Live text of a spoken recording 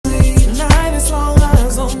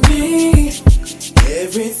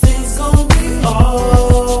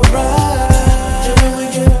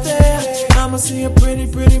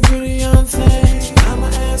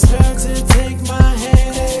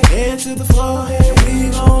and we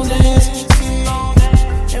gon' dance.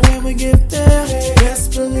 And when we get there,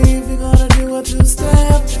 best believe we're gonna do a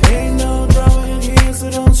two-step. Ain't no drama in here, so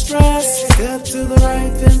don't stress. Step to the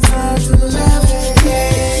right, then side to the left.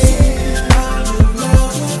 Yeah, I'm in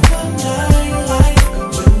love with the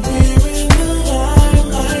nightlife. When we're in the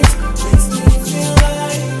limelight, makes me feel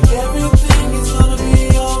like everything is gonna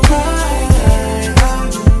be alright. I'm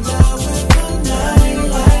in love with the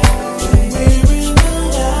nightlife. When we're in the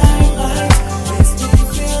limelight, makes me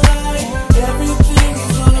feel like everything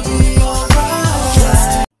is gonna be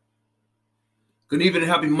alright. Good evening,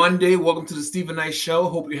 happy Monday. Welcome to the Stephen Knight Show.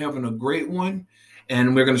 Hope you're having a great one,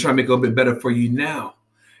 and we're going to try to make it a little bit better for you now.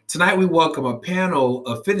 Tonight, we welcome a panel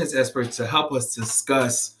of fitness experts to help us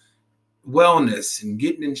discuss wellness and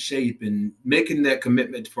getting in shape and making that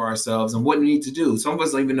commitment for ourselves and what we need to do. Some of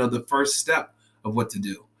us don't even know the first step of what to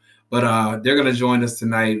do, but they're going to join us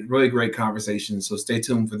tonight. Really great conversation, so stay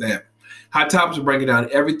tuned for that. Hot Topics are breaking down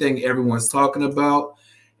everything everyone's talking about.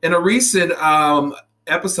 In a recent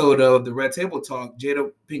episode of the Red Table Talk,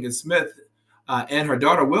 Jada Pinkett Smith and her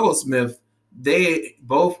daughter Willow Smith, they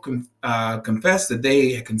both confessed that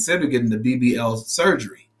they had considered getting the BBL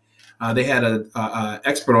surgery. They had an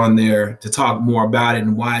expert on there to talk more about it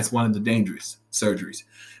and why it's one of the dangerous surgeries.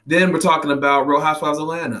 Then we're talking about Real Housewives of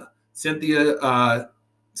Atlanta. Cynthia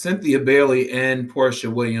Bailey and Portia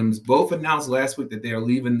Williams both announced last week that they are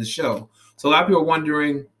leaving the show. So a lot of people are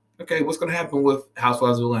wondering, okay, what's going to happen with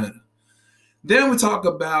Housewives of Atlanta? Then we talk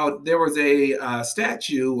about there was a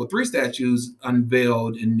statue, or 3 statues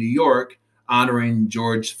unveiled in New York honoring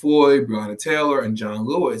George Floyd, Breonna Taylor, and John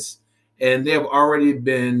Lewis. And they have already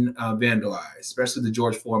been vandalized, especially the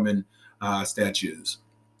George Foreman statues.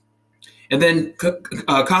 And then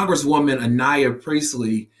Congresswoman Anaya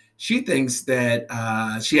Priestley, she thinks that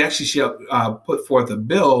she put forth a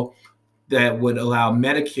bill that would allow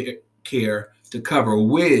Medicare to cover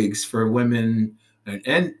wigs for women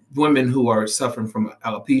and women who are suffering from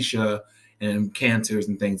alopecia and cancers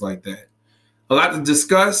and things like that. A lot to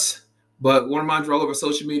discuss, but want to remind you all over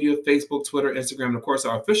social media, Facebook, Twitter, Instagram, and of course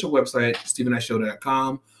our official website,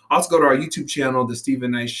 StephenKnightShow.com. Also go to our YouTube channel, The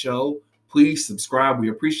Stephen Knight Show. Please subscribe. We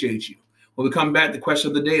appreciate you. When we come back, the question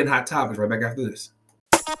of the day and hot topics right back after this.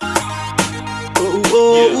 Then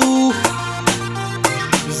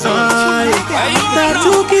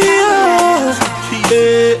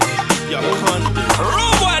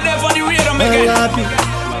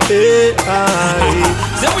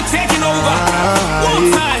we taking over.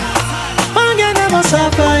 One time. Never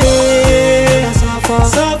suffer,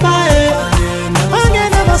 suffer,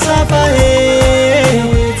 never suffer,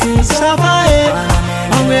 suffer.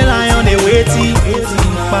 I'm relying on the waiting,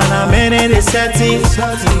 but I'm in the setting.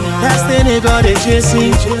 Destiny got the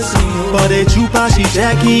chasing, but the jupa she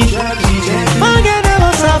jacking.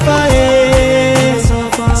 Never suffer,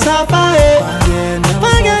 suffer,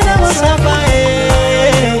 never suffer,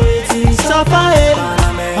 suffer.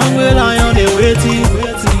 I'm relying on the waiting,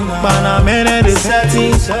 but I'm in the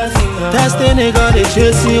setting. Destiny got the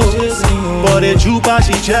chasing, but the jupa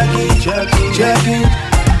she checking.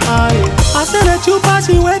 I said the jupa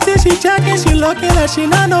she waiting, she checking, she looking like she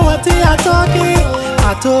not know what they are talking.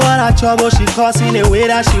 I told her that trouble she causing, the way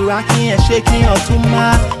that she rocking and shaking her too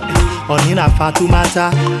mad. Onina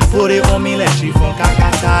Fatumata, put it on me like she from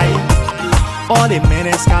Kakata. All the men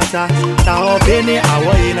is scatter, that all bene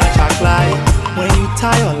awa in a chocolate. When you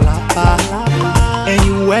tie your lapa and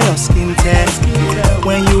you wear your skin test,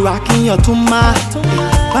 when you rocking your tuma,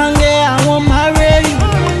 Bange, I won't marry you.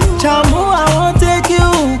 Chamu, I won't take you.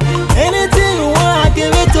 Anything you want, I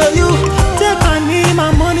give it to you. Take my name,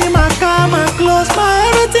 my money, my car, my clothes, my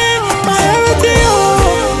everything,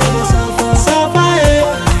 oh. Suffer,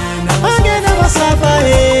 Bange never suffer,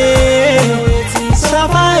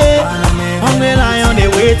 suffer. I'm relying on the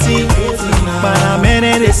waiting, but I'm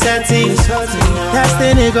in the setting.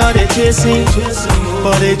 Destiny got the chasing,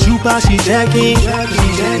 but the jupa she jacking.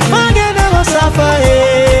 Bange never suffer,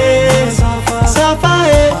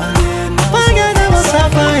 suffer. Bange never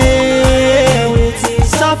suffer,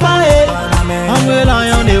 suffer. I'm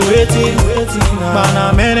relying on the waiting, but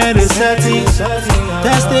I'm in the setting.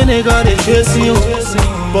 Destiny got the chasing,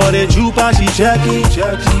 but the jupa she jacking.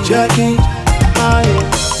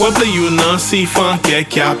 Well, play you non-see funk, get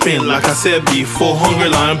capping. Like I said before, hungry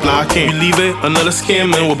line blocking. You leave it, another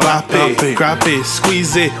scam and we'll bop it. Grab it,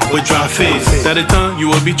 squeeze it with dry face. That the time you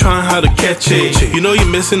will be trying how to catch it. You know you're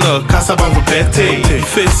missing a Casablanca bete. You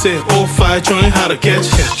fix it, all five, trying how to catch.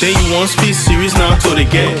 Then you won't speak serious now till they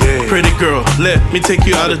get. Pretty girl, let me take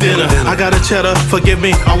you out of dinner. I got a cheddar, forgive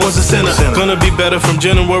me, I was a sinner. Gonna be better from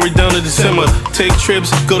January down to December. Take trips,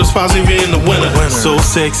 go to spas even in the winter. So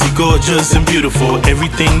sexy, gorgeous and beautiful.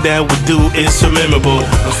 Everything that we do is so memorable.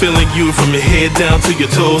 I'm feeling you from your head down to your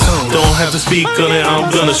toes. Don't have to speak on it, I'm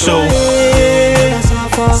gonna show.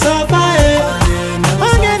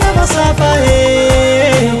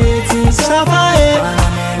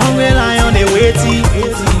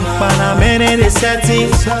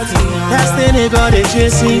 Testing it, got it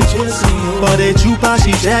chasing, but the jupa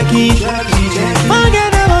she jackie.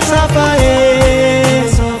 Forget about Safae,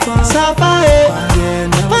 Safae.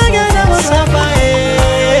 Forget about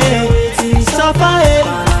Safae, Safae.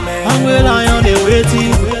 I'm on the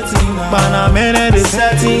waiting, but I'm in the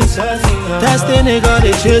setting. Testing it, got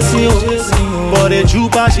it chasing, but the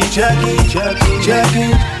jupa she jackie.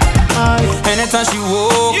 Anytime she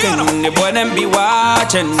walking, the boy them be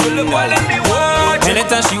watching.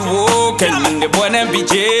 Anytime she walking, the boy them be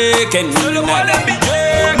jaking.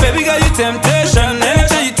 Baby girl, you temptation.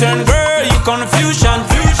 Anytime you turn girl, you confusion.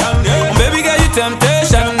 Baby girl, you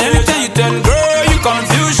temptation. Anytime you turn girl, you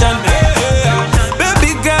confusion.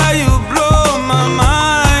 Baby girl, you blow my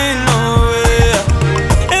mind away.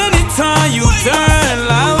 Anytime you turn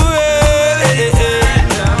like way,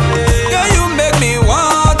 girl, you make me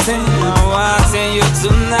wanting you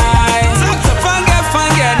tonight.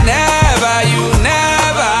 Forget, never, you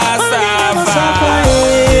never suffer.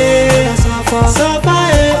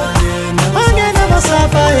 Forget never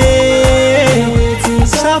suffer.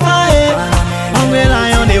 I'm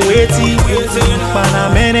relying on the waiting, but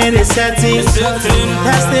I'm in the setting.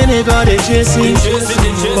 Testing it, got it chasing,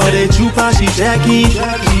 but the jupa she jackie.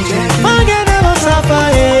 Forget never suffer.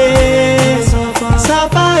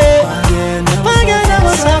 Forget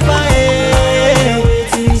never suffer.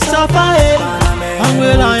 I'm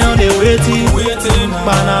relying on the waiting,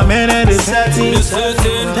 but I'm in the setting.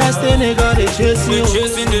 Testing it, got it chasing,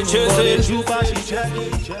 but the jupa she jackie.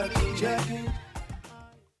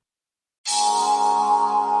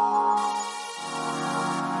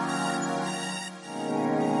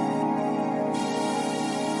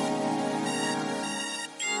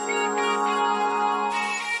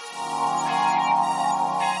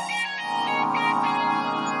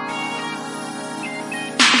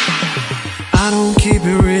 I don't keep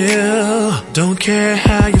it real, don't care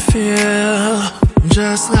how you feel. I'm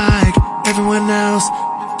just like everyone else,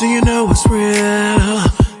 do you know what's real?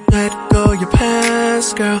 Let go your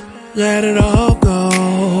past, girl, let it all go.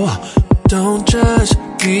 Don't judge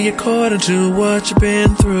me according to what you've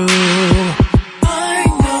been through. I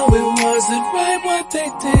know it wasn't right what they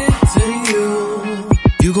did to you.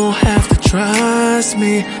 You gon' have to trust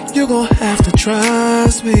me, you gon' have to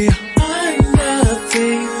trust me. I'm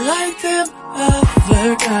nothing like them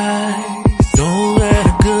other guys. Don't let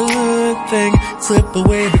a good thing slip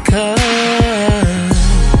away because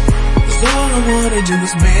all I wanna do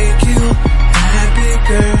is make you happy,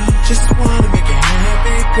 girl. Just wanna make you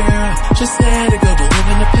happy, girl. Just let it go, don't live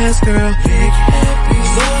in the past, girl. Make you happy.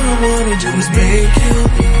 All I wanna do is make you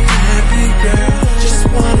happy, girl. Just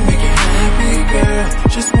wanna make you happy, girl.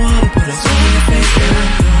 Just wanna put a smile on your face, girl.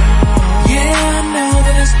 Yeah, I know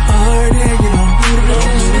that it's hard, yeah, you don't know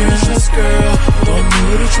to trust, girl. Don't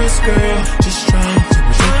know to trust, girl. Just trying to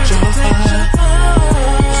protect your heart.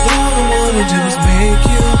 All I wanna do is make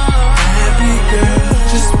you happy, girl.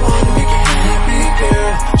 Just wanna make you happy,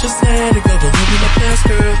 girl. Just let it go, don't live in the past,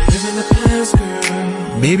 girl. Live in the past,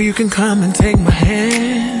 girl. Maybe you can come and take my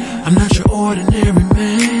hand. I'm not your ordinary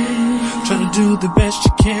man. Trying to do the best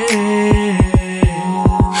you can.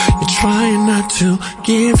 You're trying not to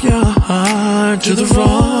give your heart to the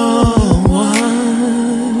wrong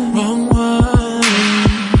one. Wrong one.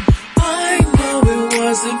 I know it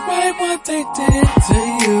wasn't right what they did to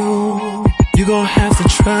you. You gon' have to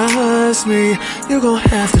trust me. You gon'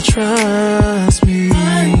 have to trust me.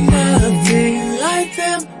 I'm nothing like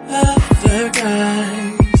them other guys.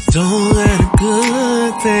 Don't let a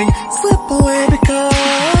good thing slip away because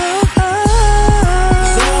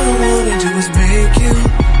all I wanna do is make you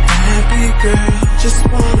happy, girl. Just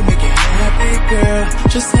wanna make you happy, girl.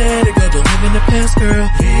 Just let it go, don't live in the past, girl.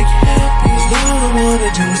 Make you happy. All I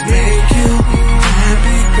wanna do is make you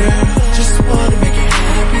happy, girl. Just wanna make you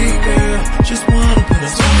happy, girl. Just wanna put a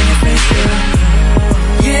smile on your face, girl.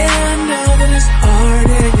 Yeah, I know that it's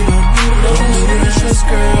hard, and you don't know to trust,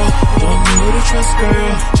 girl. Don't know to trust.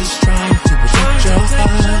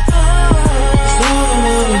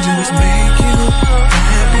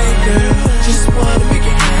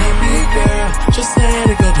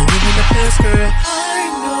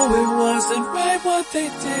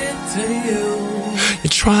 to you. You're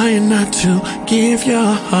trying not to give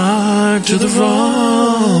your heart to the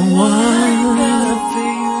wrong one.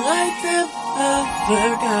 Like them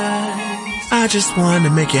other guys. I just want to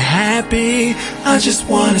make you happy. I just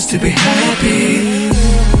want us to be happy.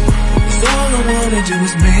 'Cause all I want to do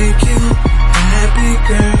is make you happy,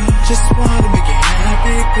 girl. Just want to make you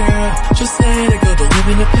happy, girl. Just let it go, don't live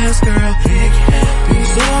in the past, girl. Make you happy.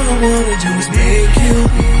 'Cause all I want to do is make you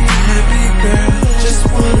happy, girl. Just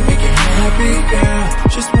want to make you happy, girl.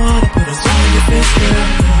 Just want to put a smile on your face, girl.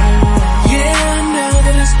 Yeah, I know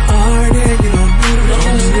that it's hard and you don't know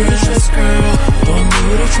to trust, girl. Don't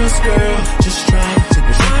know to trust, girl. Just try to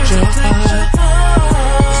protect your heart.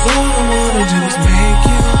 'Cause all I want to do is make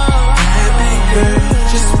you happy, girl.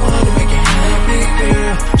 Just want to make you happy,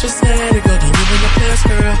 girl. Just let it go, don't live in the past,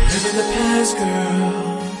 girl. Live in the past, girl.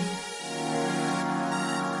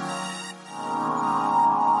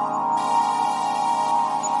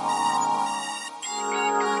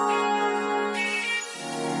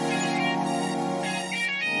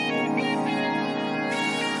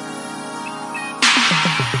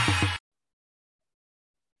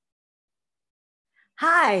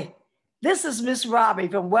 Hi, this is Miss Robbie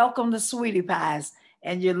from Welcome to Sweetie Pies,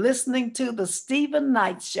 and you're listening to The Steven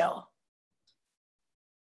Knight Show.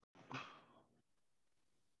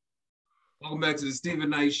 Welcome back to the Steven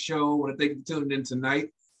Knight Show. I want to thank you for tuning in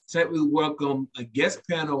tonight. Tonight we welcome a guest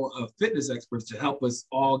panel of fitness experts to help us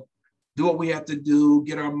all do what we have to do,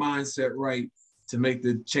 get our mindset right to make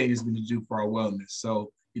the changes we need to do for our wellness.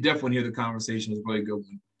 So you definitely want to hear the conversation. It's a really good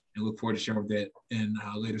one, and look forward to sharing that in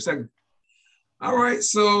a later segment. All right,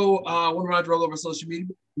 so I want to run all over social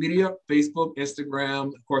media, Facebook, Instagram,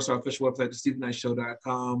 of course, our official website,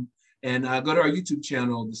 thestephenknightshow.com, and go to our YouTube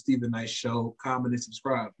channel, The Steven Knight Show, comment and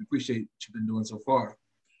subscribe. We appreciate what you've been doing so far.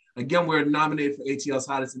 Again, we're nominated for ATL's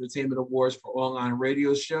Hottest Entertainment Awards for Online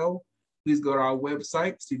Radio Show. Please go to our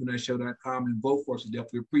website, thestephenknightshow.com, and vote for us. We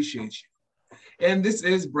definitely appreciate you. And this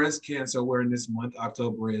is Breast Cancer Awareness Month,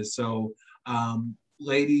 October is. So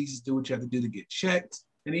ladies, do what you have to do to get checked.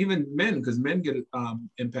 And even men, because men get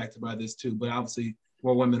impacted by this too, but obviously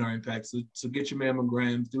more women are impacted. So get your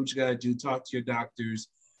mammograms, do what you gotta do, talk to your doctors.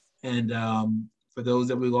 And for those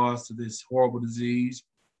that we lost to this horrible disease,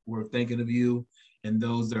 we're thinking of you. And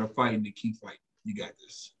those that are fighting, to keep fighting. You got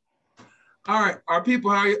this. All right, our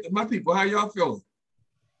people, my people, how y'all feeling?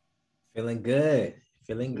 Feeling good,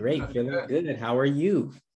 feeling great, feeling good. How are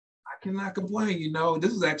you? I cannot complain. You know,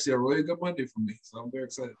 this is actually a really good Monday for me. So I'm very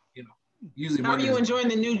excited, you know. Usually how are you enjoying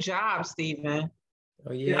the new job, Steven?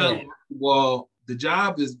 Oh, yeah. Well, the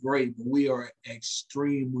job is great, but we are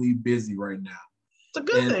extremely busy right now. It's a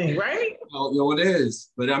good thing, right? It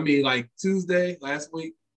is. But I mean, like Tuesday, last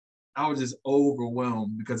week, I was just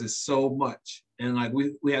overwhelmed because it's so much. And like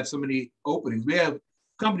we have so many openings. We have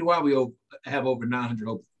company-wide, we have over 900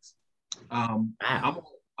 openings. Wow.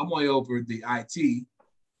 I'm only over the IT,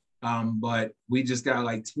 but we just got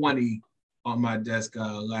like 20 on my desk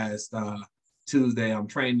last Tuesday. I'm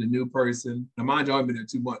training a new person. Now, mind you, I've been there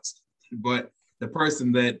 2 months, but the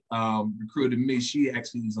person that recruited me, she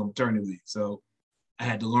actually was on maternity leave. So I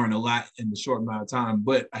had to learn a lot in the short amount of time,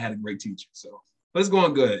 but I had a great teacher. So but it's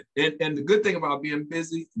going good. And the good thing about being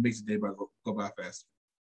busy, it makes the day go by faster.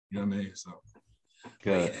 You know what I mean? So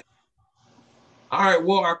good. Yeah. All right.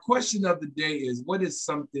 Well, our question of the day is, what is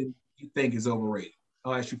something you think is overrated?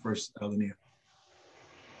 I'll ask you first, Lanier.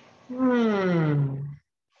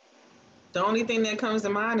 The only thing that comes to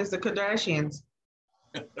mind is the Kardashians.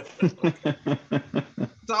 That's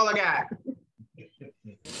all I got.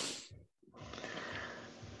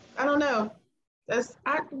 I don't know.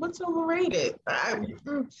 What's overrated? I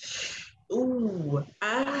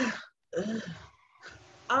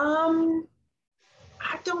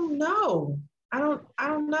don't know. I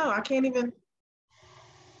don't know. I can't even.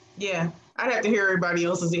 Yeah, I'd have to hear everybody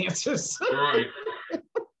else's answers. Right. What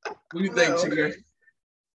do you think, Chigga?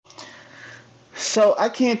 So I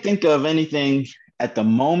can't think of anything at the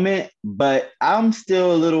moment, but I'm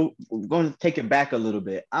still going to take it back a little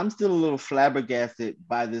bit. I'm still a little flabbergasted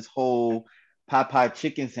by this whole Popeye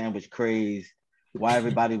chicken sandwich craze, why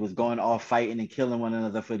everybody was going off fighting and killing one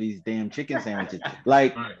another for these damn chicken sandwiches.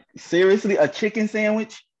 Like, right. Seriously, a chicken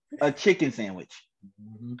sandwich? A chicken sandwich.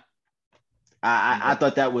 Mm-hmm. I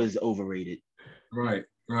thought that was overrated. Right.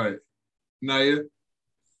 Naya?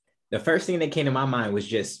 The first thing that came to my mind was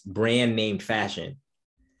just brand name fashion.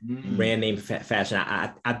 Mm-hmm. Brand name fashion.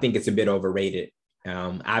 I think it's a bit overrated.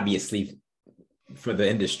 Obviously, for the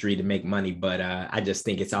industry to make money, but I just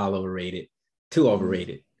think it's all overrated. Too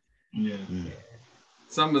overrated. Yeah. Mm.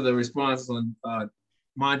 Some of the responses on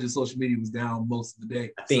mind you, social media was down most of the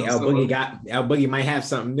day. I think El Boogie might have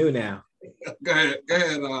something new now. Go ahead,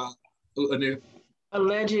 Anir.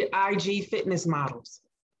 Alleged IG fitness models.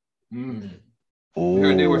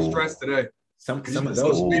 They were stressed today. Some of those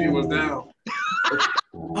social media was down.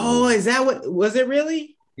 Oh, is that what was it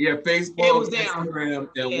really? Yeah, Facebook, Instagram,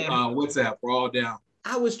 and WhatsApp were all down.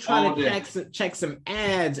 I was trying to check some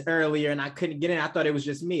ads earlier and I couldn't get in. I thought it was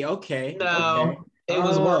just me. Okay. No, it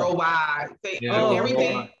was worldwide.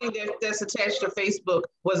 Everything that's attached to Facebook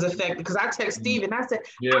was affected. Because I texted Steve and I said,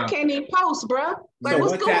 I can't even post, bro. Like,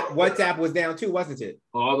 so WhatsApp was down too, wasn't it?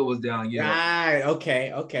 All of it was down, yeah. Right.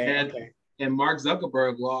 Okay. And Mark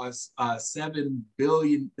Zuckerberg lost $7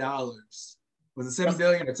 billion. Was it 7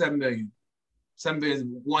 billion or 7 million? 7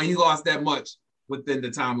 billion. One, he lost that much within the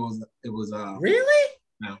time it was really?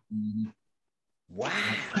 No. Wow.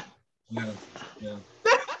 Yeah.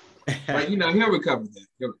 But he'll recover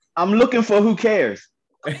that. I'm looking for who cares.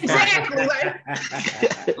 Exactly.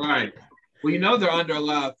 All right. Well, they're under a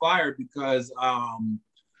lot of fire because the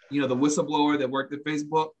whistleblower that worked at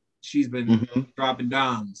Facebook, she's been dropping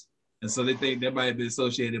dimes. And so they think that might have been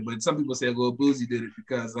associated, but some people say Lil Boosie did it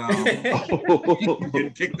because he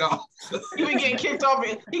getting kicked off. He been getting kicked off.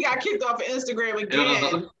 He got kicked off of Instagram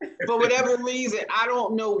again for whatever reason. I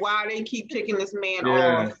don't know why they keep kicking this man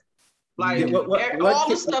off. Like all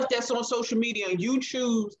the stuff that's on social media, and you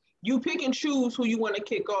pick and choose who you want to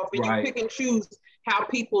kick off, and you pick and choose how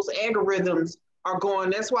people's algorithms are going.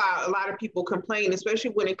 That's why a lot of people complain, especially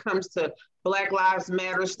when it comes to Black Lives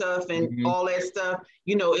Matter stuff and all that stuff.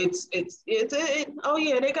 They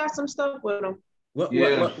got some stuff with them.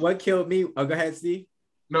 What killed me? Oh, go ahead, Steve.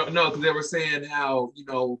 No, because they were saying how,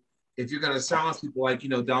 if you're going to silence people like,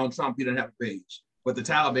 Donald Trump, he doesn't have a page, but the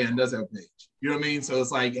Taliban does have a page. You know what I mean? So it's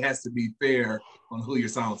like, it has to be fair on who you're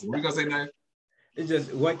silencing. What are you going to say now? It's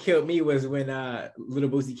just, what killed me was when Little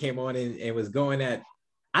Boosie came on and was going at,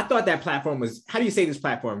 I thought that platform was, how do you say this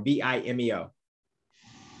platform? Vimeo.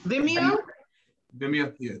 Vimeo?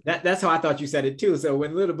 Vimeo, yeah. That's how I thought you said it too. So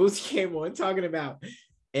when Little Boosie came on talking about,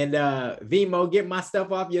 and Vimo, get my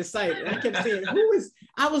stuff off your site. And I kept saying,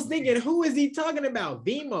 I was thinking, who is he talking about?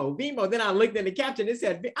 Vimo. Then I looked in the caption,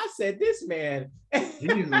 I said, this man. He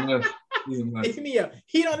don't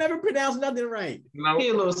ever pronounce nothing right. No. He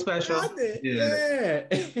a little special. Nothing. Yeah.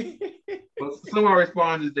 Well, someone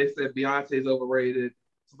responded, they said Beyonce's overrated.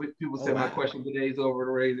 People said my question today is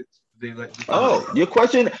overrated. Your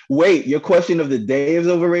question of the day is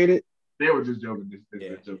overrated? They were just joking.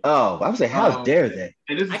 Oh, I was like, how dare they?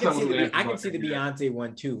 And I can see the Beyonce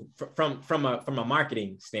one too. From a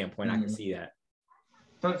marketing standpoint, I can see that.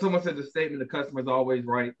 Someone said the statement, the customer's always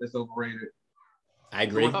right, that's overrated. I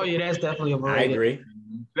agree. Oh yeah, that's definitely overrated. I agree.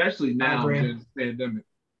 Especially now during this pandemic.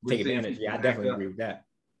 Take advantage. Yeah, I definitely agree with that.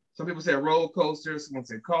 Some people said roller coaster, someone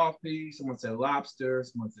said coffee, someone said lobster,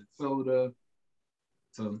 someone said soda.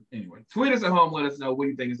 So anyway, tweet us at home, let us know what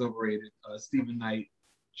you think is overrated. Stephen Knight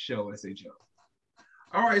Show, SHO.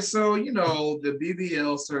 All right, so the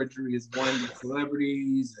BBL surgery is one that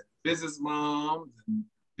celebrities and business moms and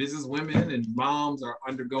business women and moms are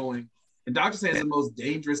undergoing. And doctors say it's the most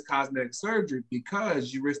dangerous cosmetic surgery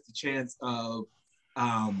because you risk the chance of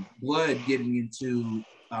blood getting into,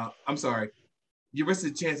 you risk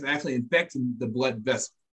the chance of actually infecting the blood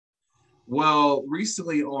vessel. Well,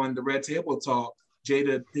 recently on the Red Table Talk,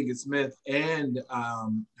 Jada Pinkett Smith and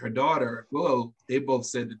her daughter, Willow, they both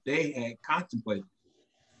said that they had contemplated.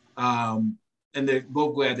 And they're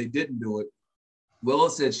both glad they didn't do it. Willow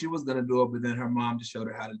said she was going to do it, but then her mom just showed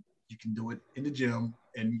her you can do it in the gym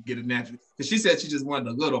and get it naturally. Because she said she just wanted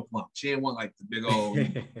a little plump. She didn't want like the big old,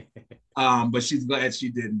 but she's glad she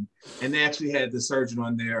didn't. And they actually had the surgeon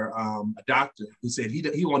on there, a doctor, who said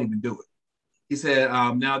he won't even do it. He said,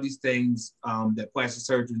 now these things that plastic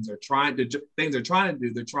surgeons are trying to do, they're trying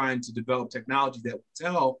to develop technology that will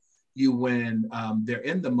tell you when they're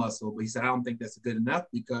in the muscle. But he said, I don't think that's good enough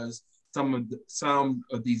because some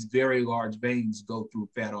of these very large veins go through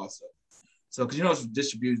fat also. So, because it's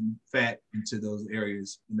distributing fat into those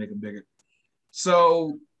areas to make them bigger.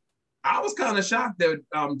 So I was kind of shocked that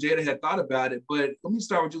Jada had thought about it, but let me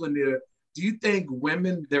start with you, Lanier. Do you think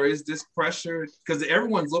women, there is this pressure, because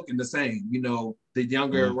everyone's looking the same, the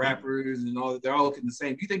younger rappers and all that, they're all looking the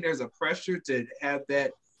same. Do you think there's a pressure to have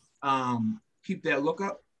that, keep that look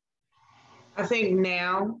up? I think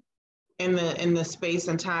now in the space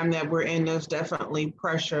and time that we're in, there's definitely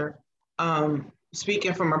pressure.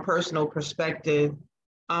 Speaking from a personal perspective,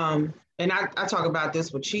 and I talk about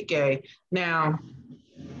this with Chike. Now,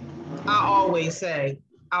 I always say,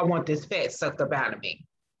 I want this fat sucked up out of me.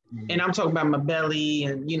 And I'm talking about my belly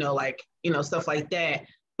and, stuff like that.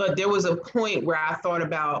 But there was a point where I thought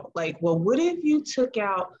about like, well, what if you took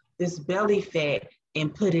out this belly fat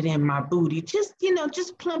and put it in my booty? Just,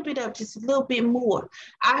 just plump it up just a little bit more.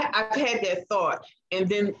 I've had that thought. And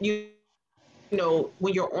then,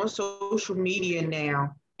 when you're on social media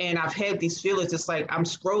now, and I've had these feelings, it's like I'm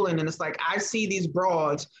scrolling and it's like I see these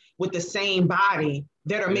broads with the same body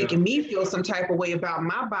that are making me feel some type of way about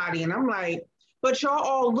my body. And I'm like, but y'all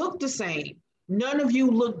all look the same. None of you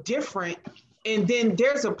look different. And then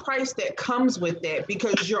there's a price that comes with that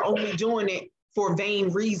because you're only doing it for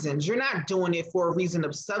vain reasons. You're not doing it for a reason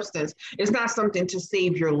of substance. It's not something to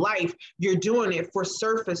save your life. You're doing it for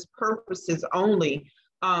surface purposes only.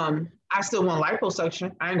 I still want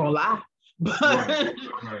liposuction. I ain't gonna lie. But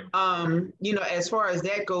as far as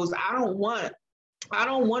that goes, I don't want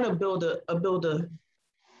to build a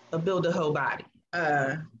whole body.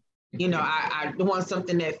 I want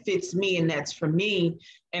something that fits me and that's for me.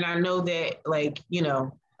 And I know that, I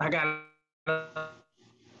gotta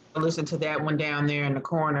listen to that one down there in the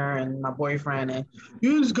corner and my boyfriend, and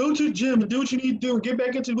you just go to the gym and do what you need to do and get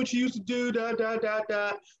back into what you used to do.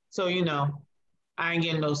 So I ain't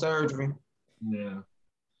getting no surgery. Yeah.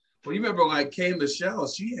 Well, you remember K. Michelle,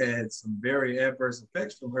 she had some very adverse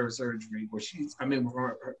effects from her surgery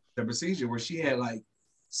the procedure where she had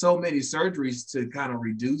so many surgeries to kind of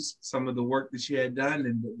reduce some of the work that she had done,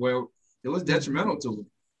 and where it was detrimental to her.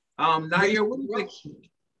 Nair, what do you think?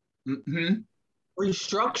 Mm-hmm.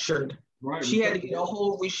 Restructured. Right. She had to get a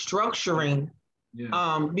whole restructuring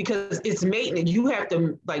because it's maintenance. You have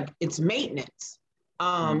to, it's maintenance.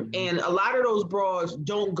 And a lot of those bras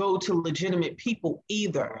don't go to legitimate people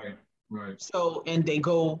either. Right. So, and they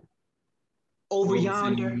go over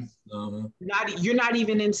yonder. You're not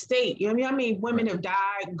even in state. You know what I mean? Women have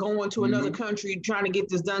died going to another country trying to get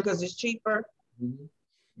this done because it's cheaper. Mm-hmm.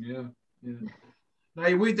 Yeah. Now,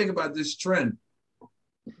 what do you think about this trend?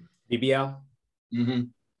 BBL? Mm-hmm.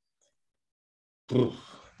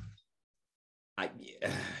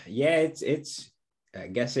 It's I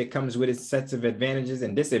guess it comes with its sets of advantages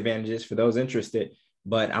and disadvantages for those interested,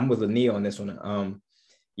 but I'm with Lania on this one.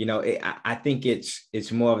 I think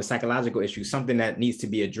it's more of a psychological issue, something that needs to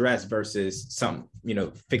be addressed versus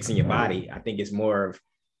fixing your body. I think it's more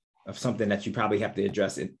of something that you probably have to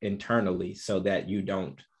address internally so that you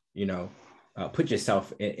don't, put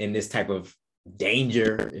yourself in this type of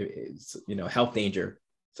danger, health danger,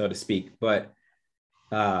 so to speak. But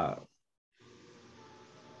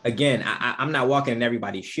again, I'm not walking in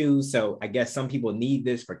everybody's shoes. So I guess some people need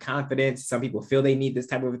this for confidence. Some people feel they need this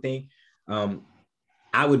type of a thing.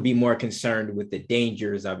 I would be more concerned with the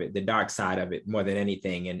dangers of it, the dark side of it, more than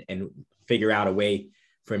anything, and figure out a way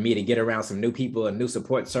for me to get around some new people, a new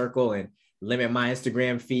support circle, and limit my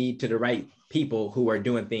Instagram feed to the right people who are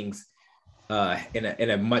doing things in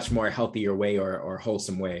a much more healthier way or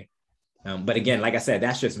wholesome way. But again, like I said,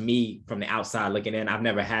 that's just me from the outside looking in. I've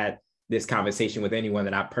never had this conversation with anyone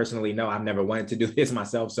that I personally know. I've never wanted to do this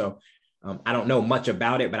myself. So I don't know much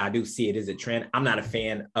about it, but I do see it as a trend. I'm not a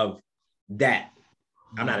fan of that.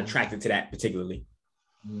 I'm not attracted to that particularly.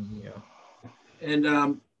 Mm-hmm. And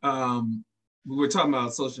we were talking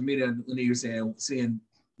about social media, and you were saying seeing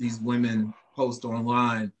these women post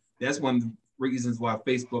online. That's one of the reasons why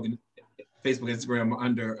Facebook and Instagram are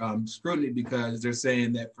under scrutiny, because they're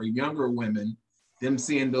saying that for younger women, them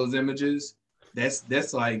seeing those images,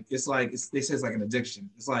 that's like they say it's like an addiction.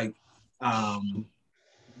 It's like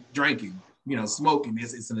drinking, smoking.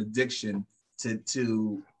 It's an addiction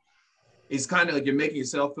to. It's kind of like you're making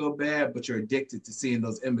yourself feel bad, but you're addicted to seeing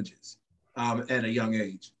those images at a young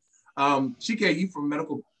age. Chike, you from a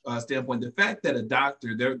medical standpoint, the fact that a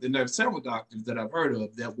doctor, there are several doctors that I've heard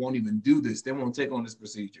of that won't even do this. They won't take on this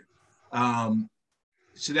procedure.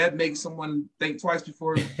 Should that make someone think twice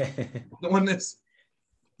before doing this?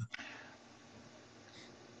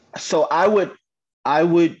 So I would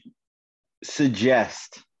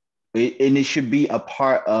suggest, and it should be a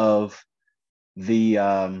part of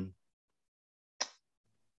the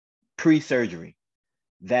pre-surgery,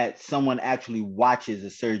 that someone actually watches a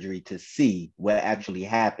surgery to see what actually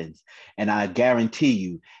happens. And I guarantee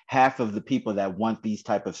you, half of the people that want these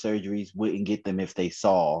type of surgeries wouldn't get them if they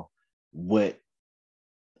saw what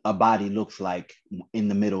a body looks like in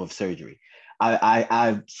the middle of surgery.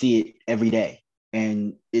 I see it every day.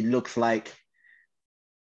 And it looks like,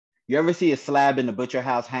 you ever see a slab in the butcher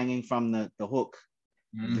house hanging from the hook?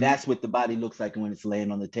 Mm-hmm. That's what the body looks like when it's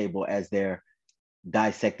laying on the table as they're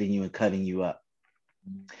dissecting you and cutting you up.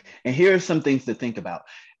 And here are some things to think about.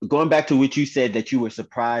 Going back to what you said, that you were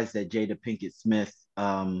surprised that Jada Pinkett Smith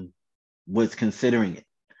was considering it.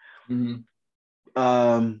 Mm-hmm.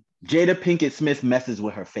 Jada Pinkett Smith messes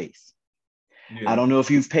with her face. I don't know if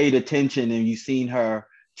you've paid attention and you've seen her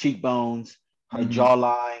cheekbones, her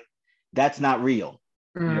jawline. That's not real.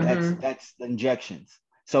 That's the injections.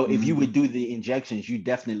 So if you would do the injections, you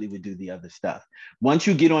definitely would do the other stuff. Once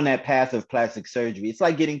you get on that path of plastic surgery, it's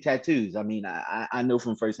like getting tattoos. I mean, I know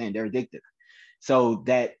from firsthand, they're addictive. So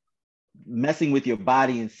that messing with your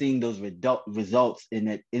body and seeing those results in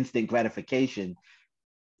that instant gratification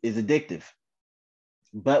is addictive.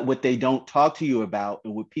 But what they don't talk to you about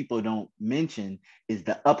and what people don't mention is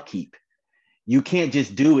the upkeep. You can't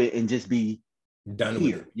just do it and just be done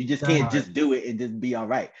here. With it. You just can't just do it and just be all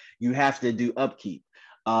right. You have to do upkeep.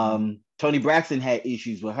 Toni Braxton had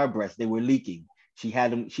issues with her breasts. They were leaking. She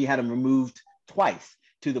had them removed twice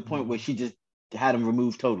to the point where she just had them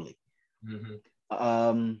removed totally.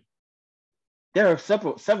 There are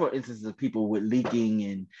several instances of people with leaking,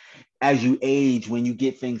 and as you age, when you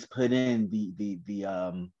get things put in,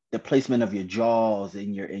 the placement of your jaws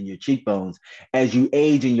and your cheekbones, as you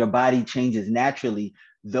age and your body changes naturally,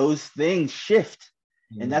 those things shift,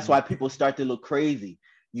 and that's why people start to look crazy.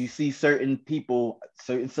 You see certain people,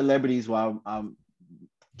 certain celebrities, while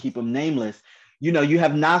keep them nameless, you know, you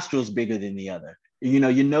have nostrils bigger than the other. You know,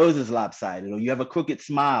 your nose is lopsided, or you have a crooked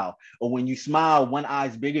smile, or when you smile, one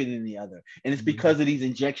eye's bigger than the other. And it's because of these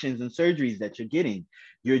injections and surgeries that you're getting.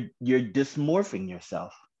 You're dysmorphing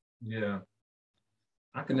yourself. Yeah.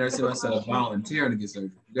 I can never see myself volunteering to get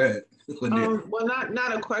surgery. Go ahead. Well,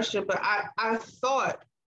 not a question, but I thought,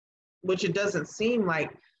 which it doesn't seem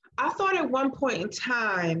like, I thought at one point in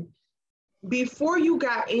time, before you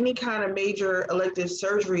got any kind of major elective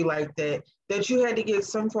surgery like that, that you had to get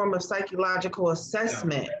some form of psychological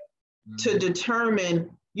assessment to determine,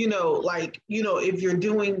 you know, like, you know, if you're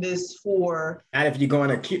doing this for. Not if you're going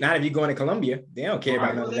to Colombia, they don't care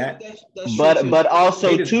about none of that. But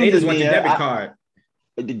also they too, just want your debit card.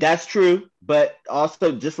 That's true, but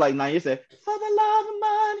also just like Naya said, for the love of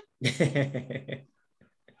money.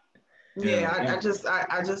 I just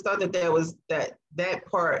thought that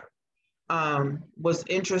part was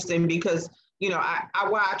interesting because, you know, I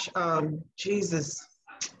watch Jesus,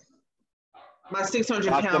 My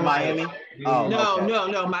 600-Pound Miami. Life.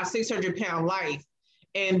 No, My 600-Pound Life,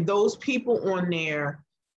 and those people on there,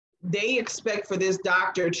 they expect for this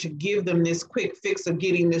doctor to give them this quick fix of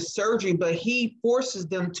getting this surgery, but he forces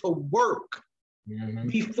them to work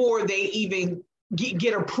before they even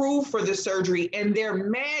get approved for the surgery, and they're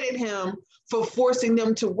mad at him for forcing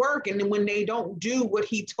them to work. And then when they don't do what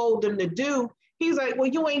he told them to do, he's like, well,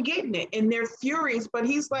 you ain't getting it. And they're furious, but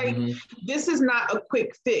he's like, this is not a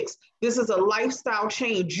quick fix. This is a lifestyle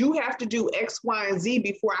change. You have to do X, Y, and Z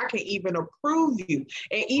before I can even approve you.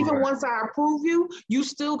 And even once I approve you, you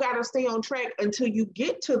still got to stay on track until you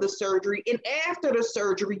get to the surgery. And after the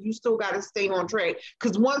surgery, you still got to stay on track.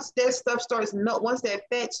 Because once that stuff starts, once that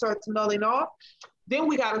fat starts melting off, then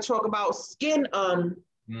we got to talk about skin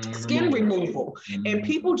removal. And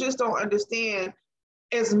people just don't understand,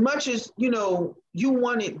 as much as, you know, you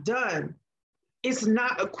want it done, it's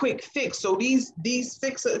not a quick fix. So these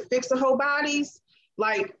fix the whole bodies,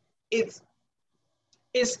 like it's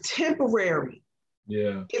temporary.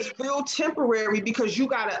 Yeah. It's real temporary because you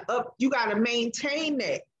gotta maintain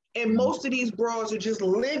that. And most of these bras are just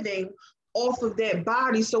living off of that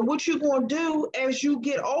body. So what you gonna do as you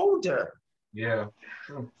get older? Yeah.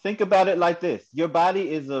 Think about it like this. Your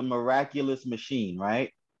body is a miraculous machine,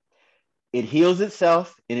 right? It heals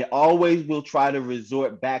itself, and it always will try to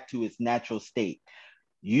resort back to its natural state.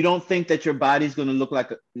 You don't think that your body's going to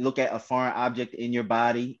look at a foreign object in your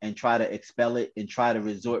body and try to expel it and try to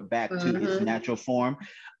resort back to its natural form,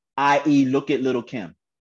 i.e. look at Little Kim.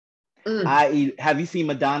 I.e. have you seen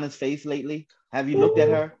Madonna's face lately? Have you looked at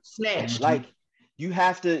her? Snatched. Like, you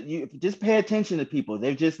have to just pay attention to people.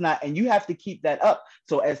 They're just not, and you have to keep that up.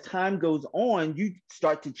 So as time goes on, you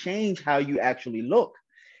start to change how you actually look.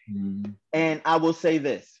 And I will say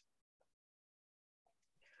this.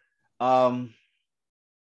 Tonight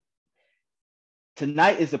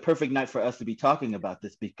is the perfect night for us to be talking about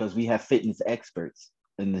this because we have fitness experts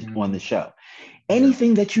on the show.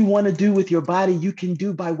 Anything that you want to do with your body, you can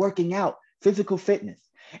do by working out, physical fitness.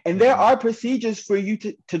 And there are procedures for you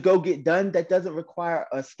to go get done that doesn't require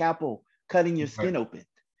a scalpel cutting your skin open.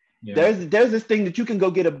 Yeah. There's this thing that you can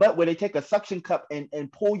go get a butt where they take a suction cup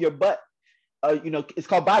and pull your butt. It's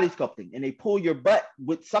called body sculpting, and they pull your butt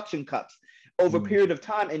with suction cups over a period of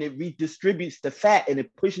time, and it redistributes the fat and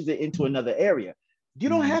it pushes it into another area. You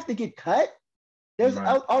don't have to get cut. There's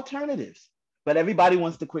alternatives, but everybody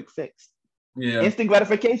wants the quick fix. Yeah. Instant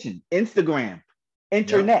gratification, Instagram,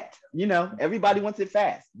 internet, everybody wants it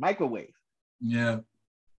fast, microwave. Yeah.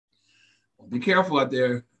 Be careful out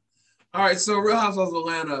there. All right, so Real Housewives of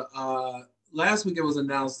Atlanta, last week it was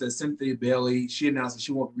announced that Cynthia Bailey, she announced that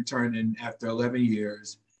she won't be returning after 11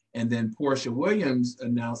 years. And then Portia Williams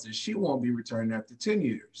announced that she won't be returning after 10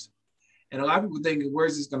 years. And a lot of people thinking,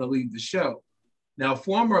 where's this going to leave the show? Now,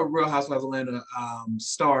 former Real Housewives of Atlanta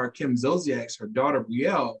star Kim Zolciak, her daughter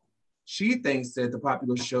Brielle, she thinks that the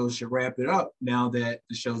popular show should wrap it up now that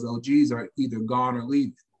the show's OGs are either gone or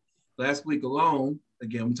leaving. Last week alone,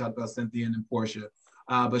 again, we talked about Cynthia and Portia,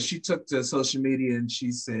 but she took to social media and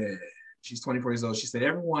she said, she's 24 years old. She said,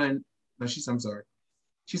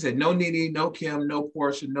 she said, no Nene, no Kim, no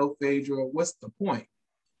Portia, no Phaedra. What's the point?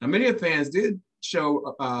 Now, many of the fans did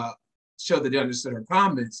show that they understood her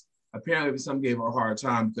comments. Apparently, some gave her a hard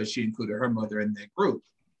time because she included her mother in that group.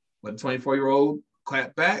 But the 24-year-old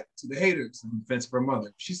clapped back to the haters in defense of her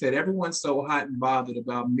mother. She said, everyone's so hot and bothered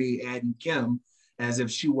about me adding Kim as if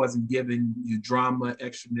she wasn't giving you drama,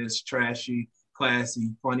 extraness, trashy,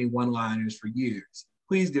 classy, funny one-liners for years.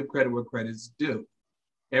 Please give credit where credit's due.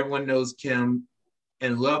 Everyone knows Kim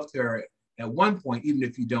and loved her at one point, even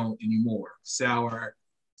if you don't anymore. Sour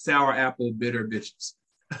apple, bitter bitches.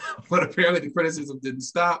 But apparently the criticism didn't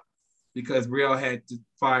stop because Brielle had to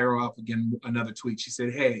fire off again another tweet. She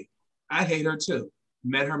said, hey, I hate her too.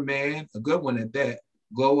 Met her man, a good one at that.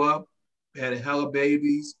 Glow up, had a hell of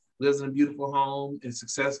babies, lives in a beautiful home, is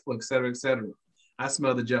successful, et cetera, et cetera. I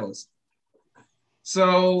smell the jealousy.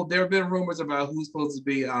 So there have been rumors about who's supposed to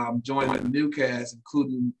be joining the new cast,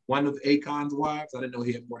 including one of Akon's wives. I didn't know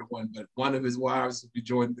he had more than one, but one of his wives will be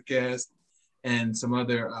joining the cast and some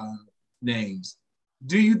other names.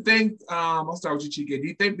 Do you think, I'll start with you, Chike, do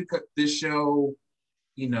you think because this show,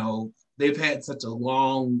 you know, they've had such a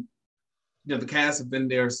long, you know, the cast have been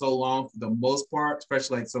there so long for the most part,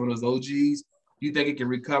 especially like some of those OGs, do you think it can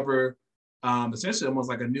recover essentially almost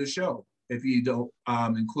like a new show if you don't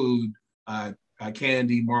include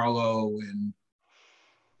Candy, Marlo, and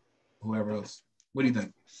whoever else? What do you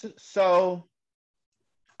think? So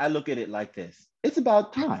I look at it like this. It's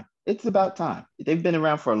about time. It's about time. They've been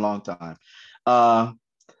around for a long time.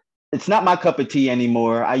 It's not my cup of tea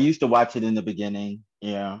anymore. I used to watch it in the beginning.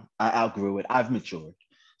 Yeah, I outgrew it. I've matured.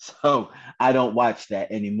 So I don't watch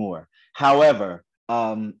that anymore. However,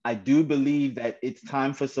 I do believe that it's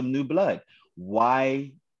time for some new blood.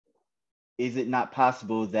 Why is it not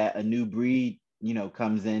possible that a new breed, you know,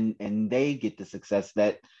 comes in and they get the success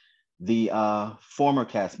that the former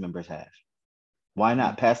cast members have? Why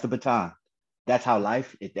not pass the baton? That's how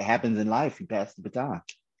it happens in life. You pass the baton.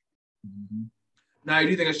 Mm-hmm. Now, do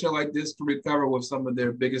you think a show like this can recover with some of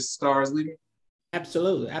their biggest stars leaving?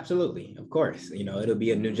 Absolutely, absolutely. Of course, you know, it'll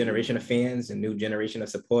be a new generation of fans, a new generation of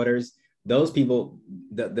supporters. Those people,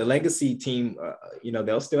 the legacy team, you know,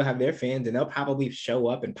 they'll still have their fans and they'll probably show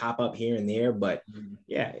up and pop up here and there. But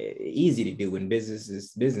yeah, easy to do when business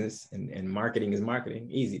is business and marketing is marketing.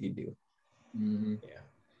 Easy to do. Mm-hmm. Yeah.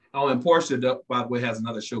 Oh, and Portia, by the way, has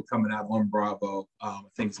another show coming out on Bravo. I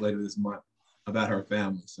think it's later this month about her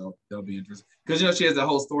family. So that'll be interesting. Because, you know, she has a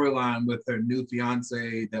whole storyline with her new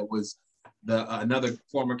fiance that was another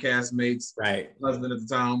former castmate's husband at the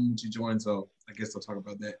time when she joined. So I guess they'll talk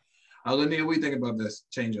about that. Linnea, what do you think about this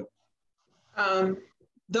change up?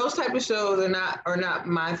 Those type of shows are not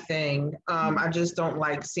my thing. I just don't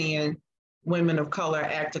like seeing women of color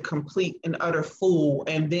act a complete and utter fool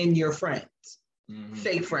and then you're friends.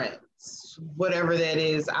 Fake friends, whatever that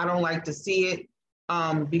is. I don't like to see it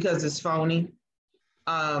because it's phony.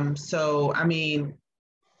 So I mean,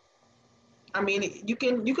 you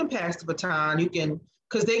can pass the baton. You can,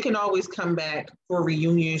 because they can always come back for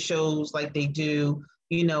reunion shows like they do,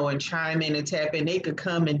 you know, and chime in and tap in. They could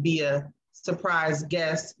come and be a surprise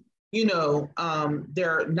guest. You know,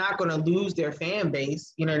 they're not going to lose their fan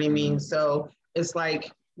base. You know what I mean? So it's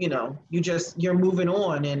like, you know, you're moving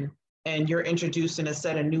on and you're introducing a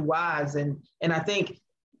set of new wives. And I think,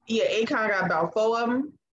 yeah, Akon got about 4 of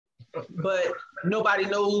them, but nobody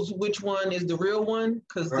knows which one is the real one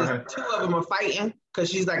because 2 of them are fighting because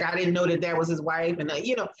she's like, I didn't know that was his wife. And,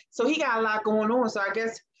 you know, so he got a lot going on. So I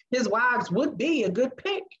guess his wives would be a good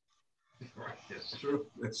pick. Right, that's true.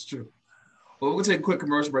 That's true. Well, we'll take a quick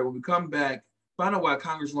commercial break. When we come back, find out why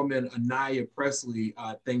Congresswoman Anaya Presley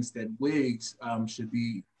thinks that wigs should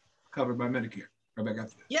be covered by Medicare. Right back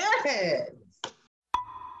after this. Yes.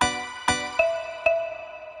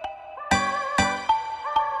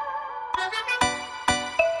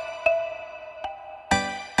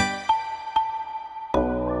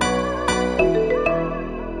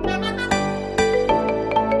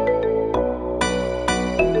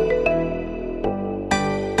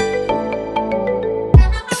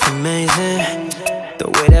 It's amazing the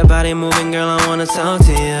way that body moving, girl. I wanna talk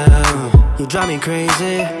to you. You drive me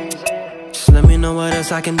crazy. Just let me know know what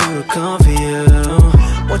else I can do to comfort you.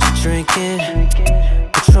 What you drinking?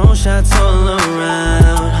 Patron shots all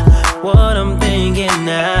around. What I'm thinking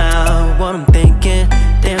now, what I'm thinking,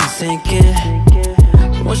 damn sinking.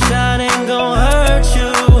 One shot ain't gon' hurt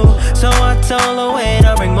you, so I told her wait,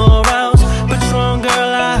 I'll bring more rounds. Patron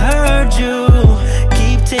girl, I heard you.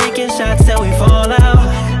 Keep taking shots till we fall out.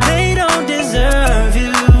 They don't deserve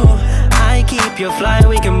you. I keep your flight,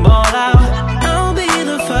 we can ball out. I'll be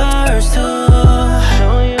the first to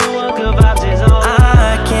show you what good vibes is all.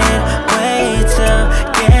 I can't wait to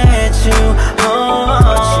get you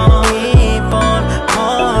home. Keep on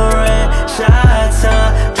pouring shots of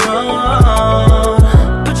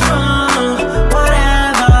Patron,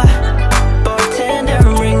 whatever. Bartender,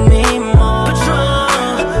 bring me more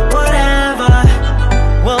Patron, whatever.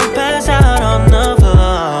 We'll pass out on the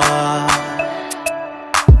floor.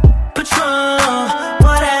 Patron,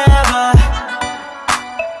 whatever.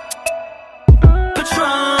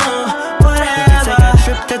 Patron, whatever. We can take a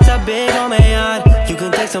trip that's a big on my yard. You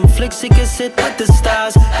can take some flicks, you can sit with the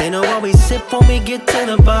stars. They know what we sip when we get to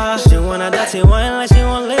the bar. She wanna dirty wine like she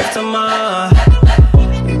won't live tomorrow.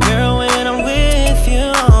 Girl, when I'm with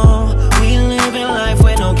you, we living life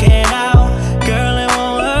with no care now. Girl, it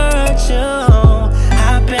won't hurt you.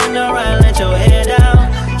 Hop in the ride, let your head down.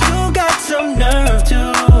 You got some nerve to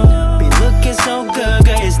be looking so good,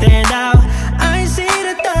 girl, you stand out. I see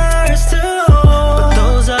the thirst too, but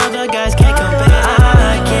those other guys can't compare.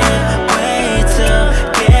 I can't wait to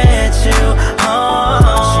get you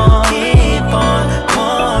home. Keep on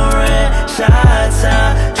pouring shots of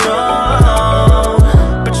Patron,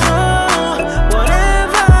 Patron,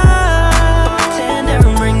 whatever. Bartender,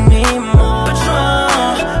 bring me more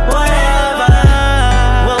Patron, whatever.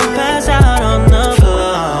 We'll pass out on the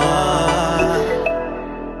floor.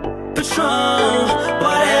 Patron,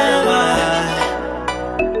 whatever.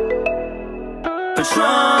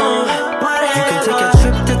 Patron, whatever. You can take a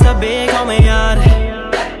trip to the big on my yard.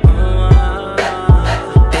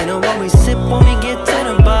 They know what we sip when we get to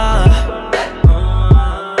the bar.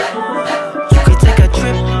 You could take a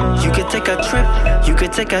trip, you could take a trip, you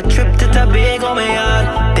could take a trip to the big on my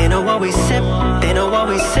yard. They know what we sip, they know what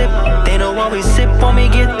we sip, they know what we sip when we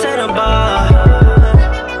get to the bar.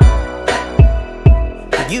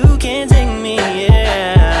 You can't take me,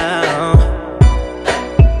 yeah.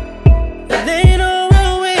 They know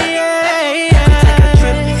what we,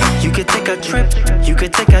 yeah. You could take a trip, you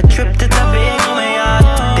could take a trip to the big on my yard.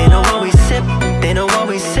 They know what we sip, they know what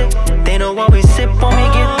we sip, they know what we sip when we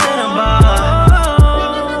get to the bar.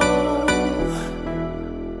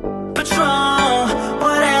 Patron,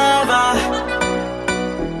 whatever.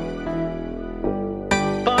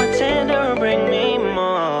 Bartender, bring me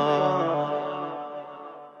more.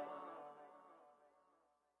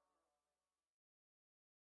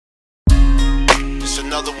 It's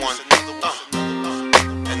another one,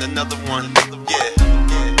 and another one, yeah.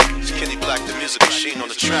 It's Kenny Black, the music machine on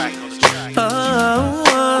the track. Yeah.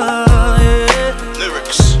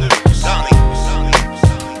 Lyrics, Donnie.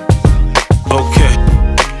 Okay.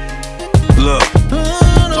 Look.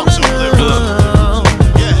 Talk to me, lyrics.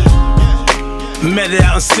 Yeah. Met it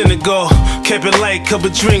out in Senegal. Kept it light, couple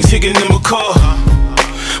drinks, higging in my car.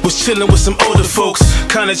 Was chillin' with some older folks.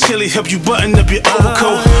 Kinda chilly, help you button up your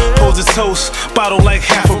overcoat. Hold a toast, bottle like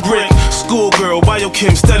half a brick. Schoolgirl,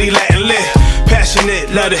 biochem, study Latin lit. Passionate,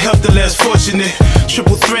 love to help the less fortunate.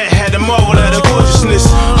 Triple threat, had to marvel at her gorgeousness.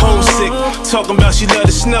 Homesick, talking about she love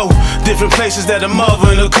the snow. Different places that her mother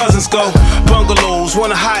and her cousins go. Bungalows,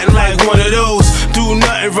 wanna hide like one of those. Do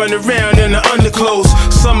nothing, run around in the underclothes.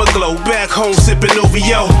 Summer glow, back home sipping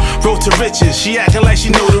OVO. Road to riches, she acting like she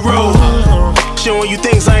know the road. Showing you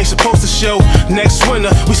things I ain't supposed to show. Next winter,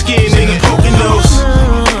 we skiing in the Poconos.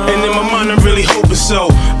 And in my mind, I'm really hoping so.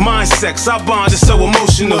 Mind sex, our bond is so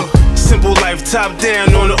emotional. Simple life, top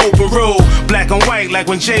down on the open road. Black and white, like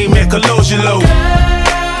when Jane met Colangelo.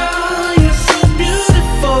 Girl, you're so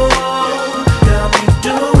beautiful. Got me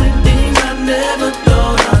doing things I never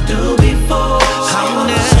thought I'd do before. I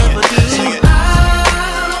never do. I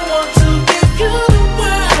want to give you the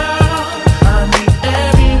world. I need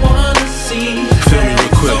everyone to see.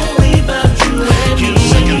 Only about you and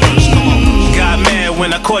me. Got mad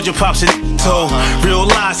when I called your pops and told.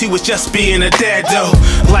 Realized he was just being a dad though.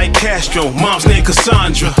 Like Castro, mom's name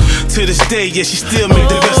Cassandra. To this day, yeah, she still make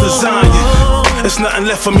the best lasagna. There's nothing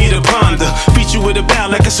left for me to ponder. Beat you with a bow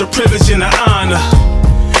like it's a privilege and an honor.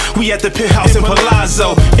 We at the penthouse in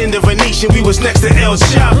Palazzo. In the Venetian, we was next to El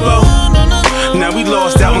Chapo. Now we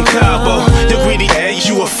lost out in Cabo. The greedy egg,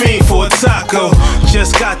 you a fiend for a taco.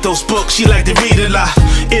 Just got those books, she like to read a lot.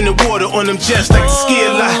 In the water on them jets, like to ski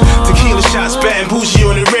a lot. Tequila shots, bad and bougie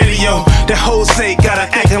on the radio. That Jose got her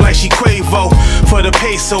acting like she Quavo. For the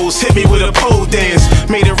pesos, hit me with a pole dance.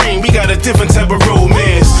 Made it rain, we got a different type of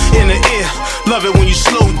romance. In the air, love it when you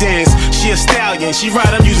slow dance. She a stallion, she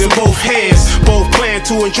ride them using both hands. Both plan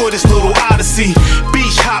to enjoy this little odyssey.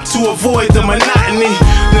 Beach hop to avoid the monotony.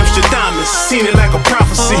 Nostradamus, seen it like a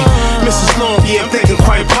prophecy. Mrs. Long, yeah, I'm thinking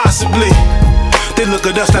quite possibly. They look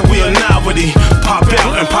at us like we a novelty. Pop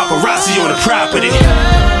out and paparazzi on the property.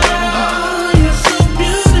 You're so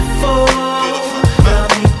beautiful.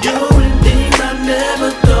 Got me doing things I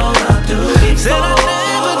never thought I'd do before. Said I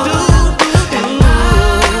never do. And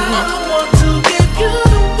I want to give you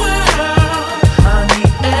the world. I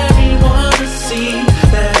need everyone to see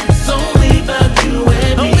that it's only about you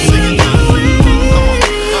and me.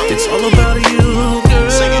 It's all about you,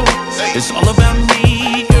 girl. It's all about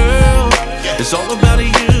me, girl. It's all about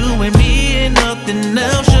you and me, and nothing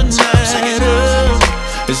else should matter.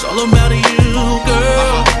 It's all about you,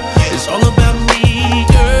 girl. It's all about me,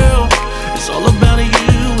 girl. It's all about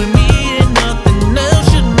you and me, and nothing else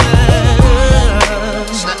should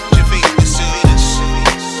matter. Snap your feet and see this.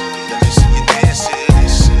 Let me see you dance to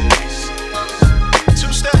this.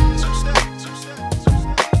 Two-step, two-step, two-step,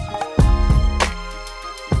 two-step.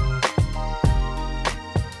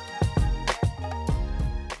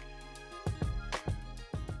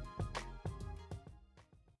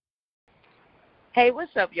 Hey,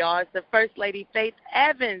 what's up, y'all? It's the First Lady Faith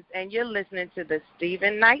Evans, and you're listening to the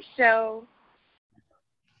Stephen Knight Show.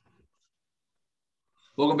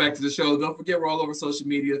 Welcome back to the show. Don't forget, we're all over social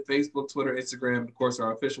media, Facebook, Twitter, Instagram, and of course,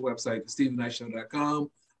 our official website,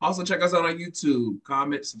 thestephenknightshow.com. Also, check us out on YouTube.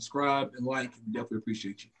 Comment, subscribe, and like. We definitely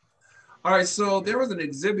appreciate you. All right, so there was an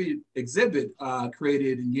exhibit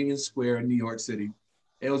created in Union Square in New York City.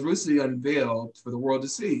 It was recently unveiled for the world to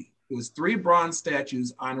see. It was 3 bronze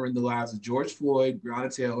statues honoring the lives of George Floyd, Breonna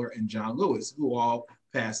Taylor, and John Lewis, who all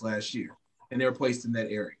passed last year, and they were placed in that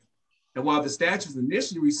area. And while the statues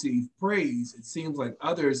initially received praise, it seems like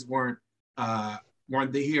others weren't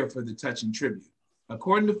here for the touching tribute.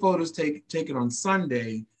 According to photos taken on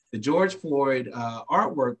Sunday, the George Floyd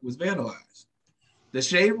artwork was vandalized. The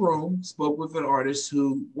Shade Room spoke with an artist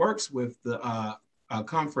who works with the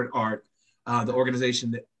Comfort Art, the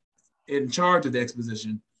organization that in charge of the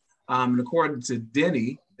exposition. And according to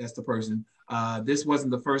Denny, that's the person, this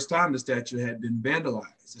wasn't the first time the statue had been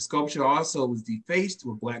vandalized. The sculpture also was defaced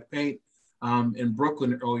with black paint in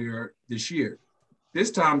Brooklyn earlier this year. This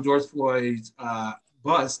time, George Floyd's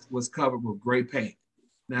bust was covered with gray paint.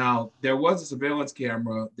 Now, there was a surveillance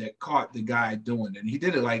camera that caught the guy doing it. And he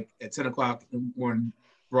did it like at 10 o'clock in the morning,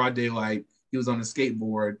 broad daylight. He was on a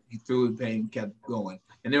skateboard. He threw the paint and kept going.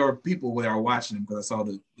 And there were people that were watching him because I saw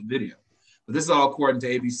the video. But this is all according to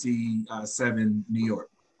ABC 7 New York.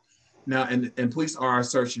 Now, and police are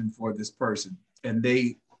searching for this person, and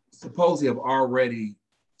they supposedly have already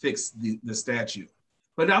fixed the statue.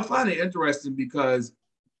 But I find it interesting because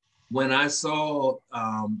when I saw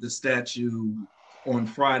the statue on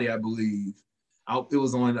Friday, I believe, it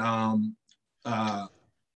was on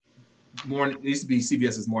morning. It used to be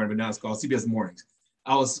CBS's Morning, but now it's called CBS Mornings.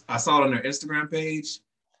 I saw it on their Instagram page.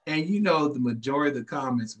 And you know, the majority of the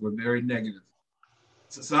comments were very negative.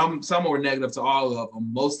 So some were negative to all of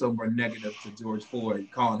them. Most of them were negative to George Floyd,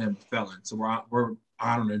 calling him a felon. So we're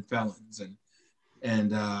honoring felons,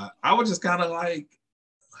 and I was just kind of like,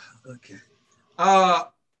 okay.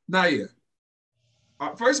 Naya,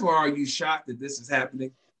 first of all, are you shocked that this is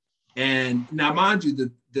happening? And now, mind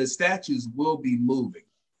you, the statues will be moving.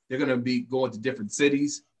 They're going to be going to different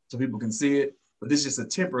cities so people can see it. But this is just a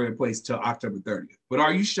temporary place till October 30th. But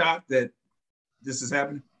are you shocked that this is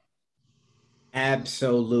happening?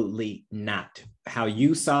 Absolutely not. How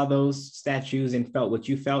you saw those statues and felt what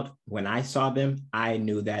you felt when I saw them, I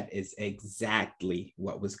knew that is exactly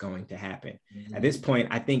what was going to happen. Mm-hmm. At this point,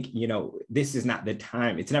 I think, this is not the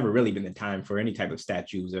time. It's never really been the time for any type of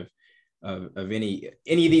statues of any of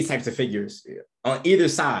these types of figures on either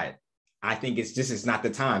side. I think this is not the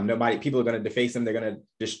time. People are going to deface them. They're going to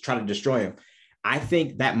just try to destroy them. I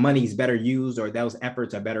think that money is better used, or those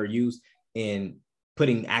efforts are better used in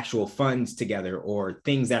putting actual funds together or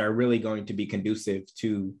things that are really going to be conducive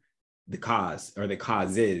to the cause or the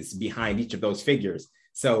causes behind each of those figures.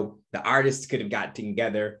 So the artists could have got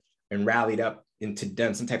together and rallied up into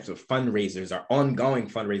done some types of fundraisers or ongoing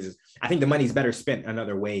fundraisers. I think the money's better spent in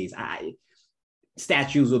other ways.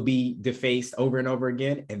 statues will be defaced over and over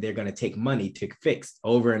again, and they're going to take money to fix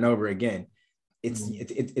over and over again.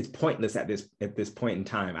 It's pointless at this point in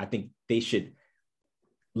time. I think they should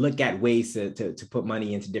look at ways to put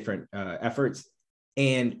money into different efforts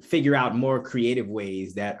and figure out more creative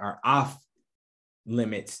ways that are off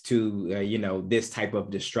limits to this type of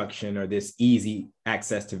destruction or this easy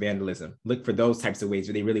access to vandalism. Look for those types of ways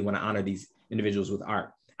where they really want to honor these individuals with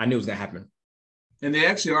art. I knew it was going to happen. And they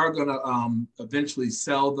actually are going to eventually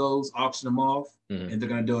sell those, auction them off, and they're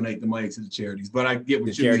going to donate the money to the charities. But I get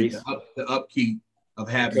what you mean, the upkeep of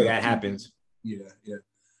having that happens. Yeah.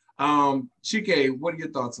 Chike, what are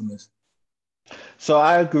your thoughts on this? So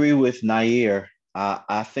I agree with Nair.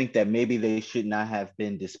 I think that maybe they should not have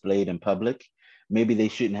been displayed in public. Maybe they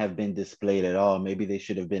shouldn't have been displayed at all. Maybe they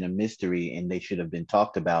should have been a mystery and they should have been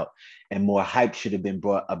talked about, and more hype should have been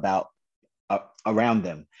brought about around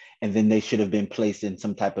them. And then they should have been placed in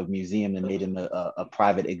some type of museum and made them a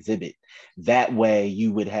private exhibit. That way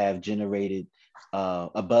you would have generated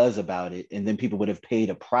a buzz about it, and then people would have paid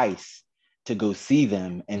a price to go see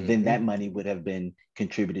them. And then that money would have been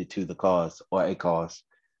contributed to the cause or a cause.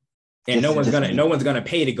 And no one's gonna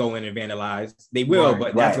pay to go in and vandalize. They will,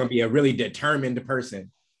 but that's gonna be a really determined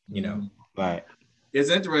person, Right. It's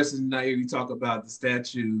interesting now you talk about the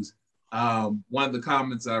statues. One of the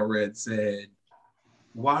comments I read said,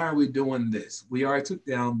 "Why are we doing this? We already took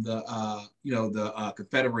down the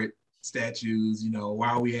Confederate statues. Why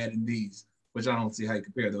are we adding these?" Which I don't see how you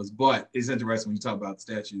compare those, but it's interesting when you talk about the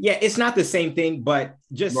statues. Yeah, it's not the same thing, but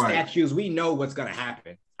just statues, we know what's gonna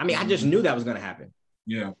happen. I mean, I just knew that was gonna happen.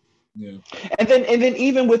 Yeah. And then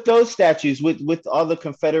even with those statues, with all the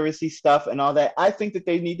Confederacy stuff and all that, I think that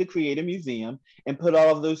they need to create a museum and put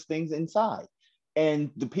all of those things inside.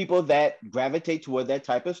 And the people that gravitate toward that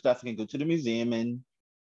type of stuff can go to the museum and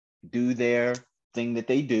do their thing that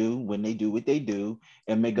they do when they do what they do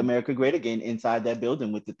and make America great again inside that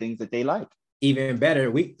building with the things that they like. Even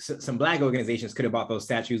better, some Black organizations could have bought those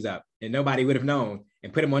statues up and nobody would have known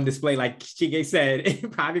and put them on display, like Chike said, in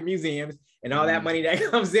private museums and all that money that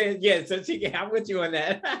comes in. Yeah, so Chike, I'm with you on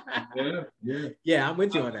that. Yeah, I'm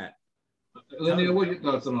with you on that. Linnea, what are your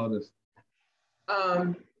thoughts on all this?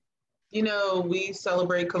 We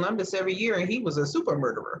celebrate Columbus every year and he was a super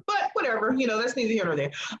murderer, but whatever, that's neither here nor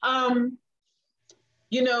there.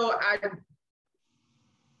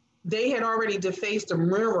 They had already defaced a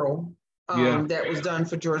mural that was done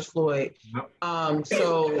for George Floyd.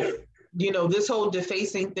 So, this whole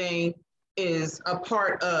defacing thing is a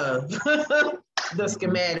part of the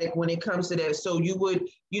schematic when it comes to that. So you would,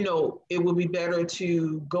 it would be better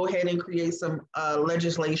to go ahead and create some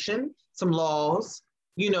legislation, some laws,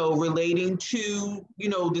 relating to,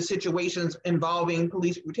 the situations involving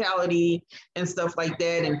police brutality and stuff like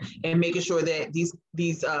that, and making sure that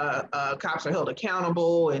these cops are held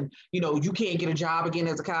accountable, and, you can't get a job again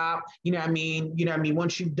as a cop.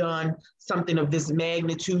 Once you've done something of this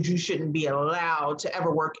magnitude, you shouldn't be allowed to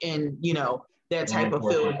ever work in, that type of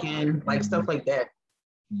field again, like stuff like that.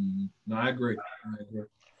 No, I agree.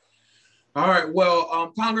 All right,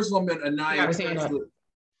 well, Congresswoman Anaya Presley.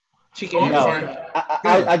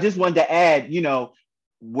 I just wanted to add,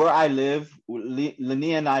 where I live,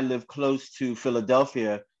 Linnea and I live close to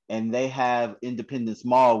Philadelphia, and they have Independence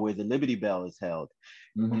Mall where the Liberty Bell is held.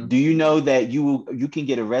 Do you know that you can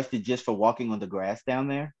get arrested just for walking on the grass down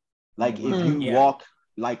there? Like if you walk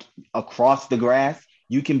like across the grass,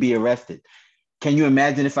 you can be arrested. Can you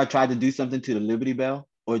imagine if I tried to do something to the Liberty Bell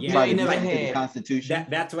or try to do something to the Constitution?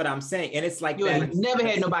 That's what I'm saying, and it's like never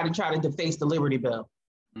had nobody try to deface the Liberty Bell.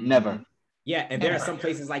 Never. Yeah, and there are some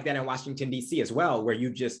places like that in Washington, D.C. as well, where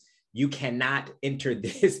you cannot enter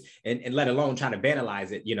this and let alone try to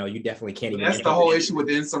vandalize it. You definitely can't even. That's the whole issue with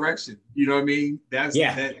the insurrection. You know what I mean? That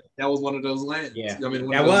was one of those lands. Yeah, that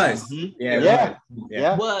was.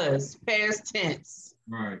 Yeah. Was past tense.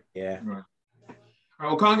 Right. Yeah. Right.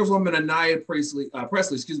 Well, Congresswoman Anaya Presley,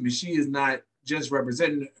 she is not just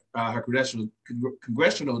representing her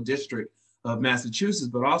congressional district of Massachusetts,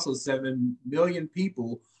 but also 7 million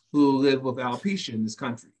people who live with alopecia in this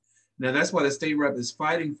country. Now, that's why the state rep is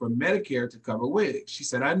fighting for Medicare to cover wigs. She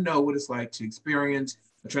said, "I know what it's like to experience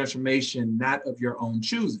a transformation not of your own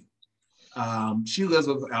choosing." She lives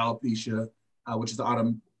with alopecia, which is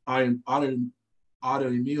an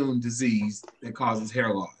autoimmune disease that causes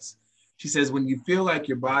hair loss. She says, when you feel like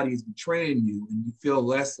your body is betraying you and you feel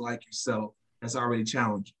less like yourself, that's already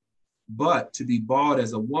challenging. But to be bald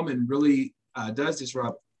as a woman really does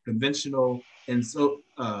disrupt conventional and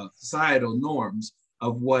societal norms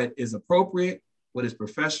of what is appropriate, what is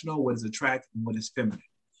professional, what is attractive, and what is feminine.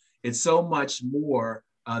 It's so much more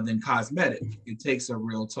than cosmetic. It takes a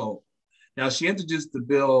real toll. Now, she introduced the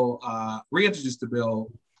bill, reintroduced the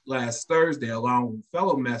bill last Thursday, along with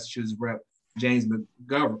fellow Massachusetts Rep. James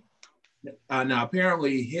McGovern. Now,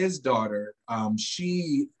 apparently his daughter,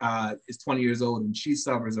 she is 20 years old and she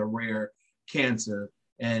suffers a rare cancer.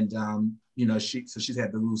 And, you know, she's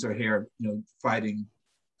had to lose her hair, you know, fighting,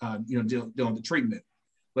 you know, dealing with the treatment.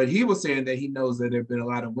 But he was saying that he knows that there have been a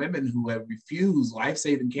lot of women who have refused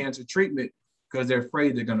life-saving cancer treatment because they're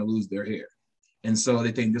afraid they're going to lose their hair. And so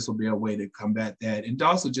they think this will be a way to combat that. And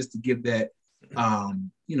also just to give that,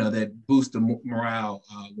 you know, that boost of morale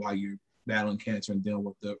while you're battling cancer and dealing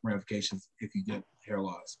with the ramifications if you get hair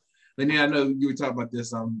loss. Lenny, I know you were talking about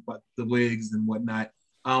this, about the wigs and whatnot.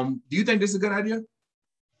 Do you think this is a good idea?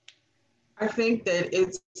 I think that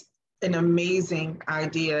it's an amazing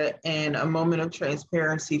idea and a moment of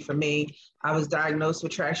transparency for me. I was diagnosed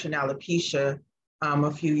with traction alopecia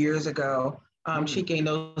a few years ago. Chike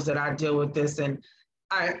knows that I deal with this, and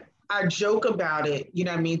I joke about it, you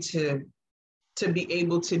know what I mean, to be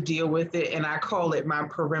able to deal with it. And I call it my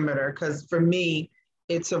perimeter, because for me,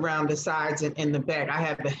 it's around the sides and in the back. I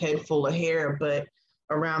have a head full of hair, but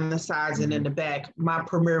around the sides and in the back, my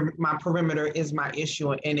perimeter is my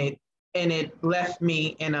issue, and it left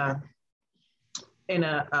me in a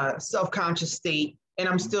self-conscious state, and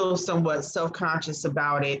I'm still somewhat self-conscious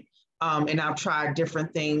about it. And I've tried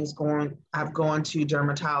different things. I've gone to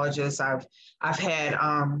dermatologists. I've had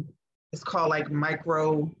it's called like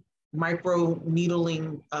micro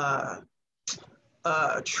needling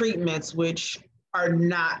treatments, which are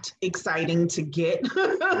not exciting to get.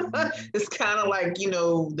 It's kind of like, you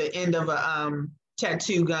know, the end of a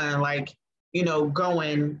tattoo gun, like, you know,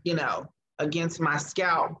 going, you know, against my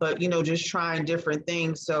scalp, but, you know, just trying different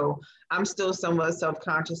things. So I'm still somewhat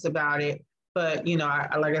self-conscious about it. But, you know,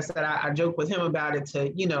 like I said, I joke with him about it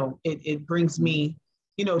to, you know, it brings me,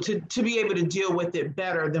 you know, to be able to deal with it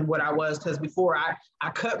better than what I was. Because before I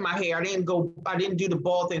cut my hair, I didn't do the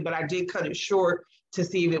bald thing, but I did cut it short to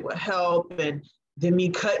see if it would help. And then me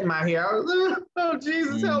cutting my hair, I was, oh,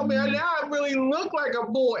 Jesus, help me. Now I really look like a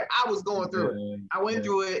boy. I was going through it. I went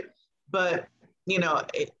through it, but, you know,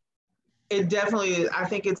 it definitely, I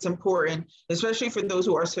think it's important, especially for those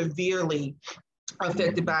who are severely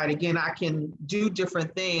affected by it. Again, I can do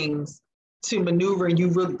different things to maneuver, and you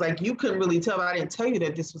really, like, you couldn't really tell, I didn't tell you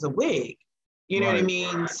that this was a wig. You know what I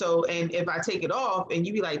mean? So, and if I take it off and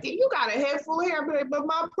you be like, you got a head full of hair, but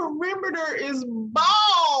my perimeter is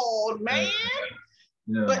bald, man.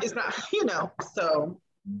 Yeah. But it's not, you know, so.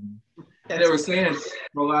 They were saying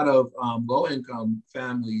for a lot of low-income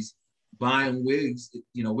families buying wigs,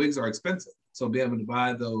 you know, wigs are expensive. So being able to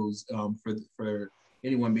buy those for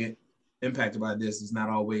anyone being impacted by this is not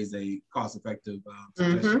always a cost-effective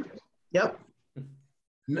suggestion. Yep.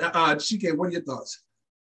 Chike, what are your thoughts?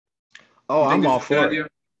 Oh, I'm all for it.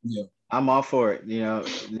 Yeah, I'm all for it. You know,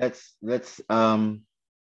 let's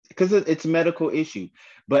because it's a medical issue.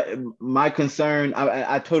 But my concern,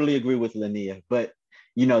 I totally agree with Linnea. But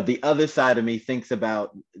you know, the other side of me thinks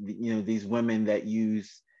about, you know, these women that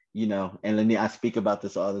use, you know, and Linnea, I speak about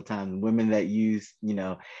this all the time. Women that use, you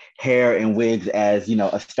know, hair and wigs as, you know,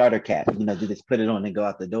 a starter cap. You know, they just put it on and go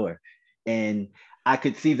out the door. And I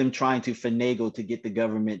could see them trying to finagle to get the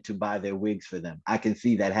government to buy their wigs for them. I can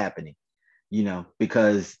see that happening. You know,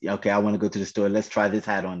 because, okay, I want to go to the store. Let's try this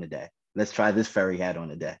hat on today. Let's try this furry hat on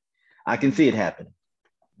today. I can see it happening.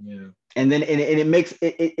 Yeah. And then it makes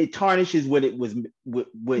it tarnishes what it was,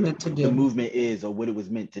 what the movement is, or what it was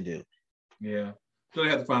meant to do. Yeah. So they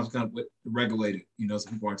have to find some kind of regulated, you know, so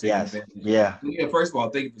people aren't taking advantage. Yeah. First of all,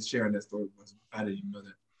 thank you for sharing that story. I didn't even know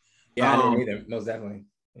that. Yeah, I didn't either. Most definitely.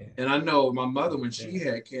 Yeah. And I know my mother, when she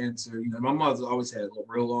had cancer, you know, my mother always had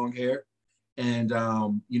real long hair. And,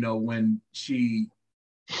 you know, when she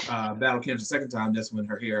battled cancer the second time, that's when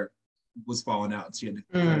her hair was falling out and she had to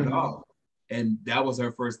cut it off. And that was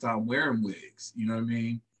her first time wearing wigs, you know what I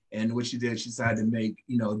mean? And what she did, she decided to make,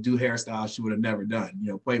 you know, do hairstyles she would have never done, you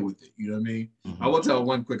know, play with it, you know what I mean? I will tell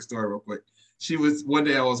one quick story real quick. One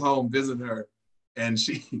day I was home visiting her, and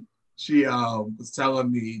she was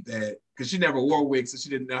telling me that, because she never wore wigs, so she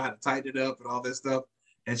didn't know how to tighten it up and all that stuff.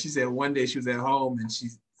 And she said one day she was at home and she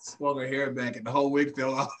swung her hair back and the whole wig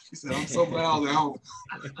fell off. She said, I'm so glad I was at home.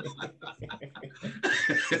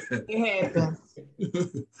 It happens.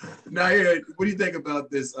 Now, what do you think about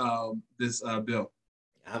this bill?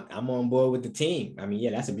 I'm on board with the team. I mean, yeah,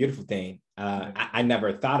 that's a beautiful thing. I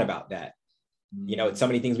never thought about that. You know, so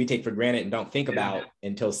many things we take for granted and don't think about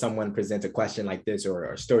until someone presents a question like this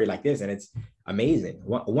or a story like this. And it's amazing,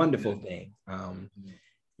 a wonderful thing.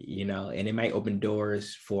 You know, and it might open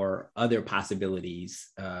doors for other possibilities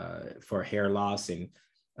for hair loss and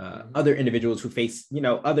other individuals who face, you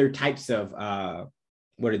know, other types of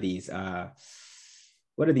what are these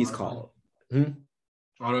called?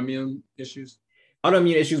 Autoimmune issues.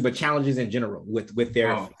 Autoimmune issues, but challenges in general with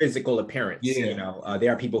their physical appearance. Yeah. You know,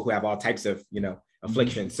 there are people who have all types of, you know,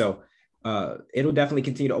 afflictions. So it'll definitely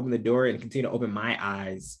continue to open the door and continue to open my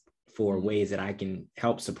eyes for ways that I can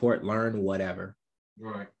help, support, learn, whatever.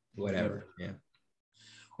 Right. Whatever. Yeah.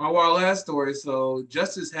 Well, our last story. So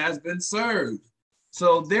justice has been served.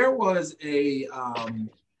 So there was a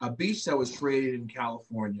beach that was created in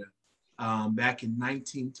California back in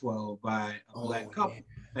 1912 by a Black couple,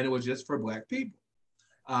 and it was just for Black people.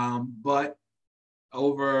 But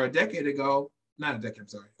over a decade ago, not a decade, I'm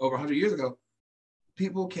sorry, over 100 years ago, white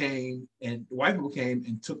people came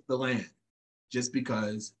and took the land just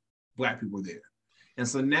because Black people were there. And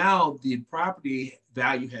so now the property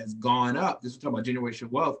value has gone up. This is talking about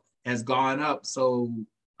generational wealth, has gone up so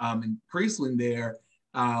increasingly there.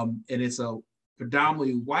 And it's a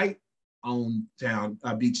predominantly white owned town,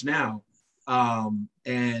 beach now,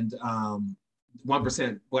 and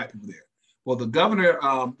 1% Black people there. Well, the governor,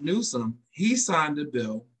 Newsom, he signed a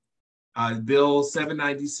bill, Bill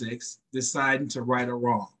 796, deciding to right a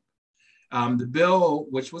wrong. The bill,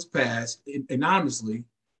 which was passed anonymously,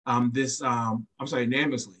 this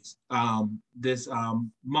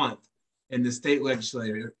month in the state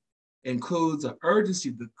legislature, includes an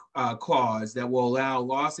urgency clause that will allow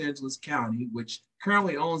Los Angeles County, which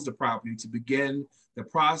currently owns the property, to begin the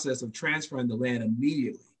process of transferring the land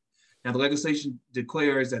immediately. Now, the legislation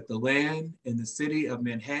declares that the land in the city of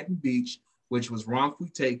Manhattan Beach, which was wrongfully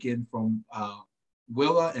taken from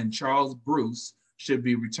Willa and Charles Bruce, should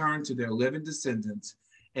be returned to their living descendants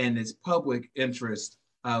and its public interest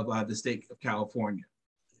of the state of California.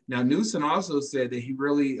 Now, Newsom also said that he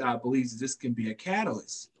really believes that this can be a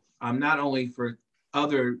catalyst, not only for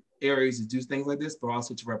other areas to do things like this, but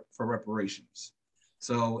also for reparations.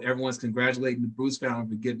 So everyone's congratulating the Bruce family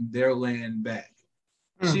for getting their land back.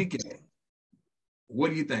 Chike,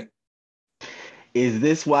 what do you think? Is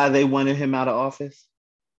this why they wanted him out of office?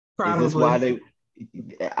 Probably. Is this why they?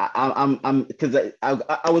 Because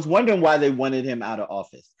I was wondering why they wanted him out of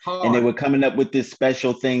office, and they were coming up with this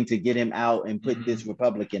special thing to get him out and put this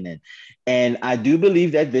Republican in. And I do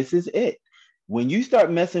believe that this is it. When you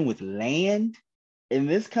start messing with land in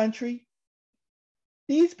this country,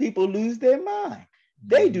 these people lose their mind.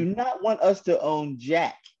 They do not want us to own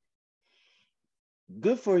jack.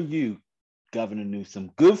 Good for you, Governor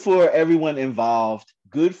Newsom. Good for everyone involved.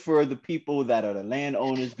 Good for the people that are the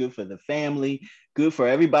landowners. Good for the family. Good for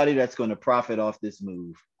everybody that's going to profit off this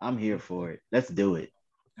move. I'm here for it. Let's do it.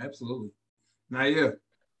 Absolutely. Naya.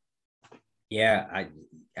 Yeah,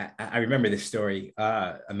 I remember this story.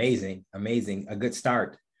 Amazing. A good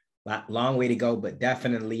start. Long way to go, but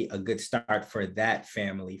definitely a good start for that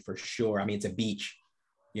family for sure. I mean, it's a beach.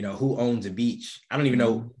 You know, who owns a beach? I don't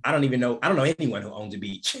know anyone who owns a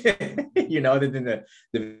beach, you know, other than the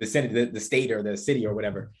vicinity, the state or the city or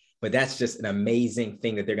whatever. But that's just an amazing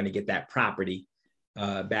thing that they're going to get that property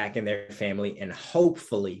back in their family. And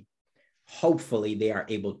hopefully they are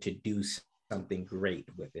able to do something great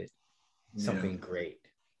with it. Something great,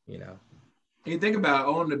 you know. And you think about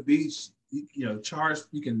on the beach, you know,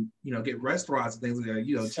 you can, you know, get restaurants and things like that,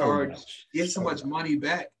 you know, get so much money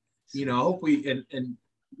back, you know, hopefully, and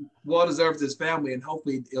well deserved this family, and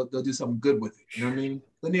hopefully they'll do something good with it. You know what I mean?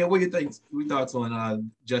 Linnea, what do you think? What thoughts on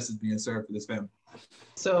justice being served for this family?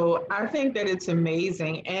 So I think that it's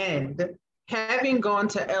amazing. And having gone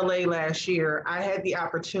to LA last year, I had the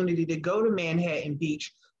opportunity to go to Manhattan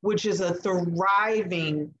Beach, which is a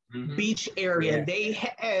thriving beach area.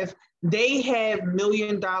 Yeah. They have $1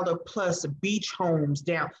 million plus beach homes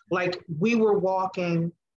down. Like, we were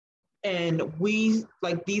walking and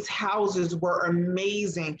these houses were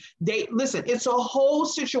amazing. Listen, it's a whole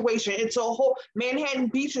situation. Manhattan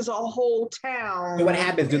Beach is a whole town. So what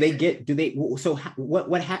happens?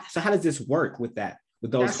 So how does this work with that? With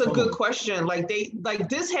those That's homes? A good question.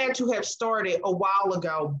 This had to have started a while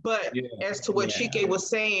ago, but as to what Chike was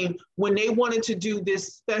saying, when they wanted to do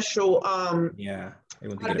this special,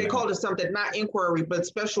 they called it something, not inquiry, but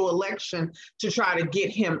special election to try to get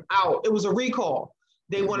him out. It was a recall.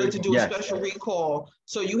 They wanted to do a special recall.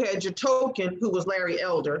 So you had your token, who was Larry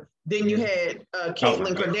Elder. Then you had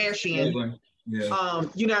Caitlyn Kardashian. Yeah.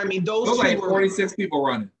 You know what I mean? Those two like 46 people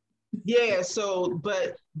running. Yeah. So,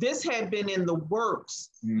 but this had been in the works.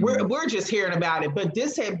 We're just hearing about it, but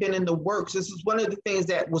this had been in the works. This is one of the things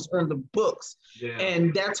that was on the books,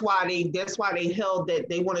 and that's why they held that.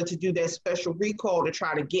 They wanted to do that special recall to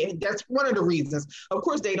try to get. That's one of the reasons. Of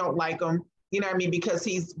course, they don't like them. You know what I mean? Because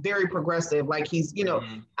he's very progressive. Like he's, you know,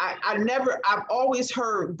 I've always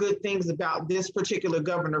heard good things about this particular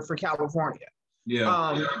governor for California.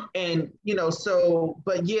 Yeah. And, you know, so,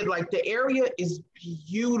 but yeah, like the area is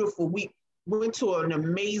beautiful. We went to an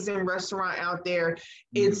amazing restaurant out there.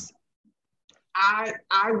 It's, I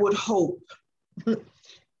would hope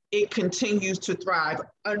it continues to thrive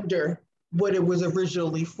under what it was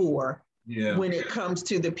originally for. Yeah. When it comes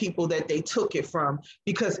to the people that they took it from,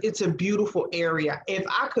 because it's a beautiful area. If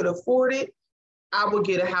I could afford it, I would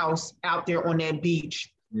get a house out there on that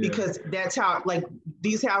beach, because that's how, like,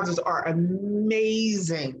 these houses are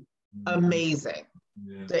amazing, amazing.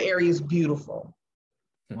 Yeah. The area is beautiful.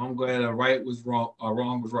 Well, I'm glad right was wrong,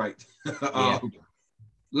 wrong was right.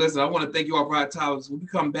 Listen, I want to thank you all for our time. When we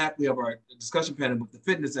come back, we have our discussion panel with the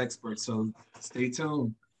fitness experts, so stay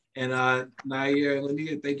tuned. And Nair and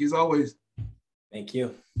Lanier, thank you as always. Thank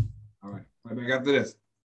you. All right, right back after this.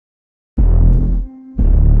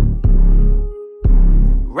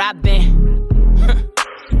 Robin,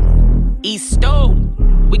 Easto,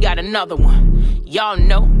 we got another one. Y'all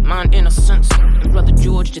know, Mount Innocence, and Brother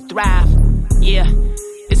George to Thrive. Yeah,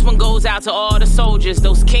 this one goes out to all the soldiers,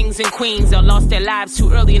 those kings and queens that lost their lives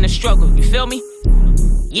too early in the struggle. You feel me?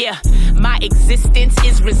 Yeah, my existence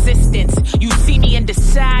is resistance. You see me and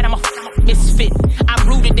decide I'm a misfit. I'm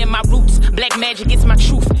rooted in my roots. Black magic is my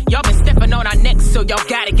truth. Y'all been stepping on our necks, so y'all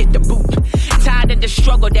gotta get the boot. Tired of the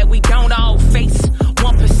struggle that we don't all face.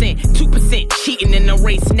 1%, 2% cheating in the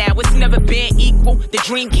race. Now it's never been equal. The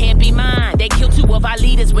dream can't be mine. They killed 2 of our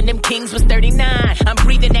leaders when them kings was 39. I'm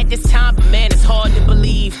breathing at this time, but man, it's hard to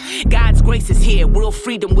believe. God's grace is here. World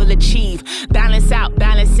freedom will achieve. Balance out,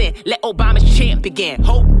 balance in. Let Obama's chant begin.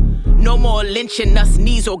 Hope. No more lynching us,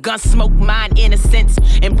 knees or gun smoke. Mine innocence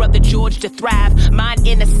and Brother George to thrive. Mine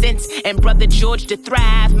innocence and Brother George to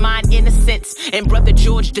thrive. Mine innocence and Brother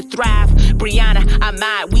George to thrive. Brianna,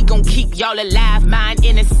 Ahmad, we gon' keep y'all alive. Mine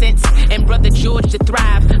innocence and Brother George to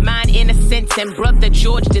thrive. Mine innocence and Brother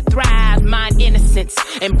George to thrive. Mine innocence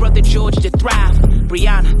and Brother George to thrive.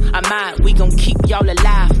 Brianna, Ahmad, we gon' keep y'all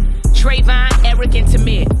alive. Trayvon, Eric, and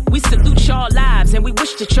Tamir, we salute y'all lives and we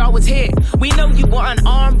wish that y'all was here. We know you were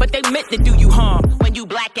unarmed, but they meant to do you harm. When you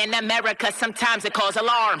black in America, sometimes it cause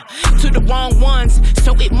alarm to the wrong ones,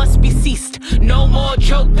 so it must be ceased. No more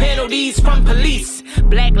joke penalties from police.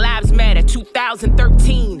 Black Lives Matter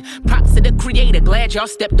 2013. Props to the creator, glad y'all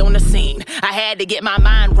stepped on the scene. I had to get my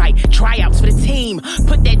mind right, tryouts for the team.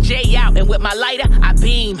 Put that J out and with my lighter, I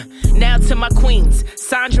beam. Now to my queens,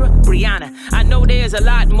 Sandra, Brianna. I know there's a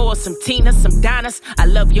lot more, some Tina, some Donnas. I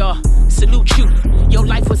love y'all, salute you. Your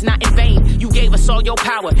life was not in vain. You gave us all your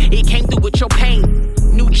power, it came through with your pain.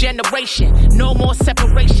 New generation, no more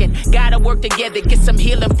separation. Gotta work together, get some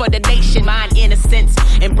healing for the nation. Mine innocence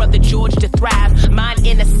and Brother George to thrive. Mine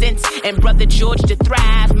innocence and Brother George to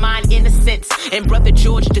thrive. Mine innocence and Brother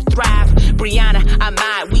George to thrive. Brianna,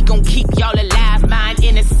 Ahmad, we gon' keep y'all alive. Mine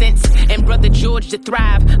innocence and Brother George to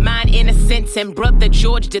thrive. Mine innocence and Brother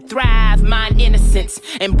George to thrive. Mine innocence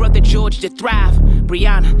and Brother George to thrive.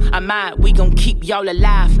 Brianna, Ahmad, we gon' keep y'all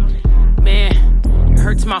alive. Man, it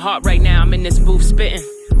hurts my heart right now. I'm in this booth spitting,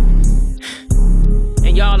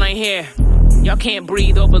 and y'all ain't here. Y'all can't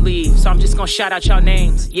breathe or believe, so I'm just gonna shout out y'all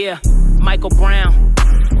names. Yeah, Michael Brown.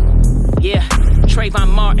 Yeah, Trayvon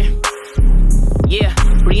Martin. Yeah,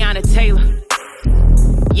 Breonna Taylor.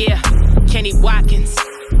 Yeah, Kenny Watkins.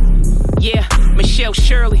 Yeah, Michelle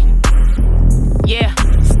Shirley. Yeah,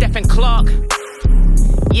 Stephen Clark.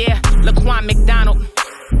 Yeah, Laquan McDonald.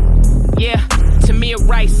 Yeah, Tamir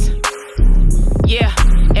Rice. Yeah,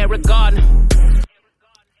 Eric Gardner.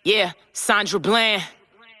 Yeah, Sandra Bland.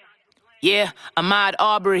 Yeah, Ahmaud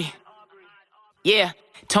Arbery. Yeah,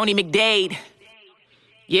 Tony McDade.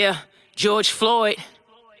 Yeah, George Floyd.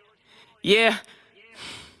 Yeah.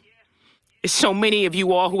 There's so many of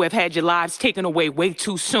you all who have had your lives taken away way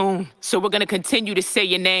too soon. So we're gonna continue to say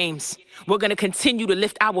your names. We're gonna continue to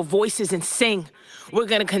lift our voices and sing. We're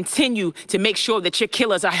gonna continue to make sure that your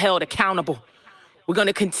killers are held accountable. We're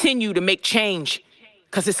gonna continue to make change,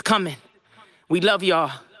 cause it's coming. We love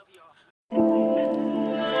y'all.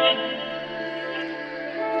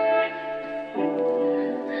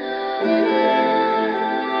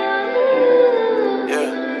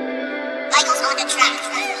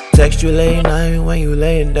 Text you late night when you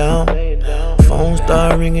laying down. Phone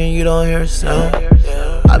start ringing, you don't hear a sound.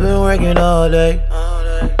 I've been working all day.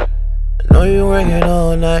 I know you working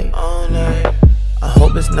all night. I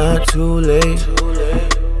hope it's not too late.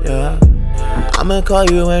 Yeah, I'ma call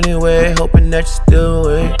you anyway, hoping that you still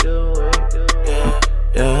awake.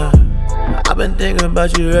 Yeah, I've been thinking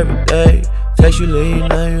about you every day. Text you late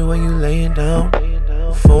night when you laying down.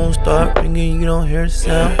 Phone start ringing, you don't hear the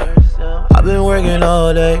sound. I've been working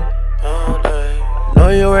all day. Know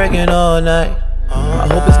you're working all night. I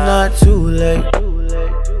hope it's not too late.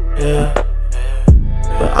 Yeah.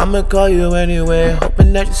 But I'ma call you anyway,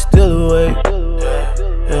 hoping that you're still awake.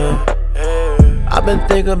 Yeah. I've been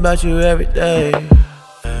thinking about you every day.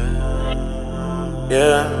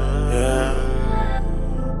 Yeah, yeah,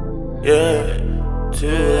 yeah. Too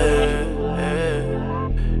late,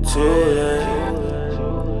 too late.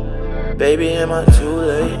 Baby, am I too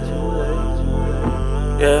late?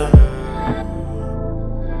 Yeah.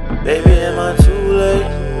 Baby, am I too late?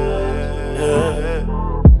 Yeah,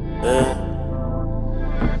 yeah.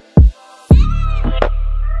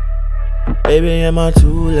 Baby, am I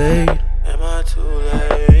too late? Am I too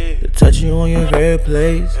late? To touch you on your favorite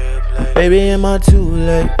place. Baby, am I too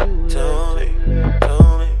late? Tell me.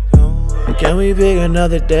 Can we pick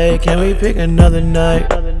another day? Can we pick another night?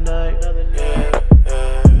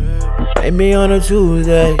 Maybe on a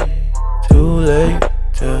Tuesday. Too late.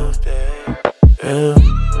 Yeah.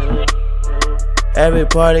 Every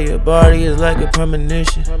part of your body is like a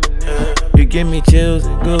premonition. You give me chills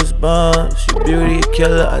and goosebumps. Your beauty a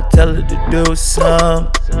killer, I tell her to do some.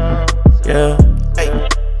 Yeah.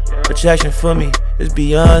 Attraction for me is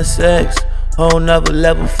beyond sex. Whole nother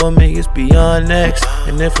level for me, it's beyond next.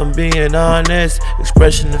 And if I'm being honest,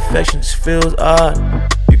 expression affection just feels odd.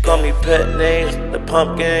 You call me pet names, the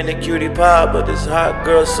pumpkin and cutie pie, but this hot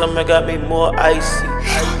girl summer got me more icy.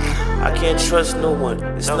 I can't trust no one,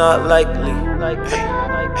 it's not likely.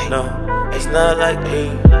 No, it's not likely.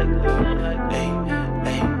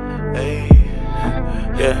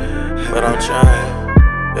 Yeah, but I'm trying.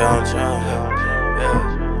 Yeah, I'm trying.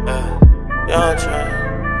 Yeah, I'm trying.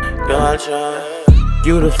 Yeah, I'm trying.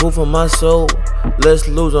 Beautiful for my soul. Let's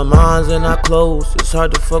lose our minds and our clothes. It's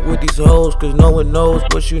hard to fuck with these hoes, cause no one knows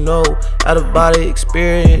what you know. Out of body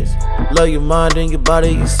experience. Love your mind and your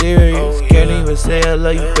body is serious. Can't even say I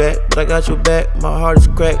love you back, but I got your back. My heart is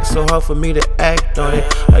cracked, so hard for me to act on it.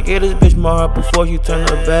 I gave this bitch my heart before you turn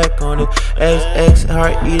her back on it. XX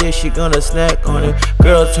heart eater, she gonna snack on it.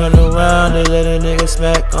 Girl turn around and let a nigga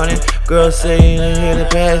smack on it. Girl say you ain't here to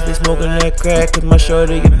pass, they smoking that crack. Cause my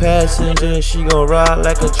shorty get passenger and she gon' ride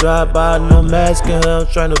like a drive-by, no mask in her. I'm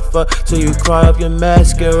tryna fuck till you cry up your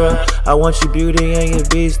mascara. I want your beauty and your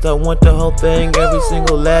beast, I want the whole thing, every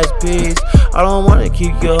single last piece. I don't wanna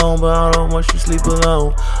keep you home, but I don't want you sleep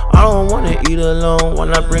alone. I don't wanna eat alone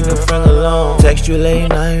when I bring a friend along. Text you late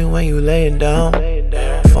night when you laying down.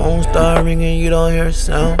 Phone start ringing, you don't hear a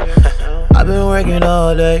sound. I've been working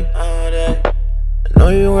all day. I know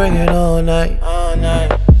you're working all night.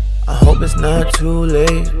 I hope it's not too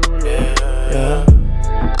late. Yeah.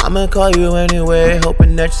 I'ma call you anyway,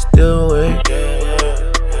 hoping that you're still awake.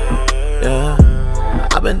 Yeah.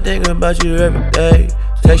 I've been thinking about you every day.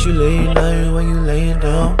 Text you late night when you laying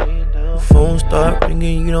down. The phone start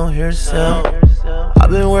ringing, you don't hear a sound. I've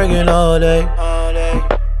been working all day.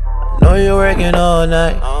 I know you're working all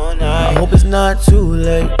night. I hope it's not too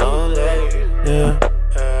late. Yeah.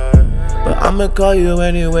 But I'ma call you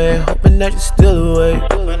anyway, hoping that you're still awake.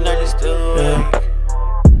 Yeah.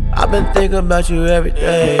 I've been thinking about you every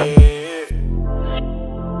day.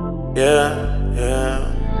 Yeah,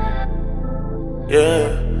 yeah,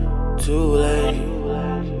 yeah. Too late,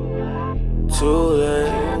 too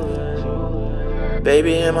late.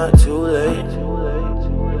 Baby, am I too late?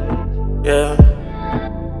 Yeah.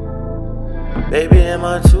 Baby, am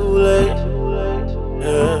I too late?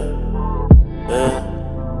 Yeah, yeah.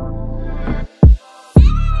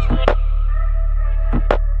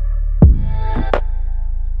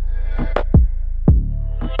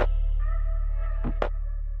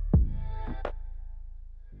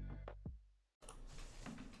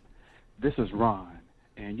 This is Ron,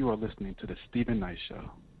 and you are listening to The Stephen Knight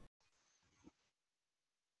Show.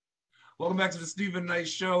 Welcome back to The Stephen Knight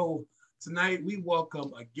Show. Tonight, we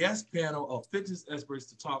welcome a guest panel of fitness experts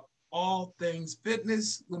to talk all things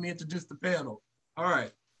fitness. Let me introduce the panel. All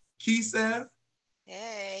right. Keisaf.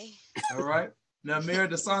 Hey. All right. Namir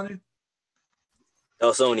Dasani.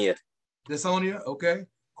 Delsonia. Desonia, okay.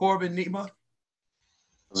 Corbin Nima.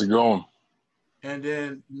 How's it going? And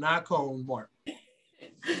then Nakon Mark.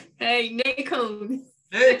 Hey, Nakon.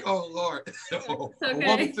 Nakon, Lord. Okay.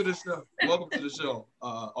 Welcome to the show. Welcome to the show,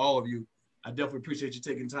 all of you. I definitely appreciate you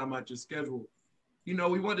taking time out your schedule. You know,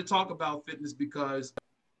 we wanted to talk about fitness because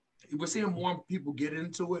we're seeing more people get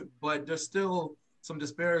into it, but there's still some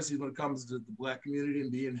disparities when it comes to the Black community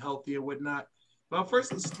and being healthy and whatnot. But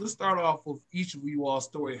first, let's start off with each of you all's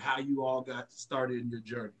story, how you all got started in your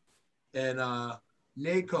journey. And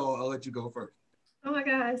Nako, I'll let you go first. Oh my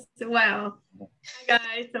gosh. Wow. Hi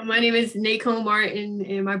guys. So my name is Nacone Martin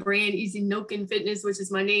and my brand Easy Noken Fitness, which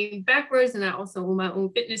is my name backwards. And I also own my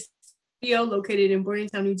own fitness studio located in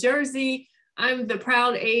Bordentown, New Jersey. I'm the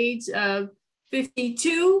proud age of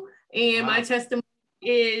 52 and my testimony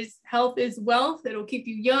is health is wealth. It'll keep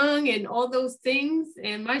you young and all those things.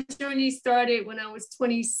 And my journey started when I was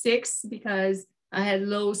 26 because I had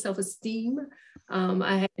low self-esteem.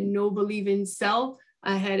 I had no belief in self.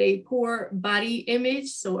 I had a poor body image.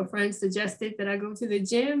 So a friend suggested that I go to the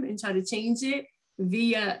gym and try to change it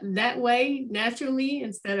via that way, naturally,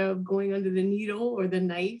 instead of going under the needle or the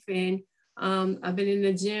knife. And I've been in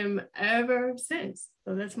the gym ever since.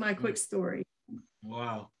 So that's my quick story.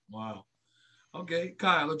 Wow. Wow. Okay,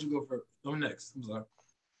 Kai, I'll let you go first. I'm next. I'm sorry.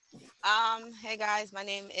 Hey guys,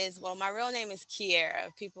 my real name is Kiera.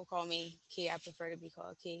 People call me Key. I prefer to be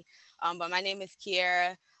called Key. But my name is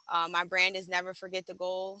Kiera. My brand is Never Forget the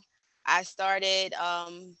Goal. I started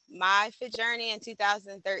my fit journey in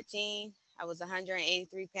 2013. I was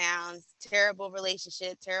 183 pounds, terrible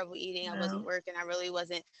relationship, terrible eating. I wasn't working. I really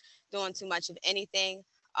wasn't doing too much of anything.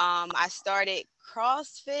 I started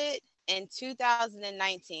CrossFit in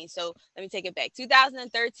 2019. So let me take it back.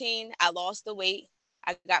 2013, I lost the weight.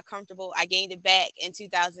 I got comfortable. I gained it back in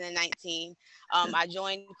 2019. I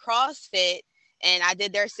joined CrossFit and I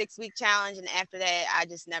did their 6-week challenge. And after that, I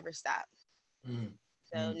just never stopped.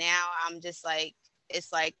 So now I'm just like,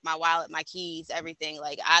 it's like my wallet, my keys, everything.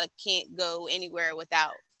 Like I can't go anywhere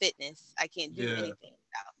without fitness. I can't do anything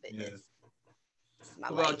without fitness.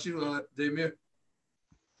 What about you, Damir?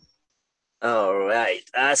 All right.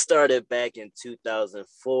 I started back in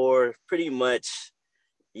 2004, pretty much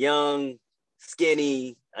young,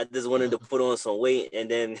 skinny. I just wanted to put on some weight and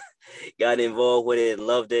then got involved with it,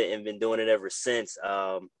 loved it, and been doing it ever since.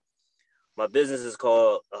 My business is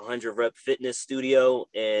called 100 Rep Fitness Studio,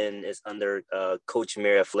 and it's under Coach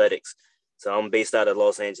Mir Athletics. So I'm based out of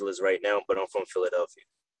Los Angeles right now, but I'm from Philadelphia.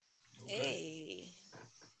 Hey.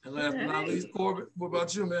 And last but not least, Corbin, what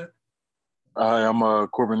about you, man? Hi, I'm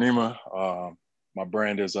Corbin Nima. My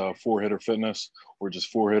brand is 4-Hitter Fitness. We're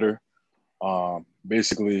just 4-Hitter.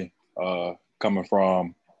 Basically, coming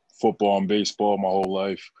from football and baseball my whole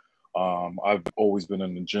life, I've always been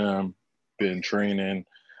in the gym, been training,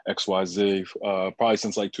 XYZ, probably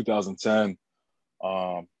since like 2010.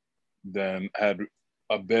 Then had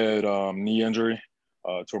a bad knee injury,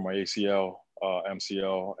 tore my ACL,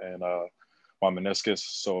 MCL, and my meniscus.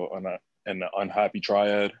 So an unhappy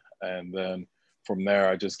triad. And then from there,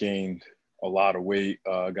 I just gained a lot of weight,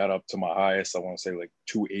 got up to my highest, I want to say like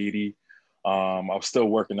 280. I was still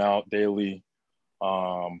working out daily,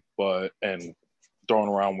 and throwing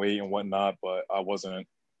around weight and whatnot, but I wasn't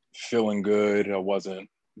feeling good. I wasn't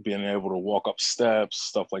being able to walk up steps,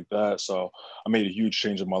 stuff like that. So I made a huge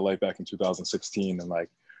change in my life back in 2016 and like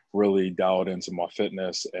really dialed into my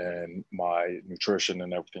fitness and my nutrition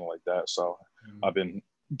and everything like that. So I've been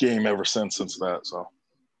game ever since that. So.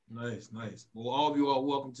 Nice. Well, all of you are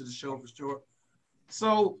welcome to the show for sure.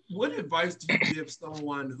 So what advice do you give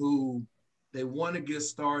someone who they want to get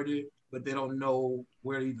started, but they don't know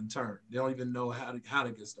where to even turn? They don't even know how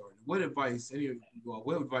to get started. What advice,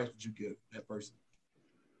 what advice would you give that person?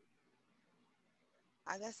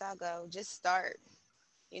 I guess I'll go. Just start.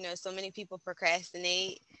 So many people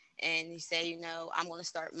procrastinate and you say, I'm going to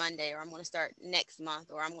start Monday, or I'm going to start next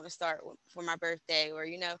month, or I'm going to start for my birthday, or,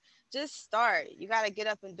 just start. You got to get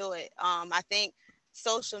up and do it. I think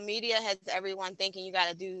social media has everyone thinking you got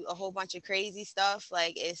to do a whole bunch of crazy stuff.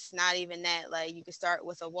 Like, it's not even that. Like, you can start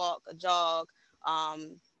with a walk, a jog,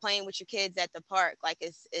 playing with your kids at the park. Like,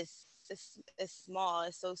 it's small.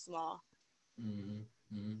 It's so small.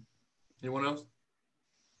 Anyone else?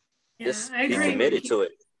 Yeah, just I be agree. committed to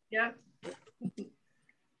it. Yeah.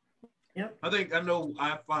 Yep.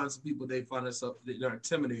 I find some people, they find themselves, they're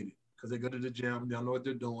intimidated because they go to the gym, they don't know what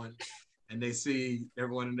they're doing, and they see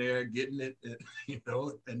everyone in there getting it,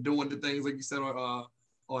 and doing the things like you said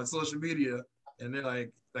on social media, and they're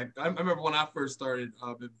like I remember when I first started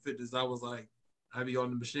in fitness, I was like, I'd be on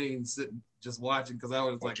the machine sitting just watching because I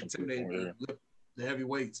was like intimidated to lift the heavy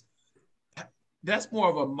weights. That's more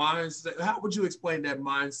of a mindset. How would you explain that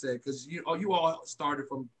mindset? Because you all started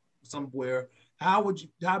from somewhere. How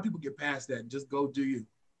people get past that and just go do you?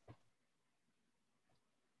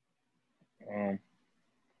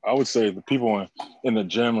 I would say the people in the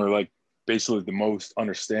gym are like basically the most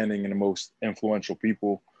understanding and the most influential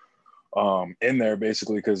people in there,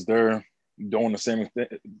 basically, because they're doing the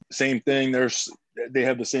same thing. They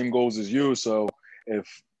have the same goals as you. So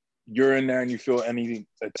if you're in there and you feel any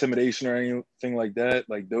intimidation or anything like that,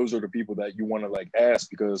 like those are the people that you want to like ask,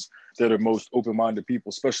 because they're the most open-minded people,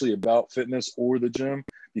 especially about fitness or the gym,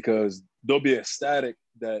 because they'll be ecstatic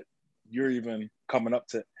that you're even coming up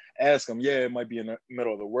to ask them. Yeah, it might be in the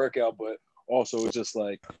middle of the workout, but also it's just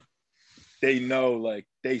like they know like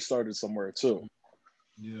they started somewhere too.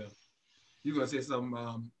 Yeah. You gonna say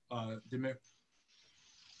something, Demir?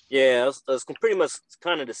 Yeah, it's pretty much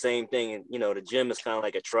kind of the same thing. And, you know, the gym is kind of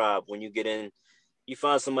like a tribe. When you get in, you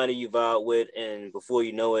find somebody you vibe with, and before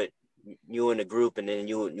you know it, you in the group, and then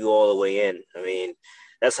you all the way in. I mean,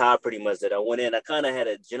 that's how I pretty much did. I went in, I kind of had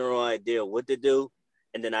a general idea of what to do,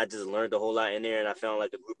 and then I just learned a whole lot in there, and I found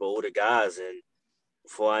like a group of older guys, and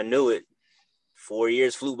before I knew it, 4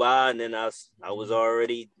 years flew by, and then I was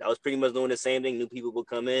pretty much doing the same thing. New people would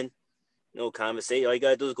come in. No conversation. All you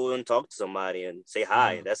gotta do is go and talk to somebody and say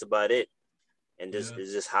hi. And that's about it. And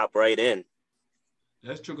just hop right in.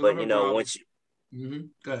 That's true. But you know, once you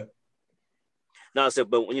go ahead. No, so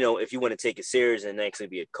but you know, if you want to take it serious and actually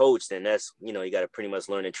be a coach, then that's, you know, you got to pretty much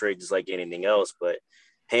learn a trade just like anything else. But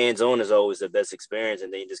hands-on is always the best experience,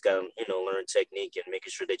 and then you just gotta, you know, learn technique and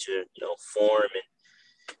making sure that you're, you know, form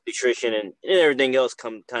and nutrition and everything else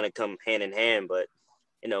come hand in hand. But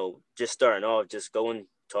you know, just starting off, just go and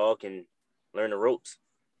talk and learn the ropes.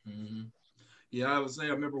 Mm-hmm. Yeah, I was saying,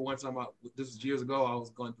 I remember one time, this was years ago, I was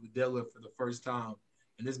going through deadlift for the first time,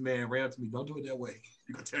 and this man ran up to me, "Don't do it that way.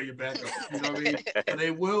 You can tear your back up." You know what I mean? And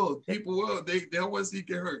they will. People will. They don't want to see you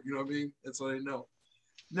get hurt. You know what I mean? That's what they know.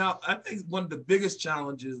 Now, I think one of the biggest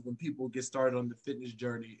challenges when people get started on the fitness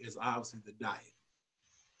journey is obviously the diet.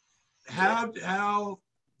 How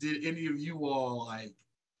did any of you all, like,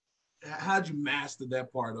 how'd you master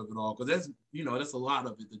that part of it all? Because that's, you know, that's a lot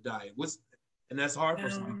of it, the diet. And that's hard for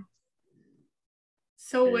some people.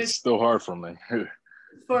 So it's still hard for me.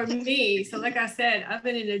 For me, so like I said, I've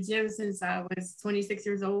been in the gym since I was 26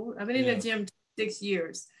 years old. I've been in the gym 6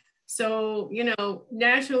 years. So, you know,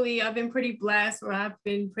 naturally, I've been pretty blessed, or I've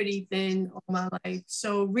been pretty thin all my life.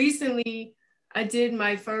 So recently, I did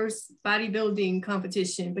my first bodybuilding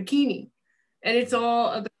competition, bikini, and it's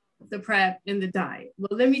all about the prep and the diet.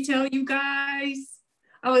 Well, let me tell you guys,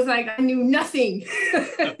 I was like, I knew nothing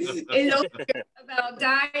about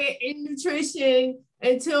diet and nutrition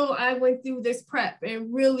until I went through this prep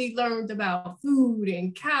and really learned about food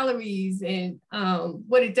and calories and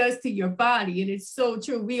what it does to your body. And it's so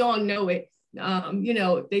true. We all know it. You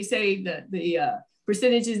know, they say that the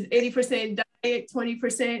percentage is 80% diet,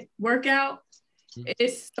 20% workout.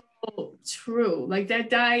 It's so true. Like,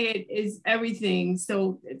 that diet is everything.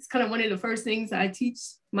 So it's kind of one of the first things I teach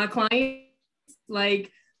my clients.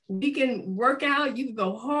 Like, we can work out, you can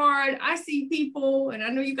go hard. I see people, and I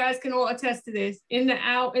know you guys can all attest to this, in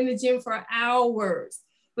the gym for hours,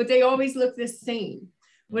 but they always look the same.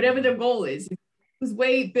 Whatever their goal is, lose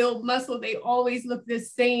weight, build muscle, they always look the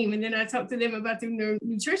same. And then I talk to them about their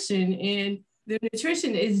nutrition, and their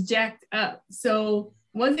nutrition is jacked up. So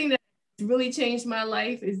one thing that really changed my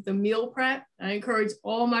life is the meal prep. I encourage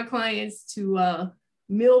all my clients to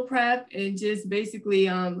meal prep, and just basically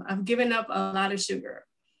I've given up a lot of sugar.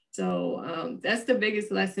 So that's the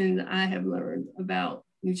biggest lesson I have learned about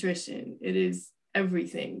nutrition. It is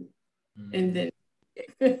everything. And then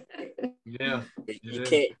you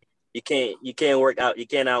can't work out, you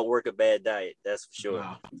can't outwork a bad diet, that's for sure.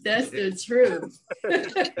 Wow. That's the truth.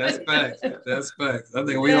 That's facts. That's facts. I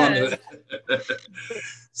think we all know that.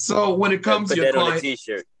 So when it comes to your client, on a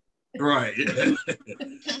t-shirt. Right.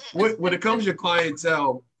 When it comes to your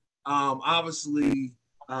clientele, obviously,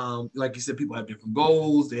 like you said, people have different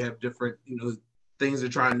goals. They have different, you know, things they're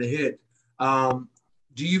trying to hit.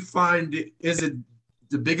 Do you find is it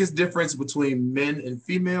the biggest difference between men and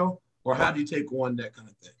female, or how do you take on that kind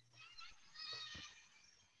of thing?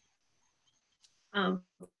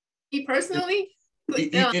 Me personally,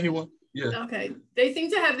 anyone, yeah. Okay, they seem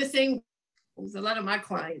to have the same goals. A lot of my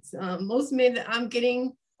clients, most men that I'm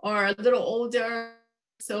getting are a little older,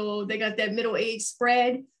 so they got that middle age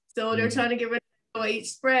spread. So they're trying to get rid of age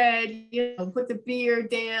spread, you know, put the beard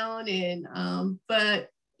down, and but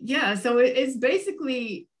yeah, so it's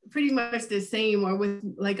basically pretty much the same. Or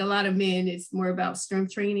with like a lot of men, it's more about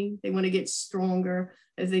strength training. They want to get stronger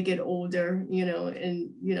as they get older, you know,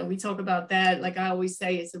 and you know, we talk about that. Like I always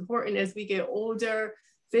say, it's important as we get older.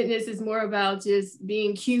 Fitness is more about just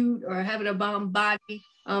being cute or having a bomb body,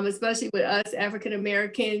 especially with us African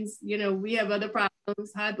Americans. You know, we have other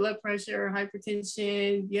problems, high blood pressure,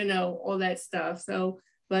 hypertension, you know, all that stuff. So,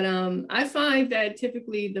 but I find that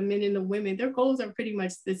typically the men and the women, their goals are pretty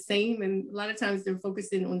much the same. And a lot of times they're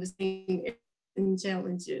focusing on the same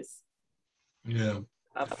challenges. Yeah.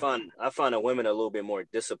 I find that women are a little bit more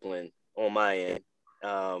disciplined on my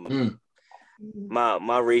end.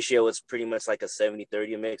 My ratio is pretty much like a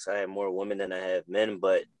 70-30 mix. I have more women than I have men,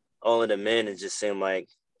 but all of the men, it just seem like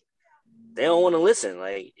they don't want to listen.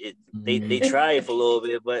 Like they try it for a little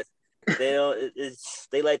bit, but they don't.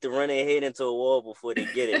 They like to run their head into a wall before they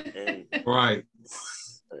get it, and right.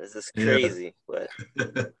 It's just crazy. Yeah.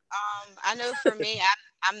 But I know for me,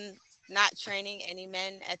 I'm not training any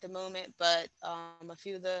men at the moment, but a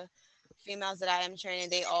few of the females that I am training,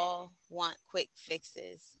 they all want quick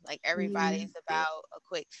fixes. Like everybody's about a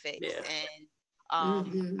quick fix. And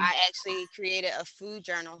I actually created a food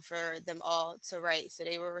journal for them all to write. So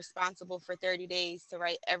they were responsible for 30 days to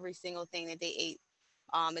write every single thing that they ate.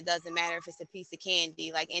 It doesn't matter if it's a piece of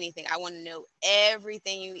candy, like anything. I want to know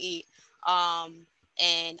everything you eat.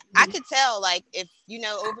 And I could tell, like, if, you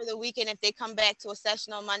know, over the weekend, if they come back to a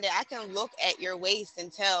session on Monday, I can look at your waist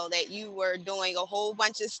and tell that you were doing a whole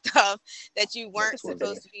bunch of stuff that you weren't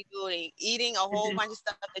supposed to be doing, eating a whole bunch of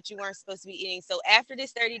stuff that you weren't supposed to be eating. So after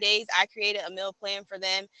this 30 days, I created a meal plan for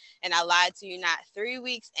them. And I lied to you not. 3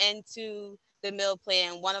 weeks into the meal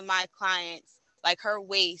plan, one of my clients, like, her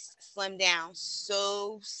waist slimmed down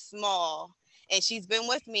so small. And she's been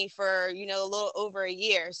with me for, you know, a little over a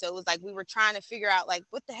year. So it was like we were trying to figure out, like,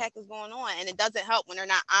 what the heck is going on? And it doesn't help when they're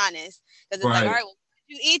not honest. Because it's like, all right, well, what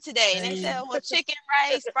did you eat today? And they said, well, chicken,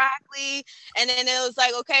 rice, broccoli. And then it was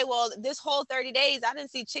like, okay, well, this whole 30 days, I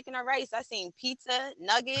didn't see chicken or rice. I seen pizza,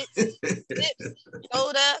 nuggets, chips,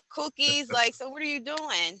 soda, cookies. Like, so what are you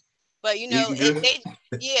doing? But, you know, eating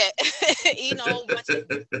a whole bunch of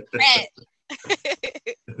crap.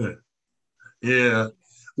 Yeah.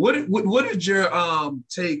 What is your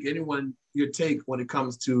take when it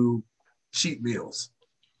comes to cheat meals?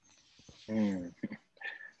 I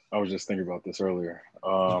was just thinking about this earlier.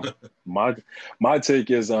 My take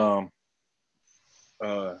is like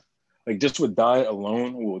just with diet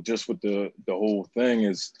alone, well, just with the whole thing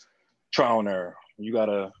is trial and error. You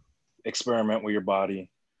gotta experiment with your body.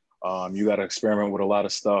 You gotta experiment with a lot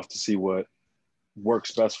of stuff to see what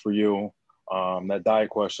works best for you. That diet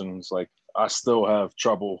question is like, I still have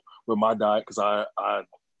trouble with my diet because I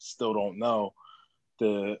still don't know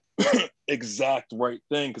the exact right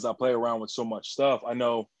thing because I play around with so much stuff. I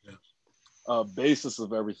know basis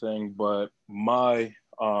of everything, but my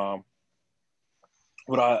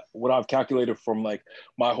what I've calculated from like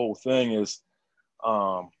my whole thing is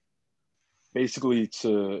basically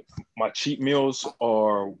to my cheat meals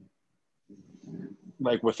are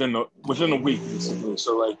like within the week basically.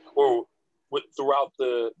 So like throughout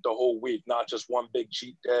the whole week, not just one big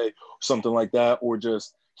cheat day or something like that, or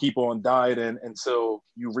just keep on dieting until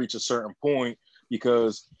you reach a certain point,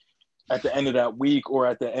 because at the end of that week or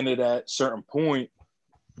at the end of that certain point,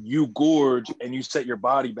 you gorge and you set your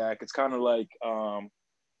body back. It's kind of like a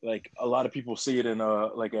lot of people see it in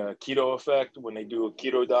like a keto effect when they do a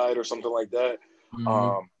keto diet or something like that.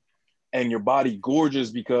 Mm-hmm. And your body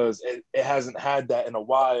gorges because it hasn't had that in a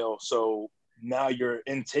while. So now you're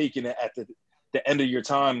intaking it at the end of your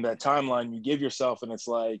that timeline you give yourself, and it's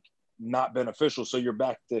like not beneficial. So you're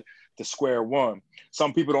back to square one.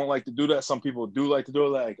 Some people don't like to do that. Some people do like to do it.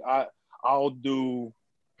 Like I'll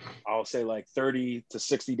say like 30 to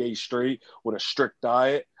 60 days straight with a strict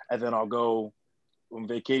diet. And then I'll go on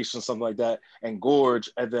vacation, something like that, and gorge.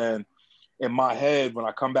 And then in my head, when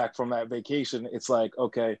I come back from that vacation, it's like,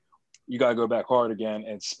 okay, you got to go back hard again.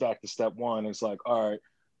 And it's back to step one. It's like, all right,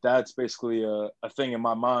 that's basically a thing in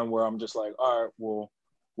my mind where I'm just like, all right, well,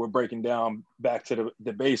 we're breaking down back to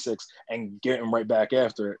the basics and getting right back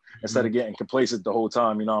after it instead of getting complacent the whole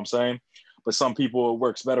time. You know what I'm saying? But some people, it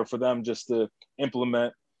works better for them just to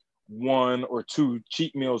implement 1 or 2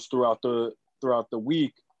 cheat meals throughout the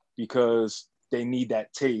week because they need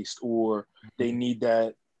that taste or they need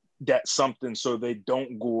that something so they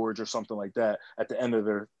don't gorge or something like that at the end of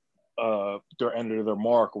their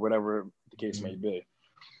mark or whatever the case may be.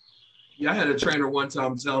 Yeah, I had a trainer one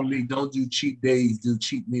time tell me, don't do cheat days, do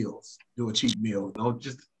cheat meals. Do a cheat meal. Don't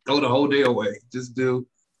just throw the whole day away. Just do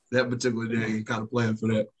that particular day and kind of plan for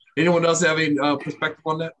that. Anyone else have any perspective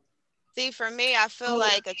on that? See, for me, I feel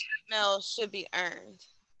like a cheat meal should be earned.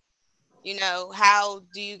 You know, how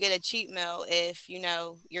do you get a cheat meal if, you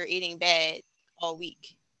know, you're eating bad all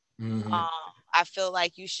week? Mm-hmm. I feel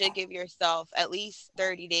like you should give yourself at least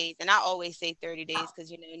 30 days. And I always say 30 days because,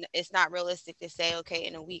 you know, it's not realistic to say, okay,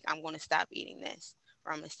 in a week, I'm going to stop eating this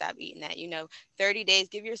or I'm going to stop eating that. You know, 30 days,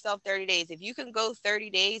 give yourself 30 days. If you can go 30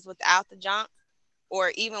 days without the junk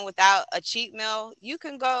or even without a cheat meal, you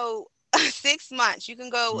can go 6 months. You can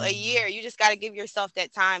go a year. You just got to give yourself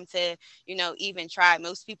that time to, you know, even try.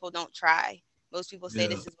 Most people don't try. Most people say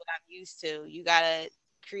this is what I'm used to. You got to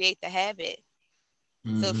create the habit.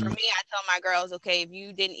 So for me, I tell my girls, okay, if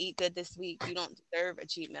you didn't eat good this week, you don't deserve a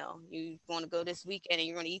cheat meal. You want to go this weekend and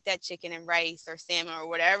you're going to eat that chicken and rice or salmon or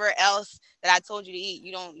whatever else that I told you to eat.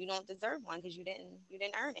 You don't deserve one because you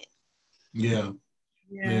didn't earn it. Yeah.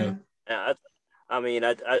 I mean,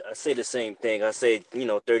 I say the same thing. I say,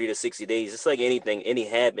 30 to 60 days. It's like anything, any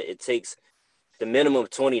habit. It takes the minimum of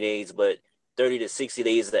 20 days, but 30 to 60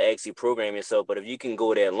 days to actually program yourself. But if you can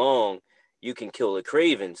go that long, you can kill the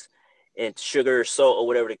cravings and sugar, salt, or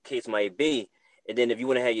whatever the case might be. And then if you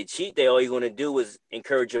want to have your cheat day, all you're going to do is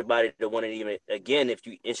encourage your body to want to even again if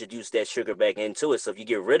you introduce that sugar back into it. So if you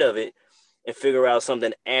get rid of it and figure out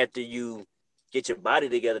something after you get your body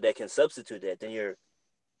together that can substitute that, then you're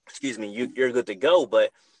good to go.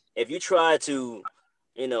 But if you try to,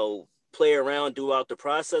 play around throughout the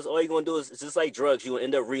process, all you're going to do is it's just like drugs. You will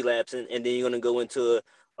end up relapsing, and then you're going to go into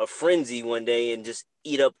a frenzy one day and just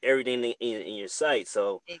eat up everything in your sight.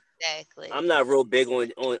 So exactly, I'm not real big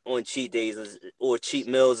on cheat days or cheat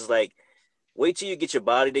meals. It's like, wait till you get your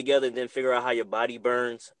body together and then figure out how your body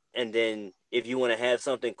burns. And then if you want to have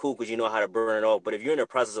something cool because you know how to burn it off. But if you're in the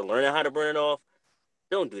process of learning how to burn it off,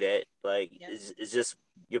 don't do that. Like, it's just,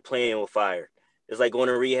 you're playing with fire. It's like going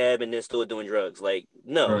to rehab and then still doing drugs. Like,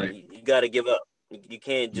 no, Right. you got to give up. You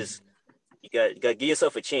can't just, you got to give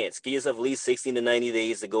yourself a chance. Give yourself at least 60 to 90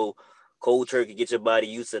 days to go cold turkey, get your body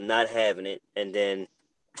used to not having it, and then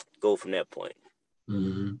go from that point.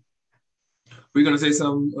 Mm-hmm. Were you going to say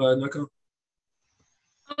something, Nicole?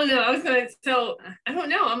 Oh, no, I was going to tell, I don't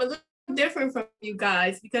know. I'm a little different from you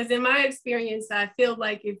guys because in my experience, I feel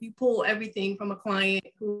like if you pull everything from a client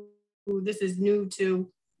who this is new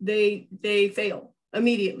to, they fail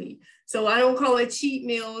immediately. So I don't call it cheat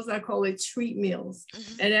meals, I call it treat meals.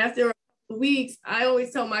 And after a couple weeks, I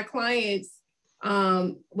always tell my clients,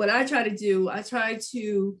 what I try to do, I try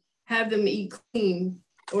to have them eat clean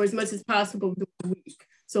or as much as possible during the week.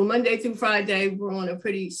 So Monday through Friday, we're on a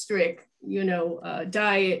pretty strict,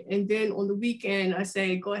 diet. And then on the weekend, I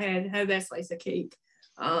say, go ahead, have that slice of cake,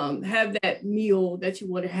 have that meal that you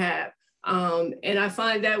want to have. And I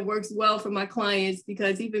find that works well for my clients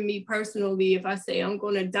because even me personally, if I say I'm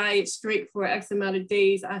going to diet strict for X amount of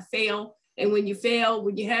days, I fail. And when you fail,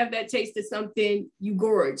 when you have that taste of something, you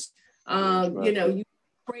gorge, you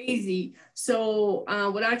crazy. So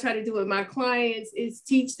what I try to do with my clients is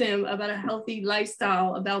teach them about a healthy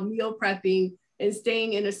lifestyle, about meal prepping and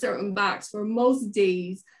staying in a certain box for most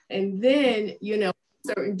days. And then,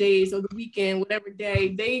 certain days or the weekend, whatever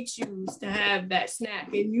day they choose to have that snack.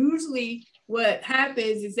 And usually what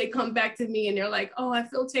happens is they come back to me and they're like, oh, I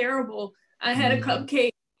feel terrible. I had a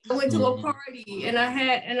cupcake. I went to a party and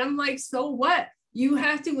I'm like, so what? You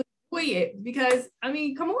have to enjoy it because, I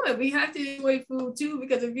mean, come on, we have to enjoy food too,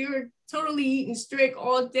 because if you're totally eating strict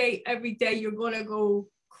all day, every day, you're going to go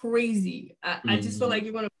crazy. I just feel like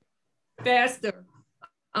you're going to faster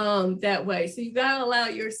that way. So you got to allow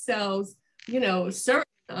yourselves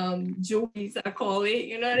certain joys, I call it,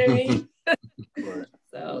 you know what I mean?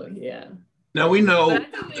 So, yeah. Now we know. But I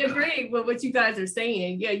totally agree with what you guys are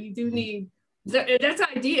saying. Yeah, you do need, that's the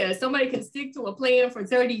idea. Somebody can stick to a plan for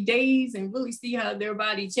 30 days and really see how their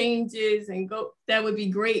body changes and go, that would be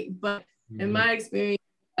great. But in my experience,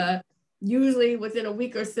 usually within a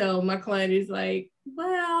week or so, my client is like,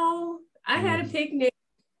 well, I had a picnic,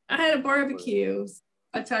 I had a barbecue. So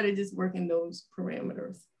I try to just work in those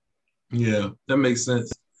parameters. Yeah, that makes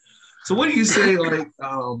sense. So what do you say, like,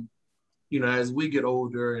 as we get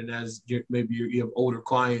older and as maybe you have older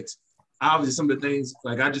clients, obviously some of the things,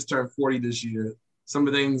 like I just turned 40 this year, some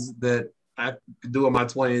of the things that I could do in my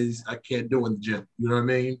 20s, I can't do in the gym, you know what I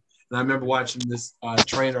mean? And I remember watching this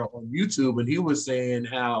trainer on YouTube and he was saying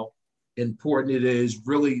how important it is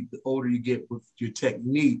really the older you get with your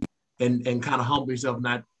technique and kind of humble yourself,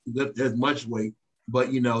 not lift as much weight,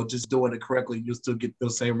 but, just doing it correctly, you'll still get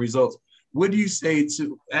those same results. What do you say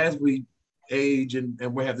to, as we age and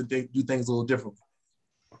we have to do things a little differently?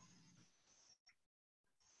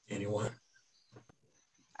 Anyone?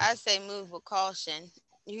 I say move with caution.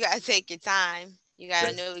 You got to take your time. You got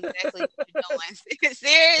to know exactly what you're doing.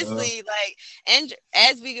 Seriously, and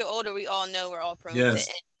as we get older, we all know we're all prone to injuries,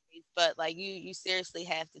 but like you seriously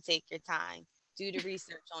have to take your time. Do the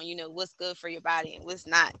research on, what's good for your body and what's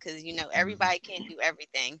not, because, everybody can't do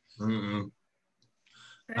everything. Mm-hmm.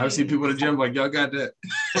 I see people in the gym like, y'all got that.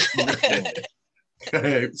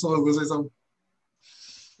 Hey, someone gonna say something?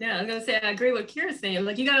 Yeah, I was gonna say, I agree with Kira's saying.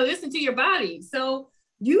 Like, you gotta listen to your body. So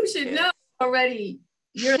you should know already.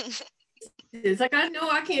 It's like, I know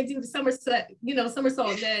I can't do the somersault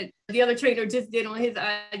that the other trainer just did on his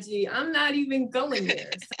IG. I'm not even going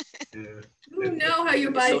there. So you You know how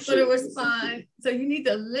your body's going to respond, so you need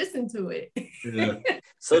to listen to it. Yeah.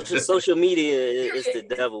 Social media is the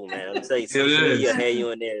devil, man. I'm telling you, social media had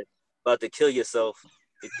you in there about to kill yourself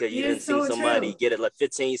because you didn't see somebody get a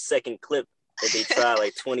 15-second clip that they tried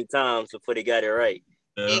like 20 times before they got it right.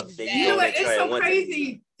 Exactly. You know what? It's so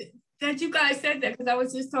crazy that you guys said that, because I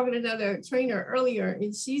was just talking to another trainer earlier,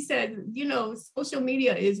 and she said, you know, social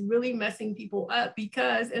media is really messing people up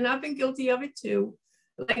because, and I've been guilty of it too,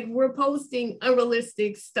 like we're posting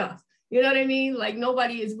unrealistic stuff. You know what I mean? Like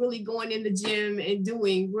nobody is really going in the gym and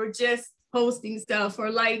we're just posting stuff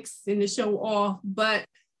for likes and to show off. But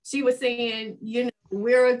she was saying, you know,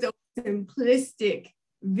 where are those simplistic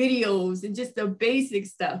videos and just the basic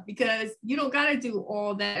stuff, because you don't got to do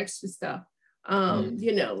all that extra stuff.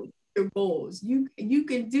 You know, your goals, you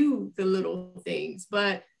can do the little things,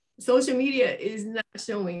 but social media is not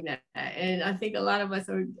showing that. And I think a lot of us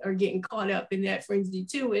are getting caught up in that frenzy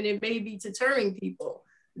too, and it may be deterring people.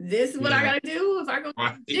 This is what I gotta do if I go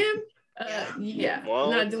to the gym.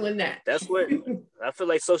 Well, I'm not doing that. That's what I feel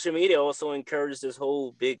like. Social media also encourages this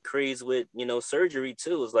whole big craze with, you know, surgery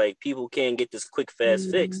too. It's like people can't get this quick,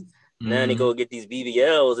 fast fix. Now they go get these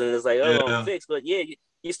BBLs and it's like, oh, I'm fixed. But yeah,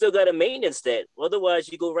 you still got to maintenance that. Otherwise,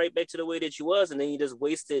 you go right back to the way that you was, and then you just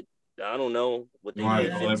wasted, I don't know, what they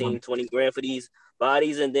did, 15, 20 grand for these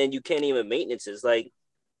bodies, and then you can't even maintenance. It's like,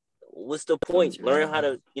 what's the point? Learn how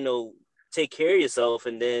to, you know, take care of yourself,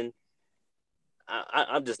 and then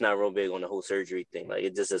I'm just not real big on the whole surgery thing. Like,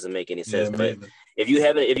 it just doesn't make any sense. But if you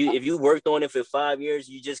haven't, if you worked on it for 5 years,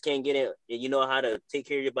 you just can't get it, and you know how to take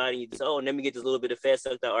care of your body. You just, oh, let me get this little bit of fat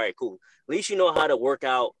sucked out. All right, cool. At least you know how to work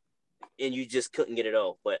out, and you just couldn't get it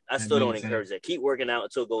off. But I still don't encourage that. Keep working out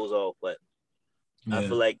until it goes off. But I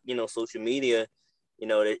feel like, you know, social media, you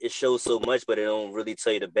know, it shows so much, but it don't really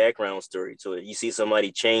tell you the background story to it. You see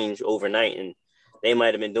somebody change overnight, and they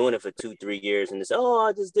might have been doing it for 2-3 years, and it's, oh,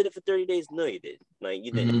 I just did it for 30 days. No, you didn't. Like,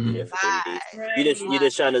 you didn't do that for 30 days. You're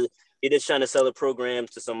just trying to sell a program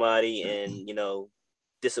to somebody and, you know,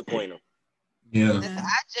 disappoint them. Yeah.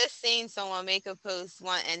 I just seen someone make a post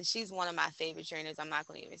one, and she's one of my favorite trainers. I'm not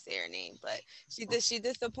going to even say her name, but she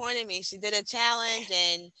disappointed me. She did a challenge,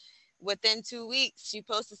 and within 2 weeks, she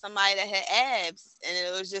posted somebody that had abs, and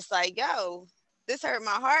it was just like, yo, this hurt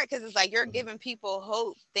my heart, because it's like you're giving people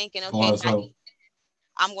hope, thinking, okay,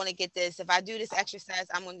 I'm going to get this. If I do this exercise,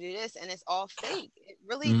 I'm going to do this, and it's all fake. It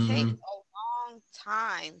really takes a long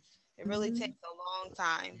time. It really takes a long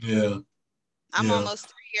time. Yeah. I'm almost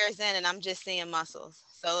 3 years in, and I'm just seeing muscles.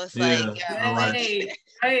 So it's like, and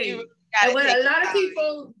what a lot of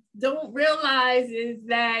people don't realize is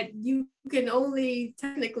that you can only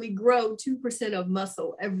technically grow 2% of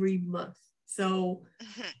muscle every month. So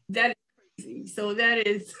that is crazy. So that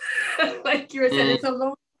is, like you're saying, it's a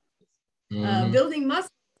long building muscle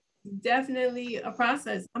is definitely a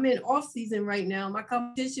process. I'm in off season right now. My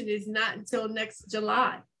competition is not until next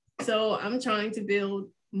July. So I'm trying to build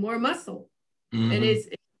more muscle. And it's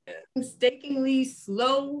a painstakingly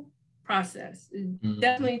slow process. It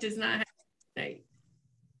definitely does not happen.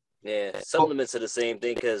 Yeah, supplements are the same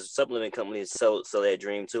thing, because supplement companies sell that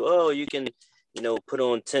dream too. Oh, you can, you know, put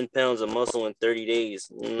on 10 pounds of muscle in 30 days.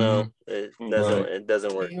 No, it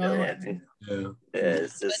doesn't work that way.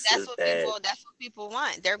 It's just, but that's what people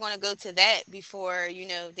want. They're going to go to that before, you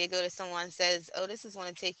know, they go to someone and says, oh, this is going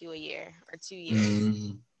to take you a year or 2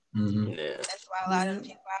 years. Yeah. That's why a lot of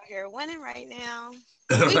people out here winning right now.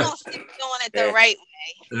 We gonna keep doing it the right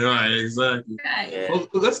way. Right, exactly. Right. Well,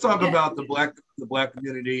 let's talk about the black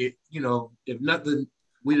community. You know, if nothing,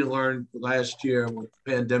 we didn't learn last year with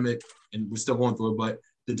the pandemic, and we're still going through it, but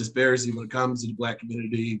the disparity when it comes to the black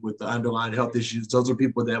community with the underlying health issues, those are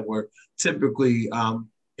people that were typically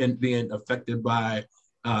being affected by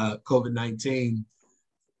COVID-19.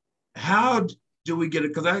 How do we get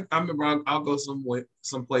it? Because I remember I'll go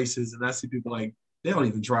some places and I see people like, they don't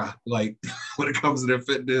even try, like when it comes to their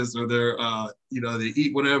fitness or their, you know, they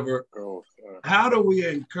eat whatever. How do we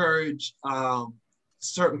encourage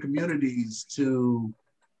certain communities to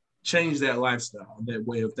change that lifestyle, that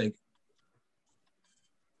way of thinking?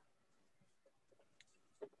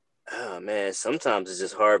 Oh man, sometimes it's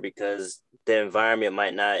just hard because the environment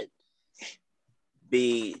might not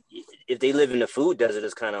be, if they live in the food desert,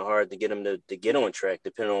 it's kind of hard to get them to get on track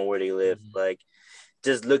depending on where they live. Like,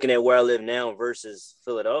 just looking at where I live now versus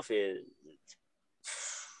Philadelphia,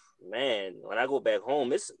 man, when I go back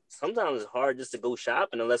home, sometimes it's hard just to go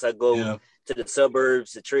shopping unless I go to the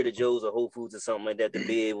suburbs, to Trader Joe's or Whole Foods or something like that, to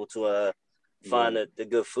be able to find the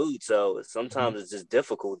good food. So sometimes it's just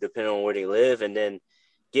difficult depending on where they live, and then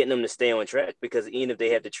getting them to stay on track, because even if they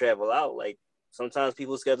have to travel out, like sometimes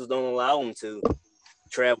people's schedules don't allow them to.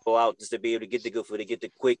 travel out just to be able to get the good food, to get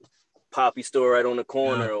the quick poppy store right on the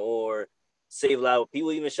corner, or Save a lot of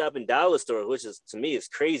people even shop in dollar stores, which is, to me, is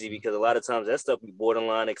crazy because a lot of times that stuff be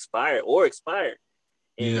borderline expired.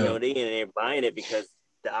 And, you know, they're buying it because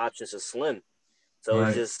the options are slim. So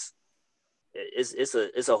it's just,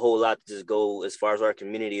 it's a whole lot to just go as far as our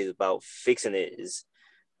community is about fixing it, is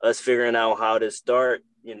us figuring out how to start,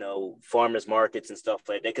 you know, farmers markets and stuff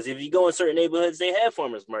like that. Because if you go in certain neighborhoods, they have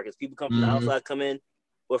farmers markets. People come from the outside, come in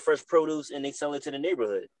with fresh produce and they sell it to the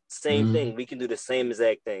neighborhood. Same thing. We can do the same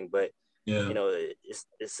exact thing, but you know,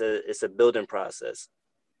 it's a building process.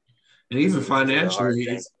 And even financially,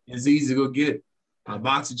 it's easy to go get a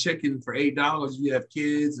box of chicken for $8. You have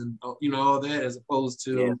kids and, you know, all that, as opposed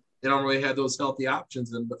to they don't really have those healthy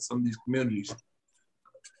options in some of these communities.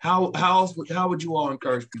 How would you all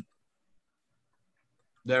encourage people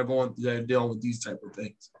that are dealing with these type of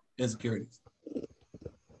things, insecurities?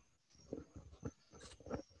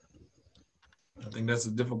 I think that's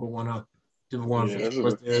a difficult one, huh?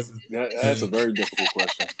 That's a very difficult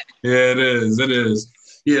question. Yeah, it is.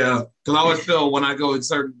 Yeah, because I always feel when I go in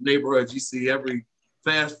certain neighborhoods, you see every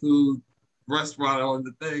fast food restaurant on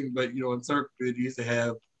the thing, but you know, in certain you used to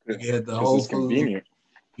have the whole food. Convenient.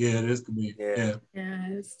 Yeah, it is convenient. Yeah,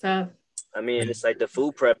 it's tough. I mean, it's like the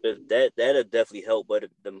food prep, that'll definitely help, but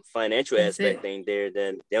if the financial aspect ain't there,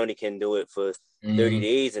 then they only can do it for 30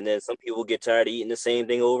 days, and then some people get tired of eating the same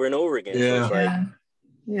thing over and over again. Yeah.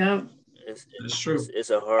 So it's like, it's true.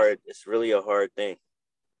 It's really a hard thing.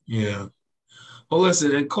 Yeah. Well,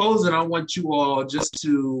 listen, in closing, I want you all just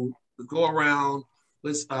to go around.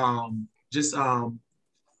 Let's for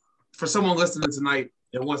someone listening tonight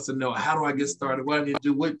that wants to know, how do I get started? What I need to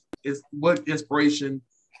do? What inspiration?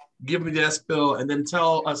 Give me that spill, and then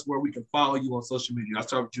tell us where we can follow you on social media. I'll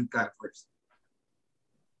start with you, Kai, first.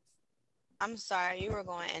 I'm sorry, you were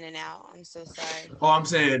going in and out. I'm so sorry. Oh, I'm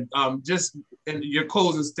saying just in your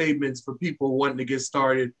closing statements for people wanting to get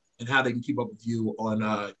started and how they can keep up with you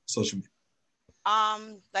on social media.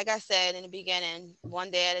 Like I said in the beginning, one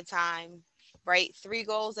day at a time. Write 3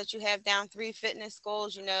 goals that you have down, 3 fitness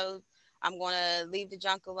goals. You know, I'm going to leave the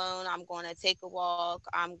junk alone. I'm going to take a walk.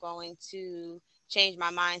 I'm going to change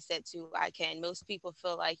my mindset to I can. Most people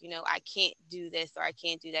feel like, you know, I can't do this or I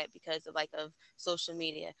can't do that because of social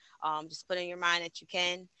media. Just put in your mind that you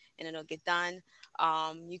can, and it'll get done.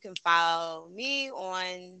 You can follow me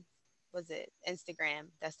on, Instagram.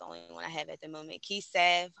 That's the only one I have at the moment.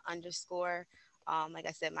 KeySav _. Like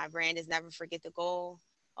I said, my brand is Never Forget the Goal.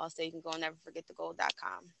 Also, you can go on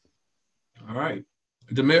neverforgetthegoal.com. All right.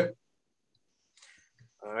 Demir?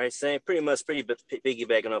 All right, same, pretty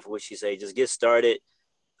piggybacking off of what she said. Just get started.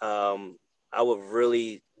 I would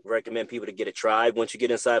really recommend people to get a tribe once you get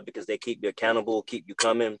inside, because they keep you accountable, keep you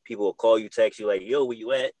coming. People will call you, text you like, yo, where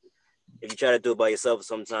you at? If you try to do it by yourself,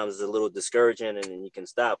 sometimes it's a little discouraging and then you can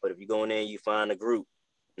stop. But if you go in there and you find a group,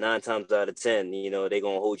 9 times out of 10, you know, they're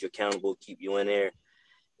going to hold you accountable, keep you in there.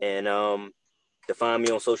 And to find me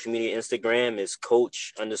on social media, Instagram is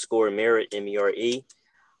coach_Merritt, MERE.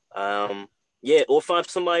 Or find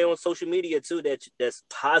somebody on social media too that's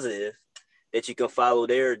positive, that you can follow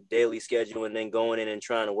their daily schedule and then going in and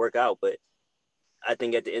trying to work out. But I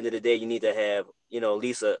think at the end of the day, you need to have, you know, at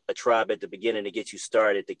least a tribe at the beginning to get you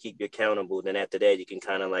started, to keep you accountable. Then after that, you can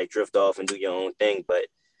kind of like drift off and do your own thing. But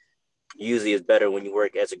usually it's better when you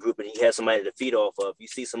work as a group and you have somebody to feed off of. You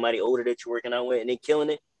see somebody older that you're working out with and they killing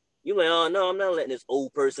it, you like, oh no, I'm not letting this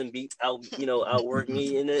old person outwork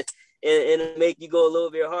me and make you go a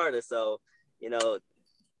little bit harder. So, you know,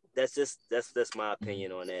 that's my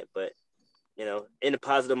opinion on that. But, you know, in a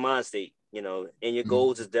positive mind state, you know, and your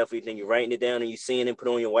goals is definitely thing. You're writing it down and you're seeing it, put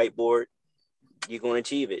it on your whiteboard, you're going to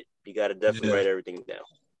achieve it. You got to definitely write everything down.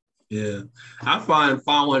 Yeah. I find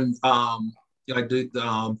following like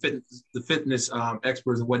the fitness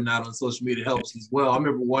experts and whatnot on social media helps as well. I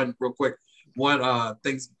remember one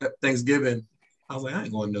Thanksgiving, I was like, I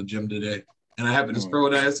ain't going to no gym today. And I happened to scroll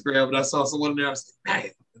down Instagram and I saw someone there. I was like,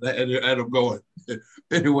 man, I ended up going.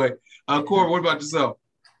 Anyway, Corey, what about yourself?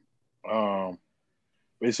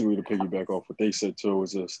 Basically, to piggyback off what they said too,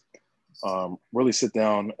 is just really sit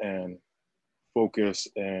down and focus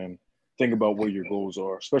and think about what your goals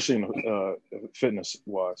are, especially in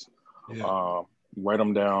fitness-wise. Yeah. Write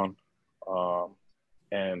them down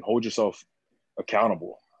and hold yourself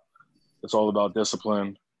accountable. It's all about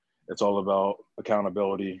discipline. It's all about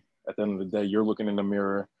accountability. At the end of the day, you're looking in the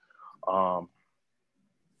mirror.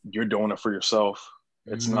 You're doing it for yourself.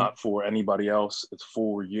 It's not for anybody else. It's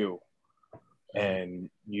for you. And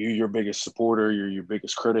you're your biggest supporter. You're your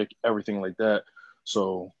biggest critic, everything like that.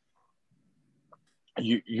 So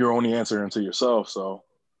you're only answering to yourself. So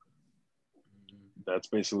that's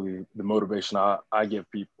basically the motivation I give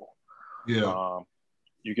people. Yeah.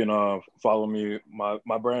 You can follow me.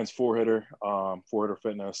 My brand's 4Hitter, 4Hitter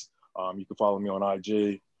Fitness. You can follow me on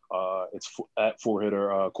IG. It's at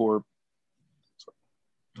 4Hitter Corp.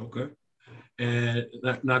 Okay. And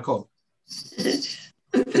Nicole.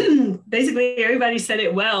 Basically, everybody said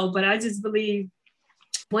it well, but I just believe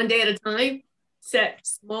one day at a time, set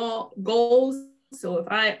small goals. So if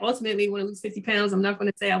I ultimately want to lose 50 pounds, I'm not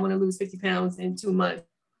going to say I want to lose 50 pounds in 2 months.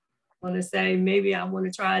 I want to say maybe I want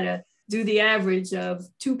to try to do the average of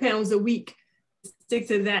 2 pounds a week, stick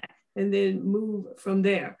to that, and then move from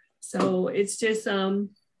there. So it's just,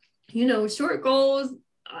 short goals.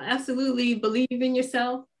 Absolutely believe in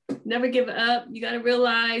yourself. Never give up. You got to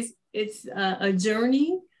realize it's a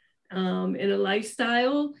journey and a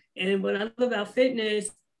lifestyle. And what I love about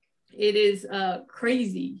fitness, it is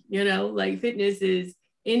crazy, like fitness is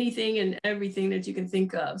anything and everything that you can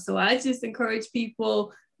think of. So I just encourage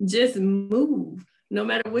people, just move no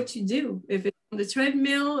matter what you do. If it's on the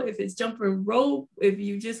treadmill, if it's jumping rope, if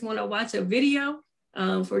you just want to watch a video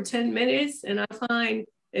for 10 minutes. And I find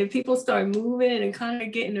if people start moving and kind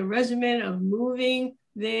of getting a regimen of moving,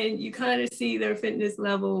 then you kind of see their fitness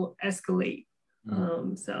level escalate.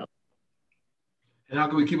 And how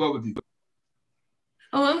can we keep up with you?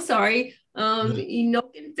 Oh, I'm sorry.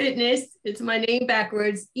 Enocan Fitness. It's my name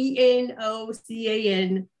backwards.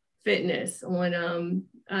 ENOCAN Fitness on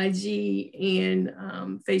IG and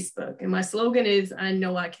Facebook. And my slogan is, I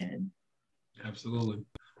know I can. Absolutely.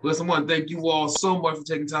 Listen, I want to thank you all so much for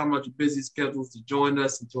taking time out your busy schedules to join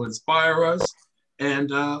us and to inspire us. And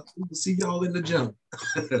we'll see y'all in the gym.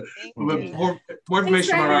 more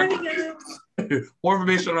information on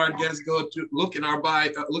our guests. Go to look in our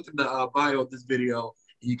bio. Look in the bio of this video,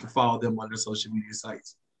 and you can follow them on their social media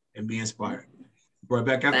sites and be inspired. Right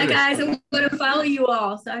back after this. Guys, I'm going to follow you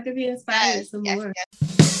all so I can be inspired some more.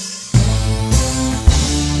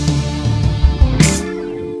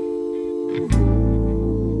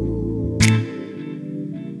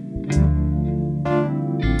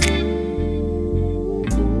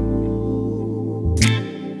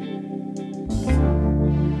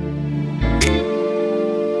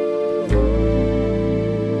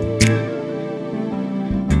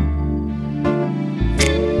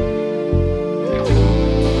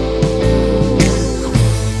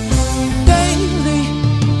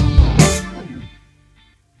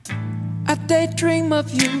 Dream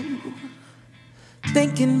of you,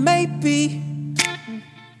 thinking maybe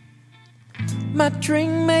my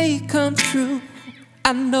dream may come true.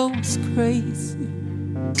 I know it's crazy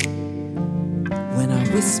when I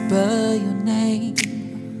whisper your name,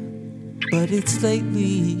 but it's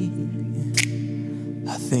lately.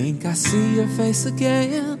 I think I see your face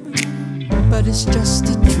again, but it's just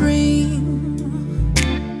a dream.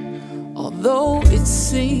 Although it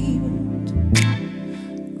seemed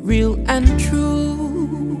real and true,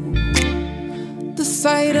 the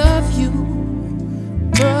sight of you,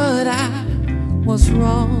 but I was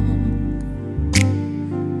wrong.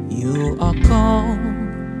 You are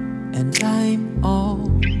gone and I'm all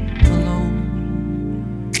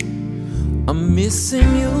alone. I'm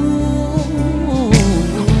missing you.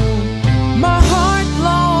 My heart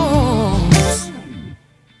longs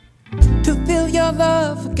to feel your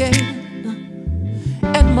love again,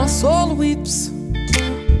 and my soul weeps.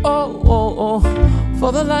 Oh,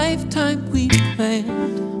 for the lifetime we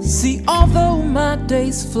planned. See, although my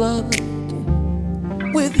days flood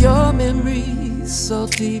with your memories so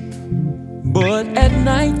deep, but at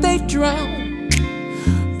night they drown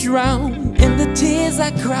in the tears I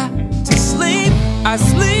cry. To sleep, I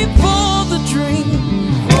sleep for the dream,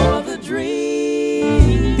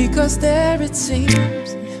 because there it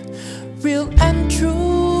seems real and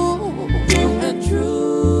true,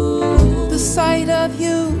 the sight of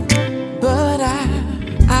you, but I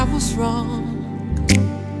was wrong,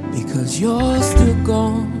 because you're still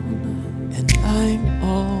gone and I'm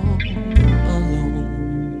all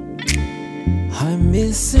alone. I'm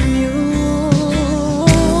missing you.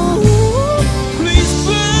 Please,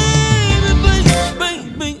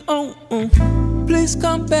 baby, oh, please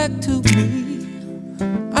come back to me.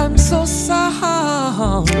 I'm so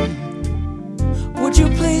sorry. Would you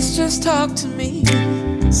please just talk to me?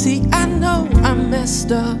 See, I know I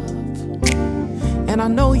messed up, and I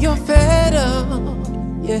know you're fed up,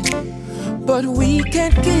 yeah, but we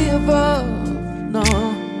can't give up,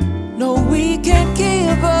 no, we can't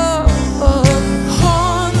give up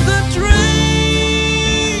on the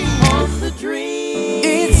dream,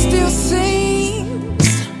 it still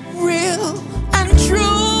seems real and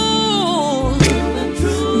true,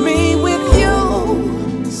 me with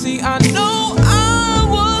you. See, I know I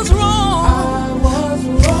was wrong,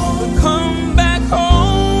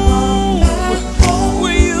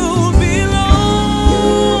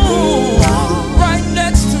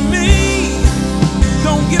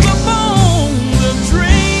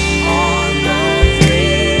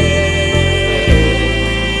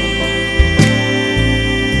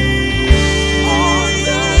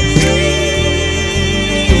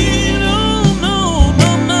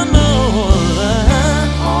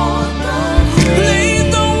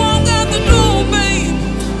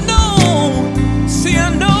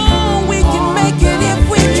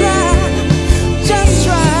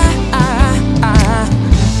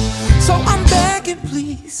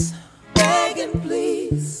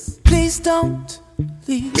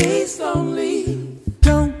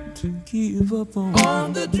 give up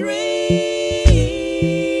on the dream.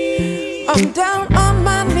 I'm down on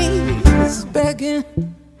my knees, begging,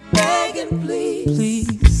 please.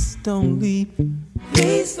 Please don't leave.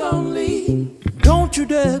 Please don't leave. Don't you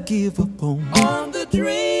dare give up on the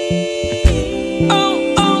dream.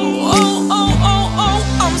 Oh,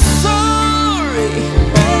 I'm sorry.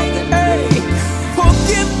 Hey,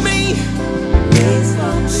 forgive me. Please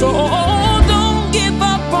don't leave. So don't give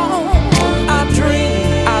up on our dream.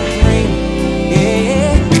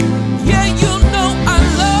 Yeah, yeah, you know I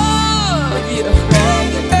love you.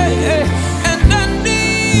 Hey, and I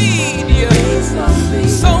need you.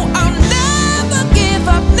 So I'll never give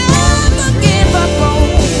up on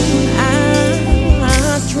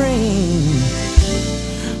our dream.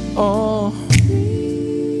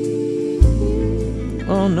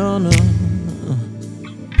 Oh no.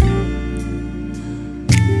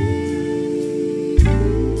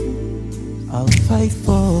 I'll fight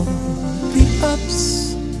for the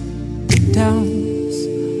ups, the downs,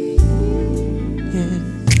 yeah,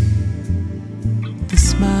 the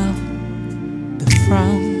smile, the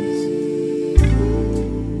frowns,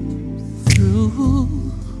 through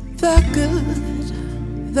the good,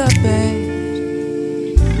 the bad,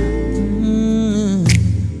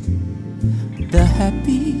 the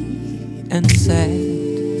happy and sad.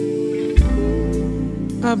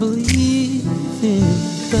 I believe in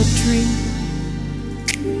the dream.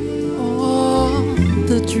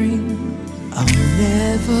 The dream I'll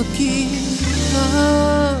never give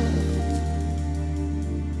up.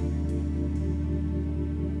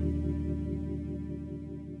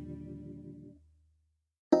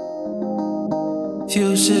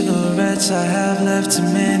 Few cigarettes I have left to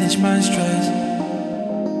manage my stress.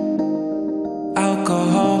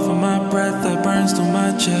 Alcohol for my breath that burns through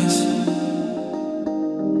my chest.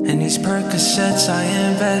 And these Percocets I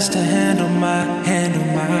invest to handle my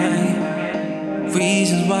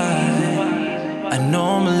reasons why I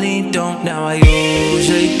normally don't. Now I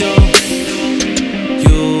usually do.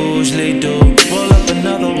 Roll up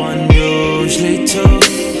another one, usually two,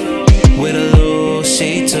 with a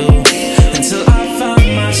Lucy too. Until I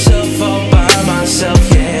find myself all by myself.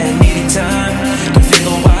 Yeah, needed time to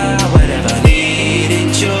figure out whatever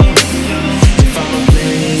needed you. If I'm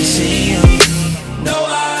replacing you, no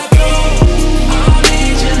I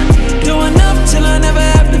need you. Do enough till I never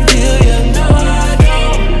have to feel you. No I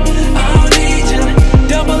don't need you.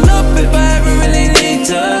 Double up if I ever really need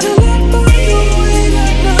to.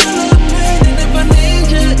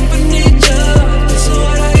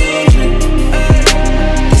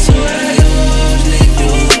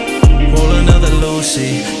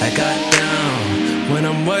 I got down. When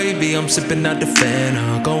I'm wavy, I'm sipping out the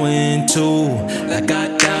Fanta. Going to, I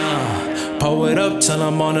got down. Pour it up till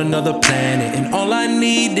I'm on another planet. And all I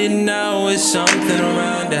needed now is something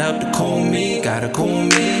around to help to cool me. Gotta cool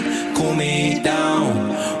me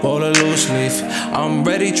down. Roll a loose leaf. I'm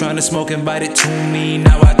ready, trying to smoke and bite it to me.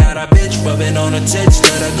 Now I got a bitch rubbing on her tits,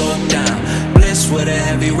 let her go down. Bliss with a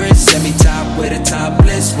heavy wrist, semi-top with a top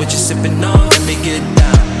bliss. What you sipping on, let me get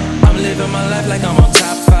down. I'm living my life like I'm on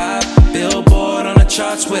top 5. Billboard on the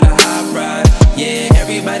charts with a hot ride. Yeah,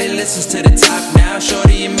 everybody listens to the top now.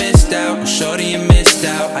 Shorty, you missed out.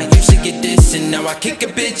 I used to get this and now I kick a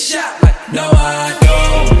bitch out. Like, no, I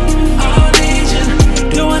don't need you.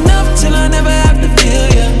 Do enough till I never have to feel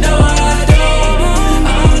you. No, I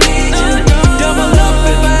don't need you. Double up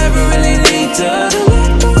if I ever really need to.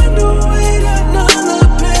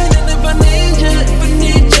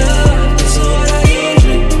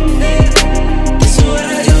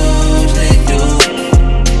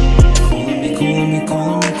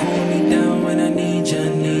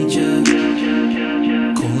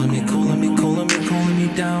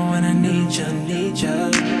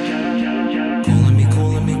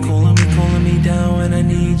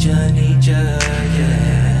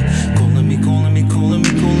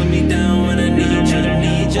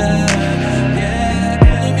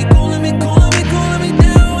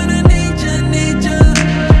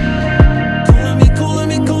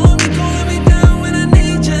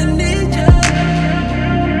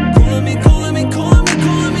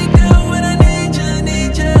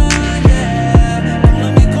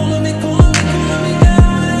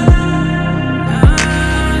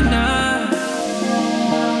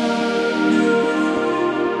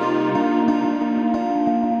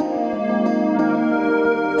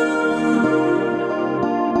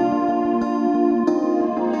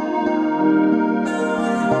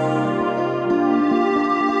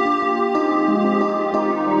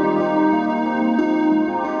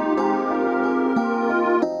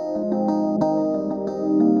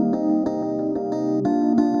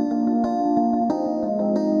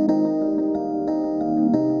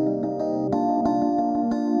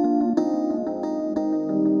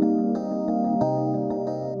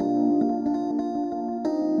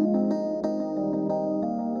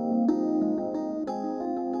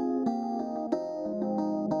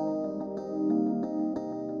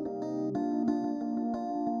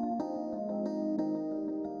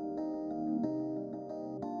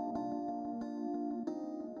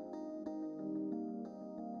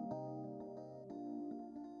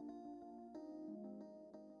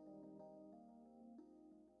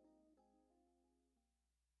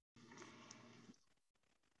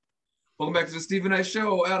 Welcome back to the Stephen Knight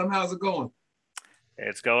Show. Adam, how's it going?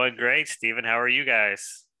 It's going great, Stephen. How are you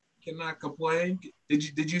guys? Cannot complain.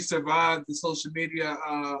 Did you survive the social media?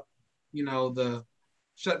 The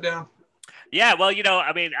shutdown. Yeah, well,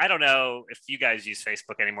 I mean, I don't know if you guys use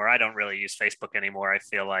Facebook anymore. I don't really use Facebook anymore. I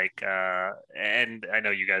feel like, and I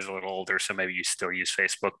know you guys are a little older, so maybe you still use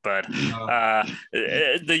Facebook, but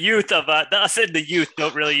the youth of us and the youth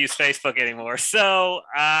don't really use Facebook anymore. So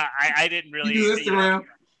I didn't really. You do Instagram.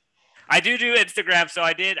 I do Instagram, so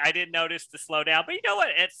I did notice the slowdown. But you know what?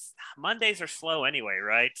 It's Mondays are slow anyway,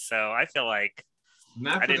 right? So I feel like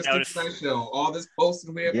I didn't notice. Show. All this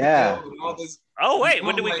posting we have to do and all this. Oh wait,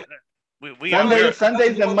 when do we?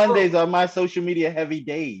 Sundays and Mondays are my social media heavy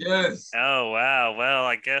days. Yes. Oh wow. Well,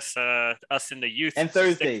 I guess us in the youth and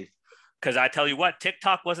Thursdays. Because I tell you what,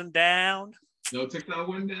 TikTok wasn't down. No, TikTok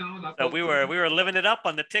went down. So we were living it up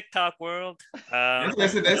on the TikTok world. They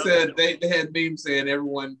said they had memes saying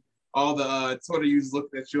everyone, all the Twitter users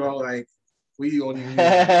looked at you all like, we don't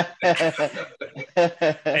even.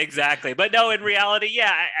 Exactly, but no, in reality,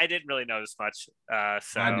 yeah, I didn't really notice much.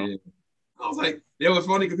 So I did. I was like, it was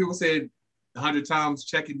funny because people said 100 times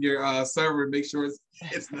checking your server and make sure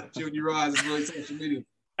it's not you and you realize it's really social media.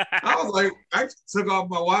 I was like, I took off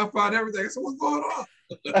my Wi-Fi and everything. So what's going on?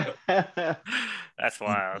 That's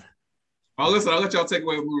wild. Oh, listen, I'll let y'all take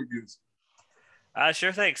away the movie reviews.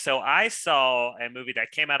 Sure thing. So I saw a movie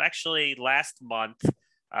that came out actually last month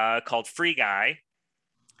called Free Guy.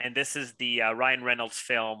 And this is the Ryan Reynolds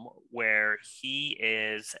film where he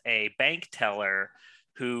is a bank teller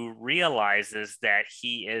who realizes that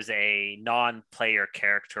he is a non-player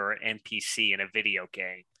character or NPC in a video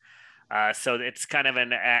game. So it's kind of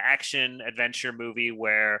an action adventure movie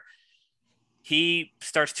where he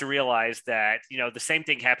starts to realize that, the same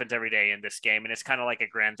thing happens every day in this game. And it's kind of like a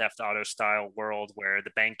Grand Theft Auto style world where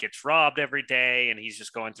the bank gets robbed every day and he's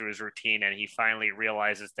just going through his routine. And he finally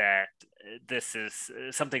realizes that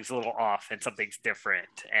something's a little off and something's different.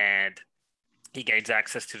 And he gains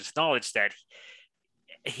access to this knowledge that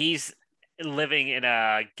he's living in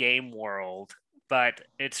a game world, but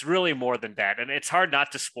it's really more than that. And it's hard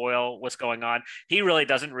not to spoil what's going on. He really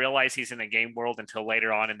doesn't realize he's in a game world until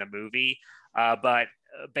later on in the movie. But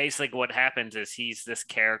basically what happens is he's this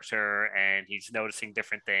character and he's noticing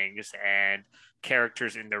different things, and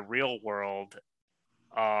characters in the real world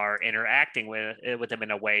are interacting with him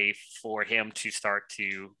in a way for him to start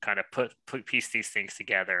to kind of put piece these things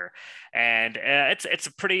together. And it's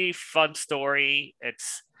a pretty fun story.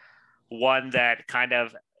 It's one that kind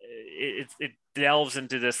of it delves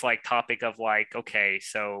into this like topic of like, okay,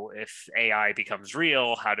 so if AI becomes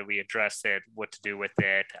real, how do we address it, what to do with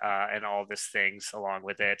it, and all these things along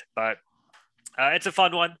with it. But it's a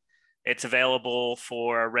fun one. It's available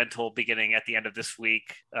for rental beginning at the end of this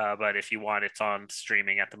week. But if you want, it's on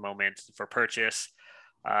streaming at the moment for purchase.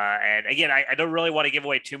 And again, I don't really want to give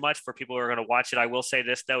away too much for people who are going to watch it. I will say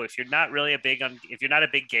this though, if you're not a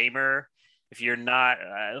big gamer, if you're not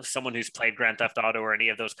someone who's played Grand Theft Auto or any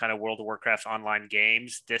of those kind of World of Warcraft online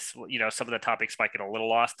games, this, some of the topics might get a little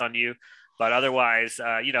lost on you. But otherwise,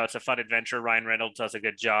 it's a fun adventure. Ryan Reynolds does a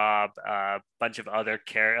good job. A bunch of other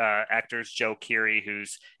actors. Joe Keery,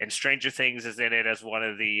 who's in Stranger Things, is in it as one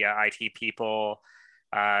of the IT people.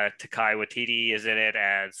 Takai Waititi is in it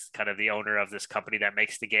as kind of the owner of this company that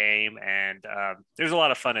makes the game. And there's a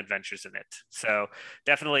lot of fun adventures in it. So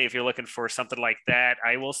definitely, if you're looking for something like that,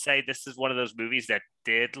 I will say this is one of those movies that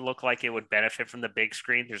did look like it would benefit from the big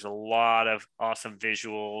screen. There's a lot of awesome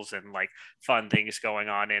visuals and like fun things going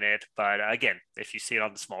on in it. But again, if you see it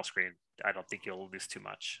on the small screen, I don't think you'll lose too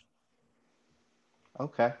much.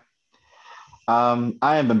 Okay.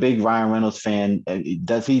 I am a big Ryan Reynolds fan.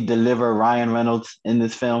 Does he deliver Ryan Reynolds in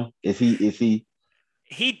this film? Is he?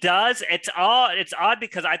 He does. It's odd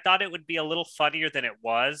because I thought it would be a little funnier than it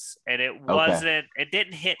was, and it wasn't. It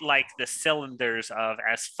didn't hit like the cylinders of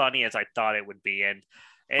as funny as I thought it would be. And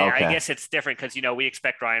I guess it's different because we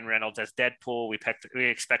expect Ryan Reynolds as Deadpool. We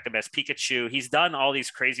expect him as Pikachu. He's done all these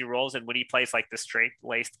crazy roles, and when he plays like the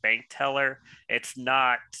straight-laced bank teller, it's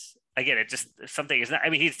not. Again, it just something is not. I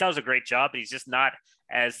mean, he does a great job, but he's just not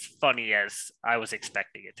as funny as I was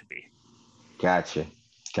expecting it to be. Gotcha.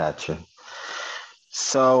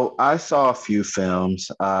 So I saw a few films.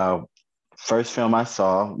 First film I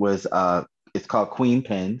saw was it's called Queen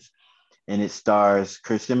Pins, and it stars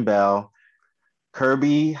Kristen Bell,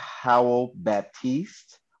 Kirby Howell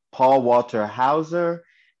Baptiste, Paul Walter Hauser,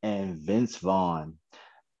 and Vince Vaughn.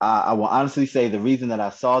 I will honestly say the reason that I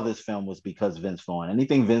saw this film was because Vince Vaughn.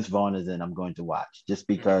 Anything Vince Vaughn is in, I'm going to watch just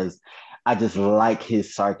because I just like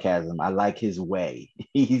his sarcasm. I like his way.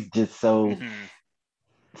 He's just so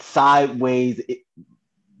sideways.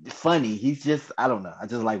 funny. He's just, I don't know. I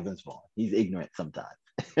just like Vince Vaughn. He's ignorant sometimes.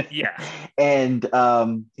 Yeah. And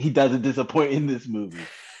he doesn't disappoint in this movie.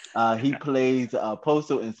 He plays a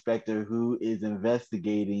postal inspector who is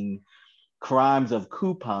investigating crimes of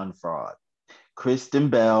coupon fraud. Kristen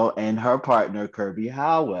Bell and her partner, Kirby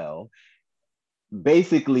Howell,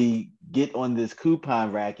 basically get on this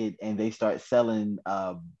coupon racket and they start selling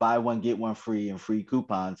buy one, get one free and free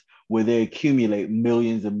coupons where they accumulate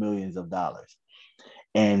millions and millions of dollars.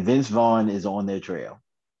 And Vince Vaughn is on their trail.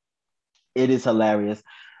 It is hilarious.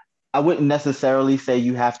 I wouldn't necessarily say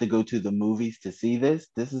you have to go to the movies to see this.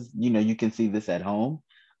 This is, you can see this at home.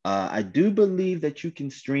 I do believe that you can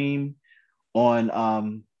stream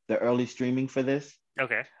on the early streaming for this.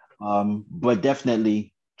 Okay. But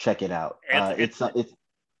definitely check it out. It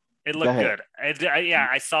looked good.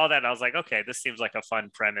 I saw that. And I was like, okay, this seems like a fun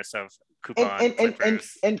premise of coupon.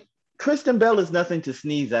 And Kristen Bell is nothing to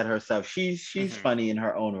sneeze at herself. She's funny in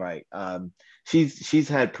her own right. She's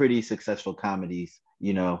had pretty successful comedies,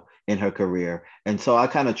 in her career. And so I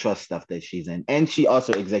kind of trust stuff that she's in. And she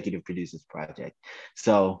also executive produces Project.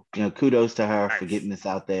 So, kudos to her for getting this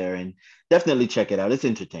out there, and definitely check it out. It's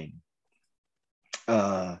entertaining.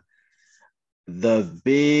 The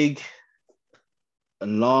big,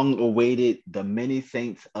 long-awaited The Many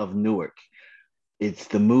Saints of Newark. It's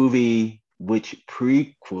the movie which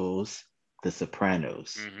prequels The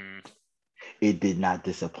Sopranos. It did not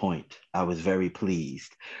disappoint. I was very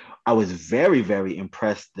pleased. I was very, very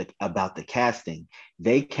impressed about the casting.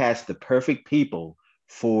 They cast the perfect people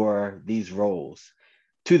for these roles,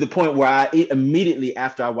 to the point where I immediately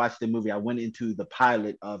after I watched the movie, I went into the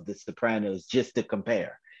pilot of The Sopranos just to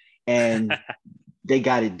compare, and they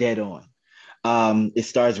got it dead on. It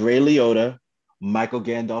stars Ray Liotta, Michael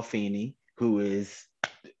Gandolfini, who is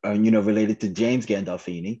related to James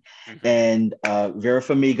Gandolfini, and Vera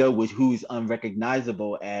Farmiga, who's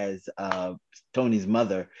unrecognizable as Tony's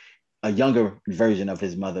mother, a younger version of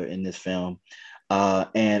his mother in this film,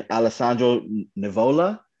 and Alessandro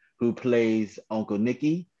Nivola, who plays Uncle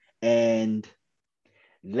Nicky, and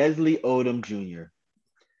Leslie Odom Jr.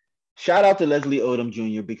 Shout out to Leslie Odom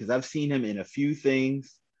Jr. because I've seen him in a few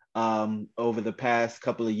things over the past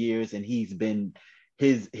couple of years, and he's been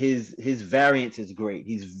his variance is great.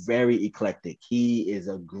 He's very eclectic. He is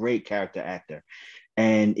a great character actor.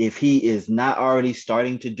 And if he is not already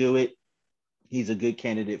starting to do it, he's a good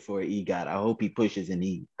candidate for an EGOT. I hope he pushes and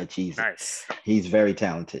he achieves it. Nice. He's very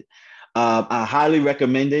talented. I highly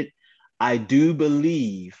recommend it. I do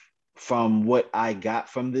believe from what I got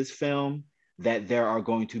from this film that there are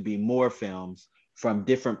going to be more films from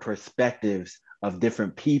different perspectives of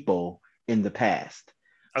different people in the past.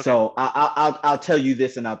 Okay. So I'll tell you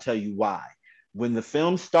this, and I'll tell you why. When the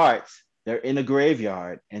film starts, they're in a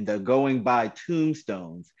graveyard and they're going by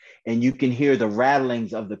tombstones, and you can hear the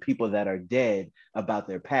rattlings of the people that are dead about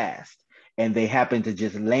their past. And they happen to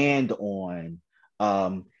just land on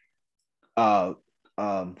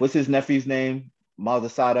what's his nephew's name?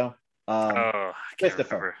 Maldonado.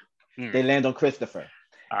 Christopher. They land on Christopher.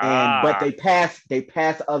 But they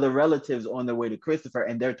pass other relatives on their way to Christopher,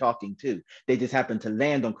 and they're talking too. They just happen to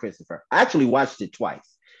land on Christopher. I actually watched it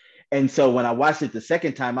twice. And so when I watched it the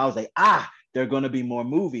second time, I was like, there are going to be more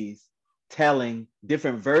movies telling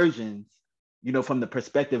different versions, from the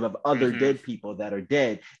perspective of other dead people that are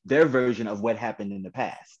dead, their version of what happened in the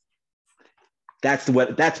past.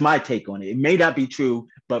 That's my take on it. It may not be true,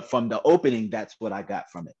 but from the opening, that's what I got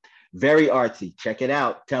from it. Very artsy. Check it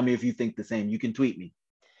out. Tell me if you think the same. You can tweet me.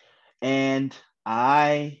 And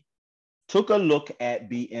I took a look at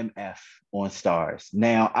BMF on Stars.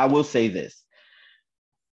 Now, I will say this.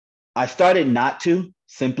 I started not to,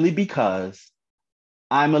 simply because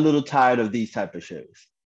I'm a little tired of these type of shows.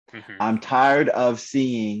 I'm tired of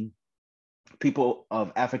seeing people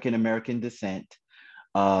of African-American descent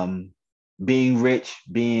being rich,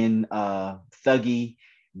 being thuggy,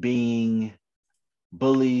 being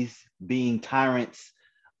bullies, being tyrants,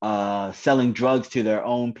 selling drugs to their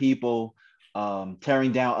own people,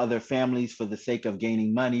 tearing down other families for the sake of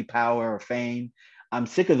gaining money, power, or fame. I'm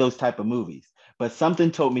sick of those type of movies. But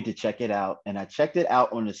something told me to check it out, and I checked it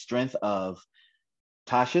out on the strength of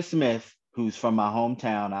Tasha Smith, who's from my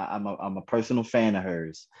hometown. I'm a personal fan of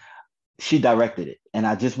hers. She directed it, and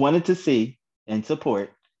I just wanted to see and support,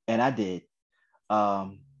 and I did.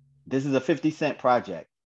 This is a 50 Cent project.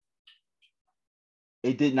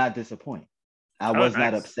 It did not disappoint. I was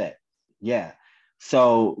not upset. Yeah.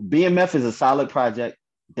 So BMF is a solid project.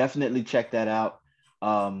 Definitely check that out.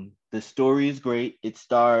 The story is great. It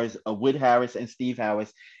stars Wood Harris and Steve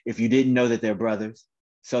Harris, if you didn't know that they're brothers.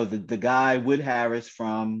 So the guy, Wood Harris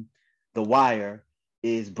from The Wire,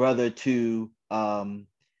 is brother to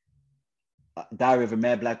Diary of a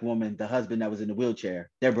Mad Black Woman, the husband that was in the wheelchair.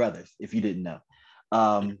 They're brothers, if you didn't know.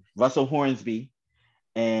 Russell Hornsby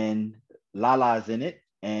and Lala's in it,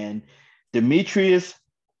 and Demetrius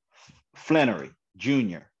Flannery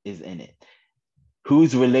Jr. is in it,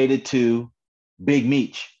 who's related to Big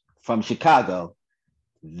Meech from Chicago.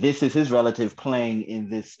 This is his relative playing in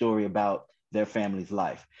this story about their family's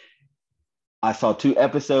life. I saw 2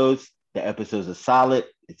 episodes. The episodes are solid.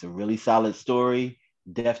 It's a really solid story.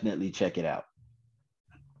 Definitely check it out.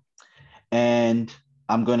 And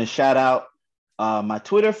I'm going to shout out my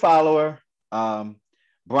Twitter follower,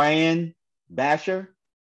 Brian Basher,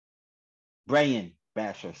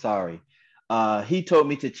 sorry. He told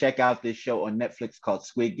me to check out this show on Netflix called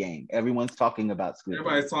Squid Game. Everyone's talking about Squid Game.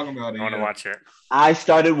 Everybody's talking about it. I want to watch it. I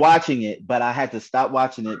started watching it, but I had to stop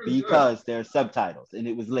watching it because there are subtitles and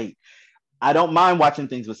it was late. I don't mind watching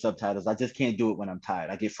things with subtitles. I just can't do it when I'm tired.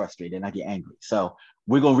 I get frustrated and I get angry. So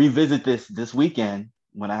we're going to revisit this weekend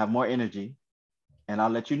when I have more energy, and I'll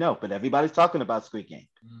let you know. But everybody's talking about Squid Game.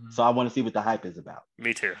 So I want to see what the hype is about.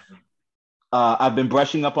 Me too. I've been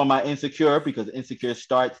brushing up on my Insecure because Insecure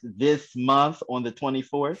starts this month on the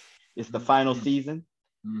 24th. It's the final season.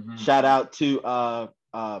 Shout out to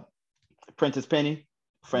Prentice Penny,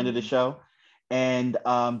 friend of the show. And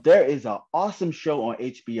there is an awesome show on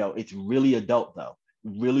HBO. It's really adult though,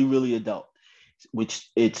 really, really adult, which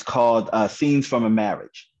it's called Scenes from a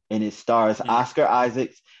Marriage. And it stars Oscar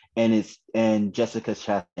Isaacs and Jessica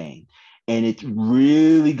Chastain. And it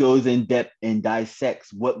really goes in depth and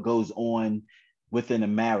dissects what goes on within a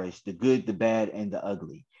marriage, the good, the bad, and the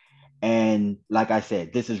ugly. And like I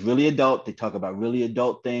said, this is really adult. They talk about really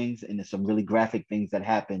adult things, and there's some really graphic things that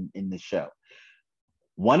happen in the show.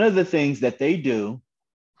 One of the things that they do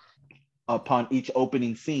upon each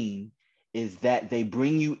opening scene is that they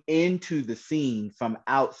bring you into the scene from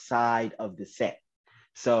outside of the set.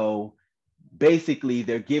 So basically,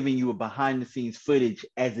 they're giving you a behind the scenes footage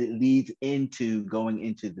as it leads into going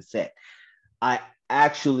into the set. I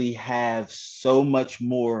actually have so much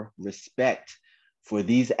more respect for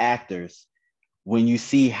these actors when you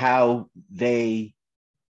see how they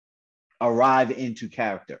arrive into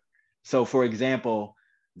character. So for example,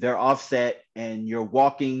 they're offset and you're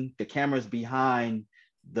walking, the camera's behind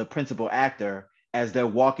the principal actor as they're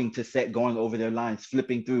walking to set, going over their lines,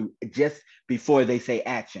 flipping through just before they say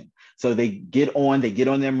action. So they get on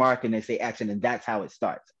their mark and they say action, and that's how it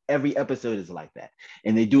starts. Every episode is like that.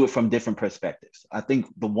 And they do it from different perspectives. I think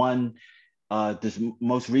the one, this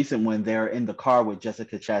most recent one, they're in the car with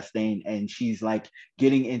Jessica Chastain and she's like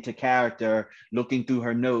getting into character, looking through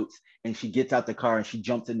her notes, and she gets out the car and she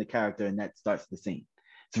jumps into character, and that starts the scene.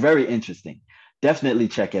 It's very interesting. Definitely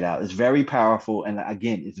check it out. It's very powerful. And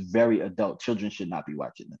again, it's very adult. Children should not be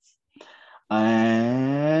watching this.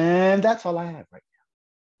 And that's all I have right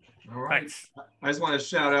now. All right. I just want to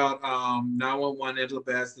shout out 911 Angela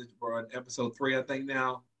Bassett for episode 3, I think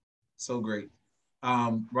now. So great.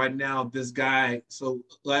 Right now, this guy, so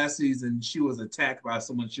last season, she was attacked by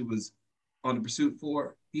someone she was on the pursuit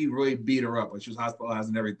for. He really beat her up. She was hospitalized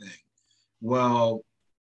and everything. Well,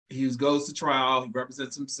 he goes to trial. He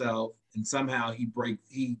represents himself, and somehow he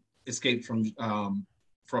escaped from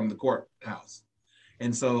the courthouse.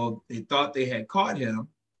 And so they thought they had caught him.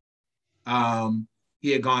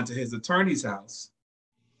 He had gone to his attorney's house,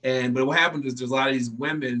 but what happened is there's a lot of these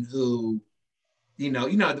women who,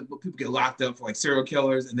 people get locked up for like serial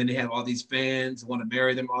killers, and then they have all these fans who want to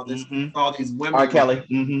marry them. All this, all these women. R.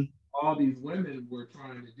 Kelly. All these women were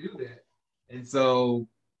trying to do that, and so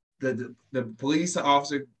the police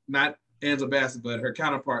officer, not Angela Bassett, but her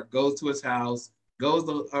counterpart, goes to his house, goes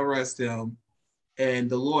to arrest him, and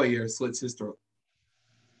the lawyer slits his throat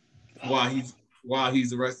while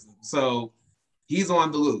he's arrested. So he's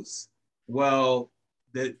on the loose. Well,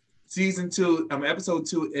 the episode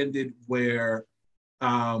 2 ended where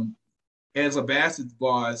Angela Bassett's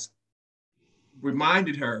boss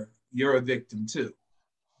reminded her, "You're a victim too."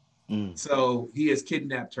 So he has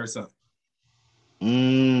kidnapped her son.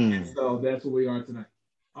 And so that's where we are tonight.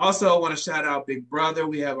 Also, I want to shout out Big Brother.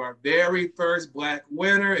 We have our very first Black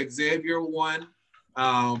winner. Xavier won.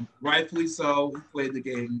 Rightfully so. He played the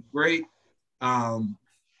game great.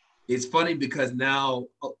 It's funny because now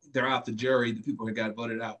they're out the jury, the people that got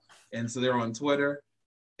voted out. And so they're on Twitter.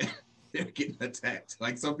 They're getting attacked.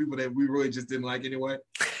 Like some people that we really just didn't like anyway,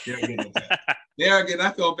 they're getting attacked.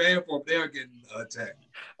 I feel bad for them. They are getting attacked.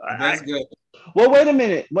 That's good. Well, wait a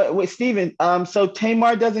minute. Wait, Steven. So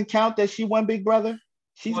Tamar doesn't count that she won Big Brother?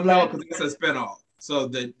 She's no, because it's a spinoff. So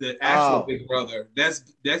the actual Big Brother, that's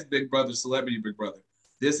Big Brother, Celebrity Big Brother.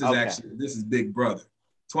 This is Big Brother.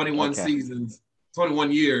 21 seasons,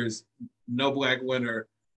 21 years, no Black winner.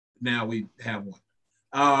 now we have one.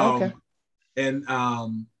 Okay. And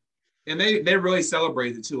they really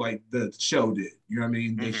celebrated it too, like the show did. You know what I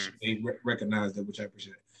mean? They recognized it, which I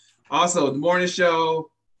appreciate. Also, the morning show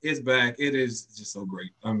is back. It is just so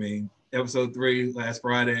great. I mean, episode 3 last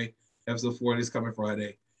Friday, episode 4 this coming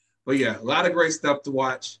Friday. But yeah, a lot of great stuff to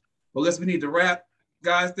watch. But listen, we need to wrap.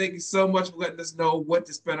 Guys, thank you so much for letting us know what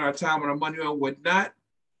to spend our time and our money on, what not.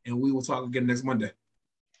 And we will talk again next Monday.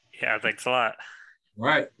 Yeah, thanks a lot. All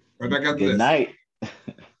right. Right back after this. Good night.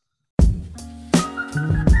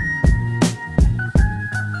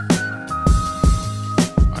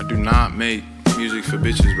 I do not make music for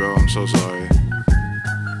bitches, bro. I'm so sorry.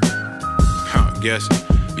 Guess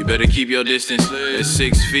you better keep your distance at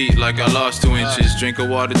 6 feet like I lost 2 inches. Drink a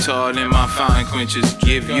water tall in my fountain quenches.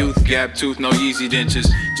 Give youth gap tooth, no easy dentures.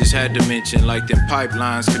 Just had to mention like them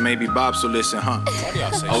pipelines could maybe Bob so listen, huh?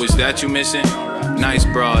 Oh, is that you missing? Nice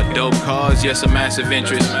broad, dope cars, yes, a massive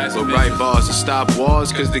interest. But right bars to stop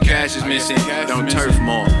walls, cause the cash is missing. Don't turf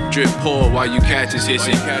more, drip pour while you catch is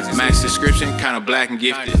hissing. Max description, kinda black and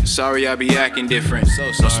gifted. Sorry I be acting different.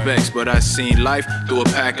 No specs, but I seen life through a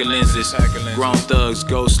pack of lenses. Grown thugs,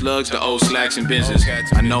 ghost slugs, the old slacks and Benzes.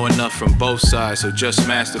 I know enough from both sides, so just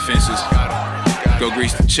smash the fences. Go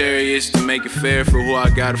grease the chariots to make it fair for who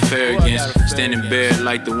I gotta fare against. Standing bare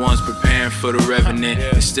like the ones preparing for the revenant.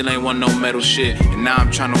 And still ain't want no metal shit. And now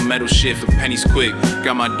I'm trying to metal shit for pennies quick.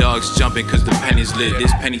 Got my dogs jumping cause the penny's lit.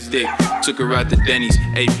 This penny thick. Took her out to Denny's,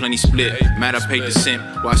 ate plenty split. Mad I paid the simp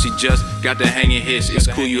while she just got the hanging hiss. It's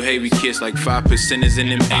cool you hate we kiss like 5%ers in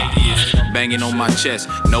them atheists. Banging on my chest,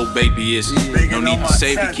 no baby is. No need to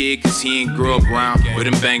save the kid cause he ain't grow up around where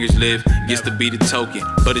them bangers live. Gets to be the token,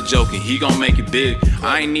 but a joking, he gon' make it big.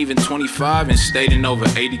 I ain't even 25 and stayed in over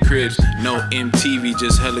 80 cribs. No MTV,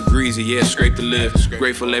 just hella greasy, yeah, scrape to live.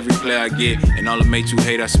 Grateful every play I get, and all the mates who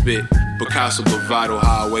hate I spit. Picasso, but vital,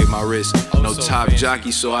 how I weigh my wrist. No top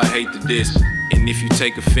jockey, so I hate the diss. And if you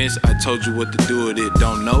take offense, I told you what to do with it.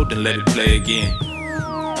 Don't know, then let it play again.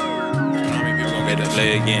 Let it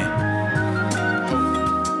play again.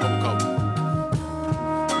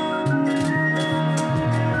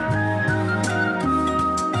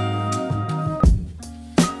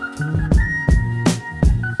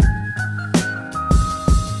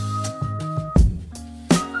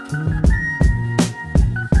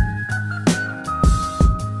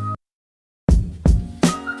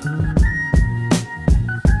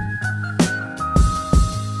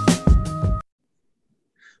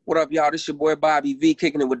 What up, y'all? This your boy Bobby V,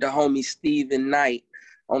 kicking it with the homie Steven Knight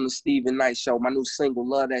on the Steven Knight Show. My new single,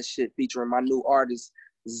 Love That Shit, featuring my new artist,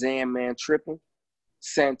 Zan Man Trippin',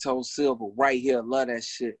 Santos Silva, right here, Love That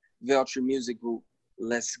Shit, Veltri Music Group,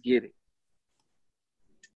 let's get it.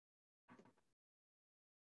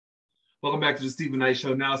 Welcome back to the Steven Knight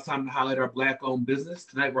Show. Now it's time to highlight our Black-owned business.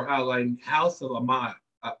 Tonight we're highlighting House of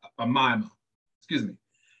Amima. Excuse me.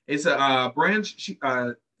 It's a branch.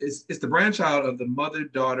 It's the brainchild of the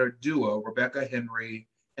mother-daughter duo, Rebecca Henry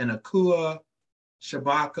and Akua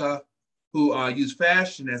Shabaka, who use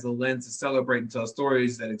fashion as a lens to celebrate and tell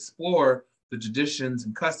stories that explore the traditions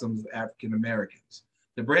and customs of African Americans.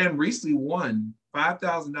 The brand recently won a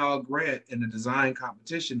 $5,000 grant in a design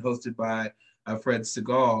competition hosted by Fred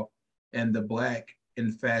Segal and the Black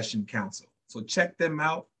in Fashion Council. So check them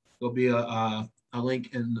out. There'll be a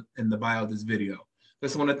link in the bio of this video.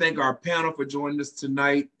 Just want to thank our panel for joining us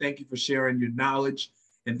tonight. Thank you for sharing your knowledge.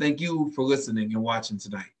 And thank you for listening and watching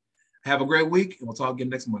tonight. Have a great week, and we'll talk again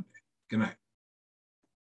next Monday. Good night.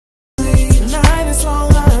 Tonight, as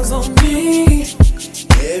long as on me,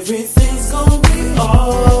 everything's gonna be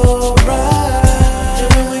alright.